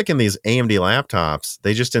seems like in these AMD laptops,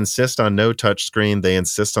 they just insist on no touch screen. They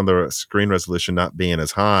insist on the screen resolution not being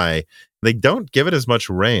as high. They don't give it as much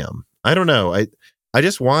RAM. I don't know. I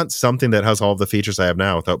just want something that has all of the features I have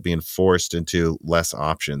now without being forced into less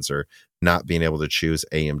options or not being able to choose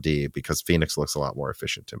AMD, because Phoenix looks a lot more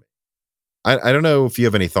efficient to me. I don't know if you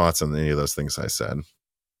have any thoughts on any of those things I said.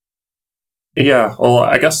 Yeah, well,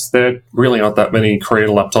 I guess there really aren't that many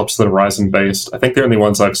creator laptops that are Ryzen based. I think the only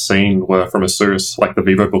ones I've seen were from Asus, like the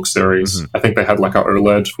VivoBook series. Mm-hmm. I think they had like an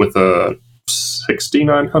OLED with a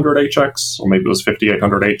 6900HX, or maybe it was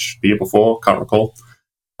 5800H the year before, can't recall.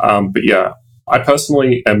 But yeah, I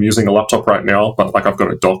personally am using a laptop right now, but like I've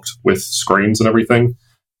got it docked with screens and everything.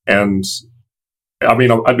 And I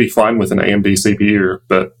mean, I'd be fine with an AMD CPU,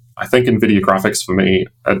 but I think NVIDIA graphics for me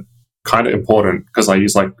are kind of important because I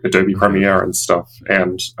use like Adobe Premiere and stuff.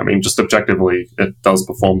 And I mean, just objectively, it does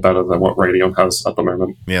perform better than what Radeon has at the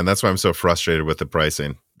moment. Yeah, and that's why I'm so frustrated with the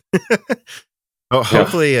pricing.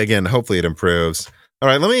 Hopefully it improves. All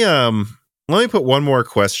right, let me put one more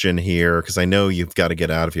question here, because I know you've got to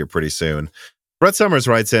get out of here pretty soon. Brett Summers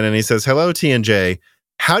writes in and he says, "Hello, T&J.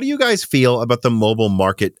 How do you guys feel about the mobile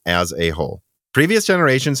market as a whole? Previous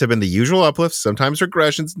generations have been the usual uplifts, sometimes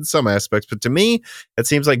regressions in some aspects, but to me, it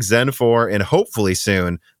seems like Zen 4 and hopefully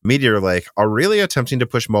soon Meteor Lake are really attempting to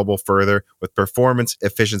push mobile further with performance,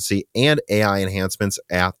 efficiency, and AI enhancements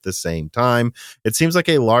at the same time. It seems like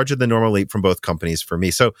a larger than normal leap from both companies for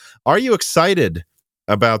me. So are you excited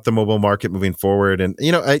about the mobile market moving forward? And,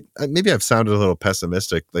 I maybe I've sounded a little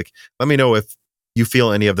pessimistic. Like, let me know if you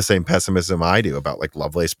feel any of the same pessimism I do about like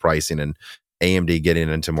Lovelace pricing and AMD getting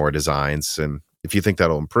into more designs, and if you think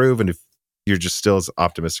that'll improve, and if you're just still as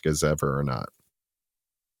optimistic as ever or not."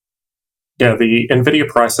 Yeah, the NVIDIA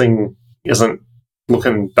pricing isn't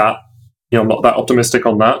looking that, I'm not that optimistic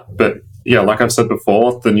on that. But yeah, like I've said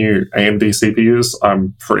before, the new AMD CPUs,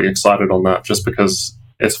 I'm pretty excited on that just because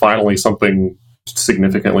it's finally something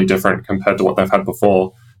significantly different compared to what they've had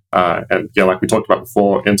before. And yeah, like we talked about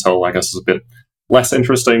before, Intel, I guess, is a bit less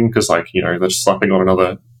interesting because, like, they're just slapping on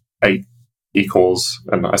another 8 E-cores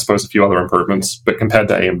and I suppose a few other improvements. But compared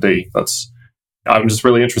to AMD, I'm just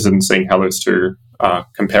really interested in seeing how those two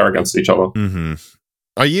compare against each other. Mm-hmm.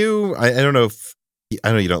 Are you, I don't know if,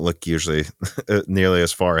 I know you don't look usually nearly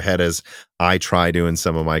as far ahead as I try to in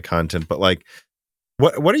some of my content, but like,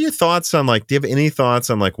 what are your thoughts on, like, do you have any thoughts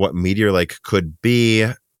on like what Meteor Lake could be,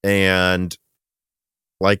 and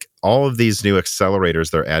like all of these new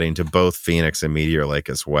accelerators they're adding to both Phoenix and Meteor Lake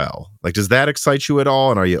as well? Like, does that excite you at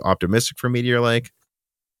all? And are you optimistic for Meteor Lake?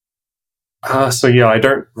 So yeah, I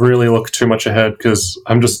don't really look too much ahead because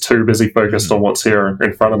I'm just too busy focused on what's here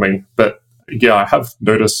in front of me. But yeah, I have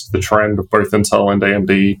noticed the trend of both Intel and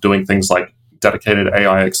AMD doing things like dedicated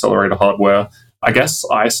AI accelerator hardware. I guess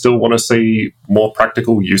I still want to see more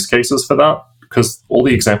practical use cases for that, because all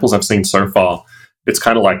the examples I've seen so far, it's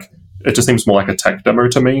kind of like it just seems more like a tech demo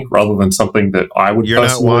to me rather than something that I would You're not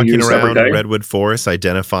personally walking use every around day. Redwood Forest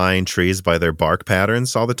identifying trees by their bark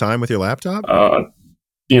patterns all the time with your laptop?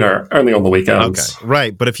 Only on the weekends. Okay,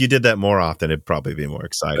 right. But if you did that more often, it'd probably be more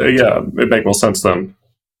exciting. Yeah, it'd make more sense then.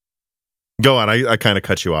 Go on. I kind of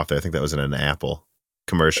cut you off there. I think that was in an Apple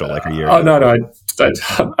commercial like a year ago. No,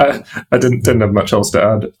 I didn't have much else to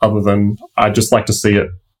add other than I just like to see it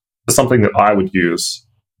as something that I would use.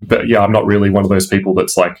 But yeah, I'm not really one of those people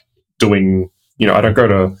that's like doing, I don't go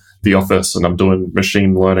to the office and I'm doing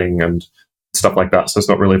machine learning and stuff like that. So it's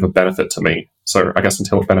not really of a benefit to me. So I guess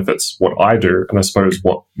until it benefits what I do, and I suppose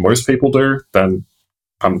what most people do, then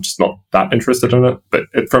I'm just not that interested in it. But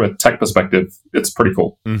from a tech perspective, it's pretty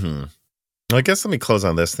cool. Mm-hmm. I guess let me close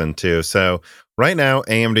on this then too. So right now,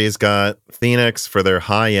 AMD's got Phoenix for their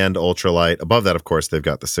high-end ultralight. Above that, of course, they've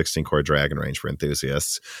got the 16-core Dragon range for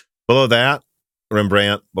enthusiasts. Below that,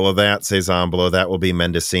 Rembrandt. Below that, Cezanne. Below that will be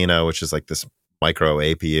Mendocino, which is like this micro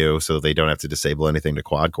APU, so they don't have to disable anything to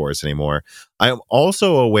quad cores anymore. I am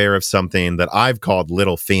also aware of something that I've called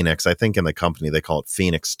Little Phoenix. I think in the company they call it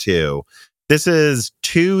Phoenix 2. This is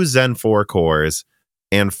 2 Zen 4 cores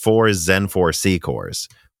and 4 Zen 4C cores.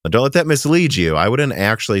 Now, don't let that mislead you. I wouldn't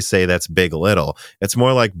actually say that's big little. It's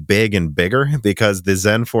more like big and bigger because the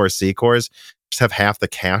Zen 4C cores just have half the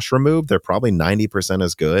cache removed. They're probably 90%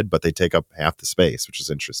 as good, but they take up half the space, which is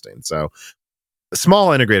interesting. So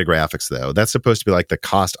small integrated graphics, though. That's supposed to be like the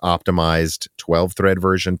cost-optimized 12-thread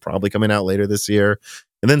version, probably coming out later this year.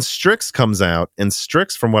 And then Strix comes out, and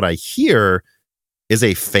Strix, from what I hear, is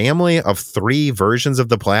a family of 3 versions of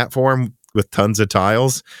the platform with tons of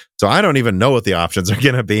tiles. So I don't even know what the options are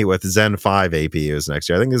going to be with Zen 5 APUs next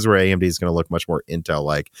year. I think this is where AMD is going to look much more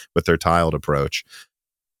Intel-like with their tiled approach.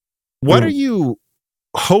 What are you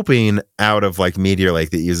hoping out of like Meteor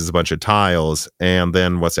Lake that uses a bunch of tiles? And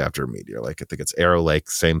then what's after Meteor Lake? I think it's Arrow Lake,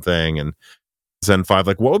 same thing. And Zen 5,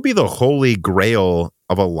 like what would be the holy grail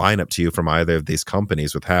of a lineup to you from either of these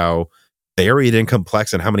companies with how varied and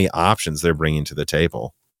complex and how many options they're bringing to the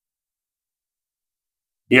table?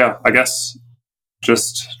 Yeah, I guess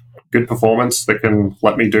just good performance that can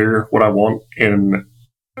let me do what I want in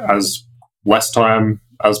as less time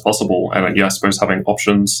as possible. And I suppose having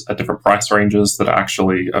options at different price ranges that are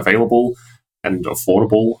actually available and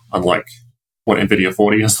affordable, unlike what NVIDIA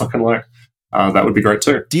 40 is looking like. That would be great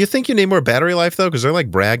too. Do you think you need more battery life though? Because they're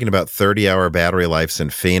like bragging about 30-hour battery lives in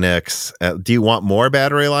Phoenix. Do you want more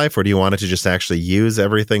battery life, or do you want it to just actually use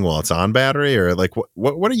everything while it's on battery? Or like,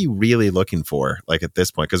 what are you really looking for? Like at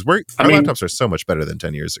this point, because our laptops are so much better than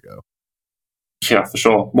 10 years ago. Yeah, for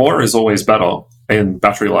sure. More is always better in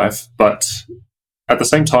battery life, but at the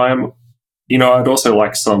same time, I'd also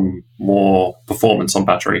like some more performance on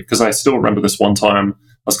battery, because I still remember this one time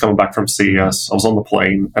I was coming back from CES, I was on the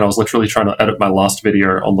plane, and I was literally trying to edit my last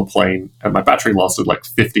video on the plane, and my battery lasted like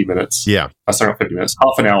 50 minutes. Yeah. Sorry, not 50 minutes,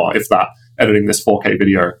 half an hour, if that, editing this 4K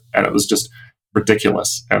video, and it was just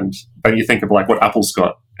ridiculous. And then you think of like what Apple's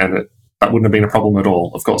got, and that wouldn't have been a problem at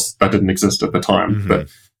all. Of course, that didn't exist at the time, Mm-hmm. but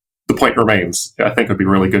the point remains, I think it would be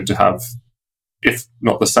really good to have, if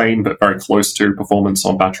not the same, but very close to performance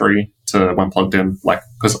on battery to when plugged in, like,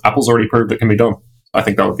 because Apple's already proved it can be done. I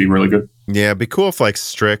think that would be really good. Yeah, it'd be cool if like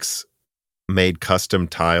Strix made custom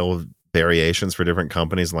tile variations for different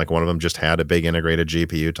companies, and like one of them just had a big integrated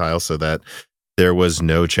GPU tile so that there was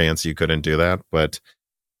no chance you couldn't do that. But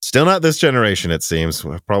still not this generation, it seems.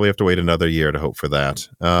 We'll probably have to wait another year to hope for that.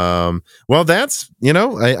 Well, that's,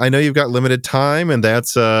 I know you've got limited time, and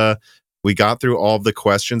that's we got through all of the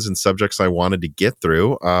questions and subjects I wanted to get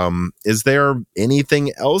through. Is there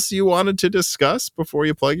anything else you wanted to discuss before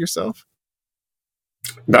you plug yourself?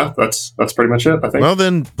 No, that's pretty much it, I think. Well,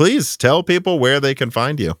 then please tell people where they can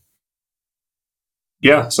find you.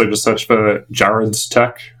 Yeah, so just search for Jared's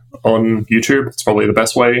Tech on YouTube. It's probably the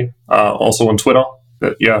best way. Also on Twitter.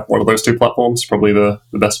 But yeah, one of those 2 platforms, probably the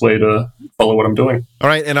best way to follow what I'm doing. All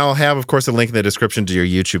right, and I'll have, of course, a link in the description to your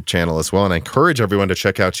YouTube channel as well, and I encourage everyone to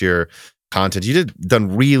check out your content.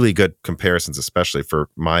 Done really good comparisons, especially for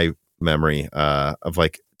my memory, of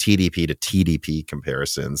like TDP to TDP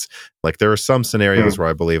comparisons. Like there are some scenarios where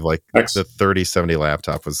I believe like the 3070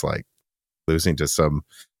 laptop was like losing to some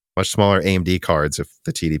much smaller AMD cards if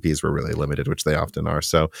the TDPs were really limited, which they often are.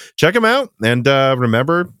 So check them out. And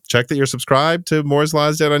remember, check that you're subscribed to Moore's Law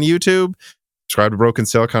is Dead on YouTube. Subscribe to Broken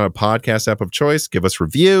Silicon, a podcast app of choice. Give us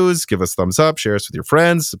reviews, give us thumbs up, share us with your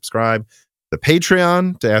friends, subscribe to the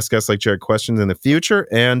Patreon to ask us like Jared questions in the future.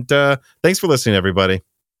 And thanks for listening, everybody.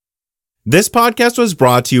 This podcast was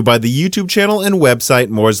brought to you by the YouTube channel and website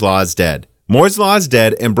Moore's Law is Dead. Moore's Law is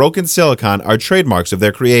Dead and Broken Silicon are trademarks of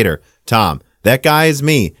their creator, Tom. That guy is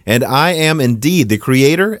me, and I am indeed the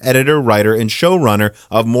creator, editor, writer, and showrunner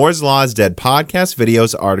of Moore's Law is Dead podcasts,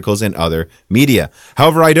 videos, articles, and other media.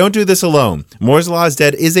 However, I don't do this alone. Moore's Law is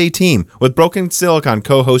Dead is a team with Broken Silicon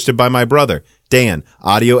co-hosted by my brother, Dan,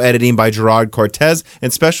 audio editing by Gerard Cortez,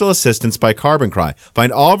 and special assistance by Carbon Cry.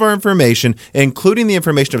 Find all of our information, including the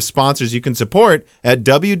information of sponsors you can support, at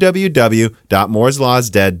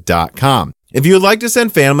www.mooreslawsdead.com. If you would like to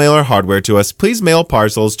send fan mail or hardware to us, please mail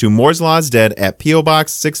parcels to Moore's Law is Dead at P.O.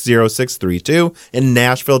 Box 60632 in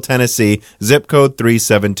Nashville, Tennessee, zip code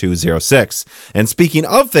 37206. And speaking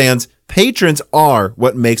of fans, patrons are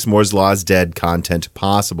what makes Moore's Law is Dead content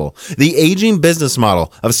possible. The aging business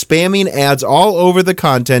model of spamming ads all over the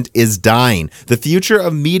content is dying. The future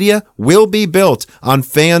of media will be built on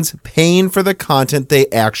fans paying for the content they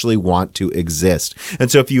actually want to exist.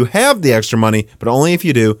 And so if you have the extra money, but only if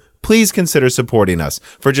you do, please consider supporting us.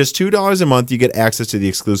 For just $2 a month, you get access to the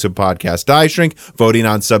exclusive podcast Die Shrink, voting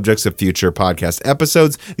on subjects of future podcast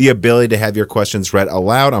episodes, the ability to have your questions read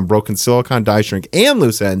aloud on Broken Silicon, Die Shrink, and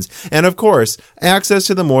Loose Ends, and of course, access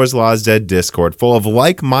to the Moore's Law is Dead Discord full of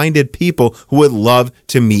like-minded people who would love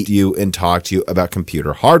to meet you and talk to you about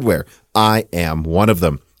computer hardware. I am one of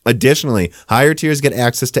them. Additionally, higher tiers get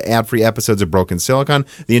access to ad-free episodes of Broken Silicon,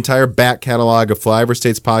 the entire back catalog of Flyover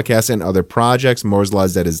States podcasts and other projects Moore's Law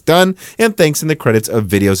is Dead has done, and thanks in the credits of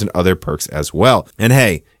videos and other perks as well. And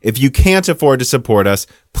hey, if you can't afford to support us,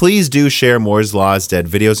 please do share Moore's Law is Dead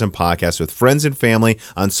videos and podcasts with friends and family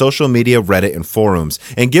on social media, Reddit, and forums.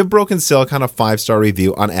 And give Broken Silicon a 5-star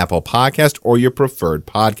review on Apple Podcast or your preferred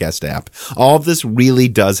podcast app. All of this really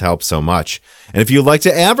does help so much. And if you'd like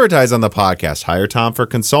to advertise on the podcast, hire Tom for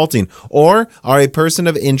consulting, or are a person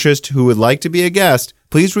of interest who would like to be a guest,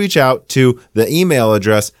 please reach out to the email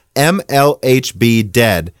address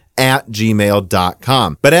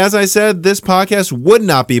mlhbdead@gmail.com. But as I said, this podcast would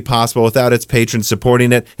not be possible without its patrons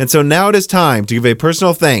supporting it, and so now it is time to give a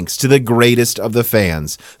personal thanks to the greatest of the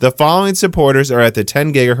fans. The following supporters are at the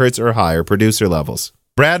 10 gigahertz or higher producer levels: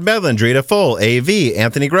 Brad Medlin, Drita Full, AV,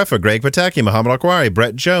 Anthony Greffa, Greg Pataki, Muhammad Akwari,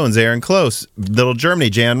 Brett Jones, Aaron Close, Little Germany,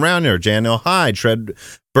 Jan Rauner, Janil Hyde, Shred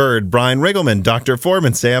Bird, Brian Riggleman, Dr.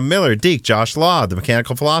 Foreman, Sam Miller, Deke, Josh Law, The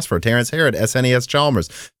Mechanical Philosopher, Terrence Harrod, SNES Chalmers,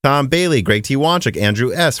 Tom Bailey, Greg T. Wanchik,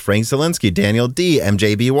 Andrew S., Frank Zielinski, Daniel D.,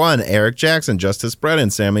 MJB1, Eric Jackson, Justice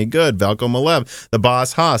Brennan, Sammy Good, Velko Malev, The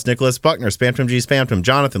Boss Haas, Nicholas Buckner, Spamtrum G. Spamtrum,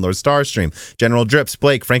 Jonathan, Lord Starstream, General Drips,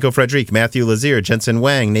 Blake, Franco Frederic, Matthew Lazier, Jensen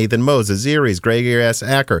Wang, Nathan Mose, Aziris, Gregory S.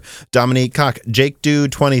 Acker, Dominique Koch, Jake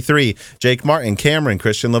Dude 23, Jake Martin, Cameron,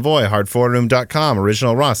 Christian Lavoie, HardForroom.com,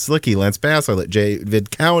 Original Ross, Slicky, Lance Bassler, David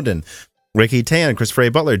Cowden, Ricky Tan, Chris Frey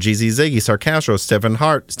Butler, GZ Ziggy, Sarcastro, Stephen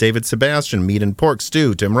Hart, David Sebastian, Meat and Pork,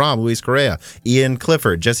 Stu, Tim Robb, Luis Correa, Ian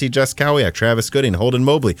Clifford, Jesse Jeskowiak, Travis Gooding, Holden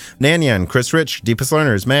Mobley, Nanyan, Chris Rich, Deepest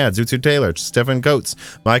Learners, Mad, Zutsu Taylor, Stephen Coates,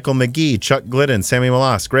 Michael McGee, Chuck Glidden, Sammy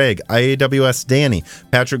Malas, Greg, IAWS Danny,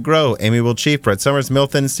 Patrick Groh, Amy Will Chief, Brett Summers,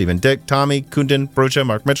 Milton, Stephen Dick, Tommy, Kunden, Brocha,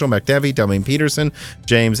 Mark Mitchell, McDevie, Delmine Peterson,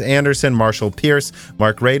 James Anderson, Marshall Pierce,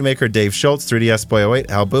 Mark Raidmaker, Dave Schultz, 3DS Boy 08,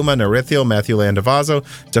 Hal Buma, Norithio, Matthew Landavazo,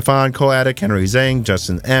 Stefan Coadic, Henry Zhang,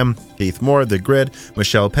 Justin M., Keith Moore, The Grid,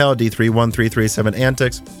 Michelle Pell, D31337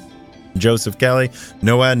 Antics, Joseph Kelly,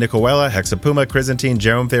 Noah Nicoella, Hexapuma, Chrysantine,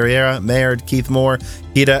 Jerome Ferreira, Maynard, Keith Moore,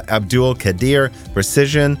 Hida Abdul Kadir,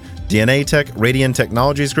 Precision, DNA Tech, Radiant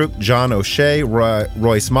Technologies Group, John O'Shea,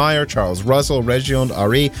 Royce Meyer, Charles Russell, Regiond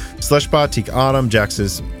Ari, Slushbot, Teak Autumn,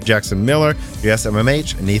 Jackson Miller,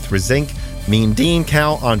 USMMH, Neith Rizink, Mean Dean,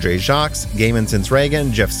 Cal, Andre Jacques, Gaiman Since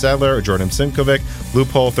Reagan, Jeff Sedler, Jordan Simkovic,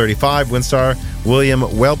 Loophole 35, Winstar, William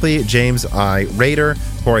Welpy, James I. Rader,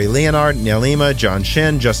 Corey Leonard, Neilima, John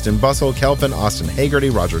Shin, Justin Bussell, Kelvin, Austin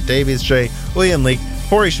Hagerty, Roger Davies, Jay, William Leake,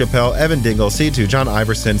 Corey Chappelle, Evan Dingle, C2, John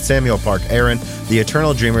Iverson, Samuel Park Aaron, The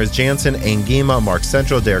Eternal Dreamers, Jansen, Angima, Mark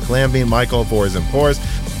Central, Derek Lambine, Michael, Fours and Pores,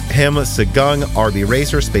 Him, Segung, RB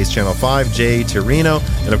Racer, Space Channel 5, Jay Torino,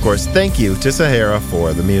 and of course, thank you to Sahara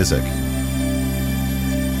for the music.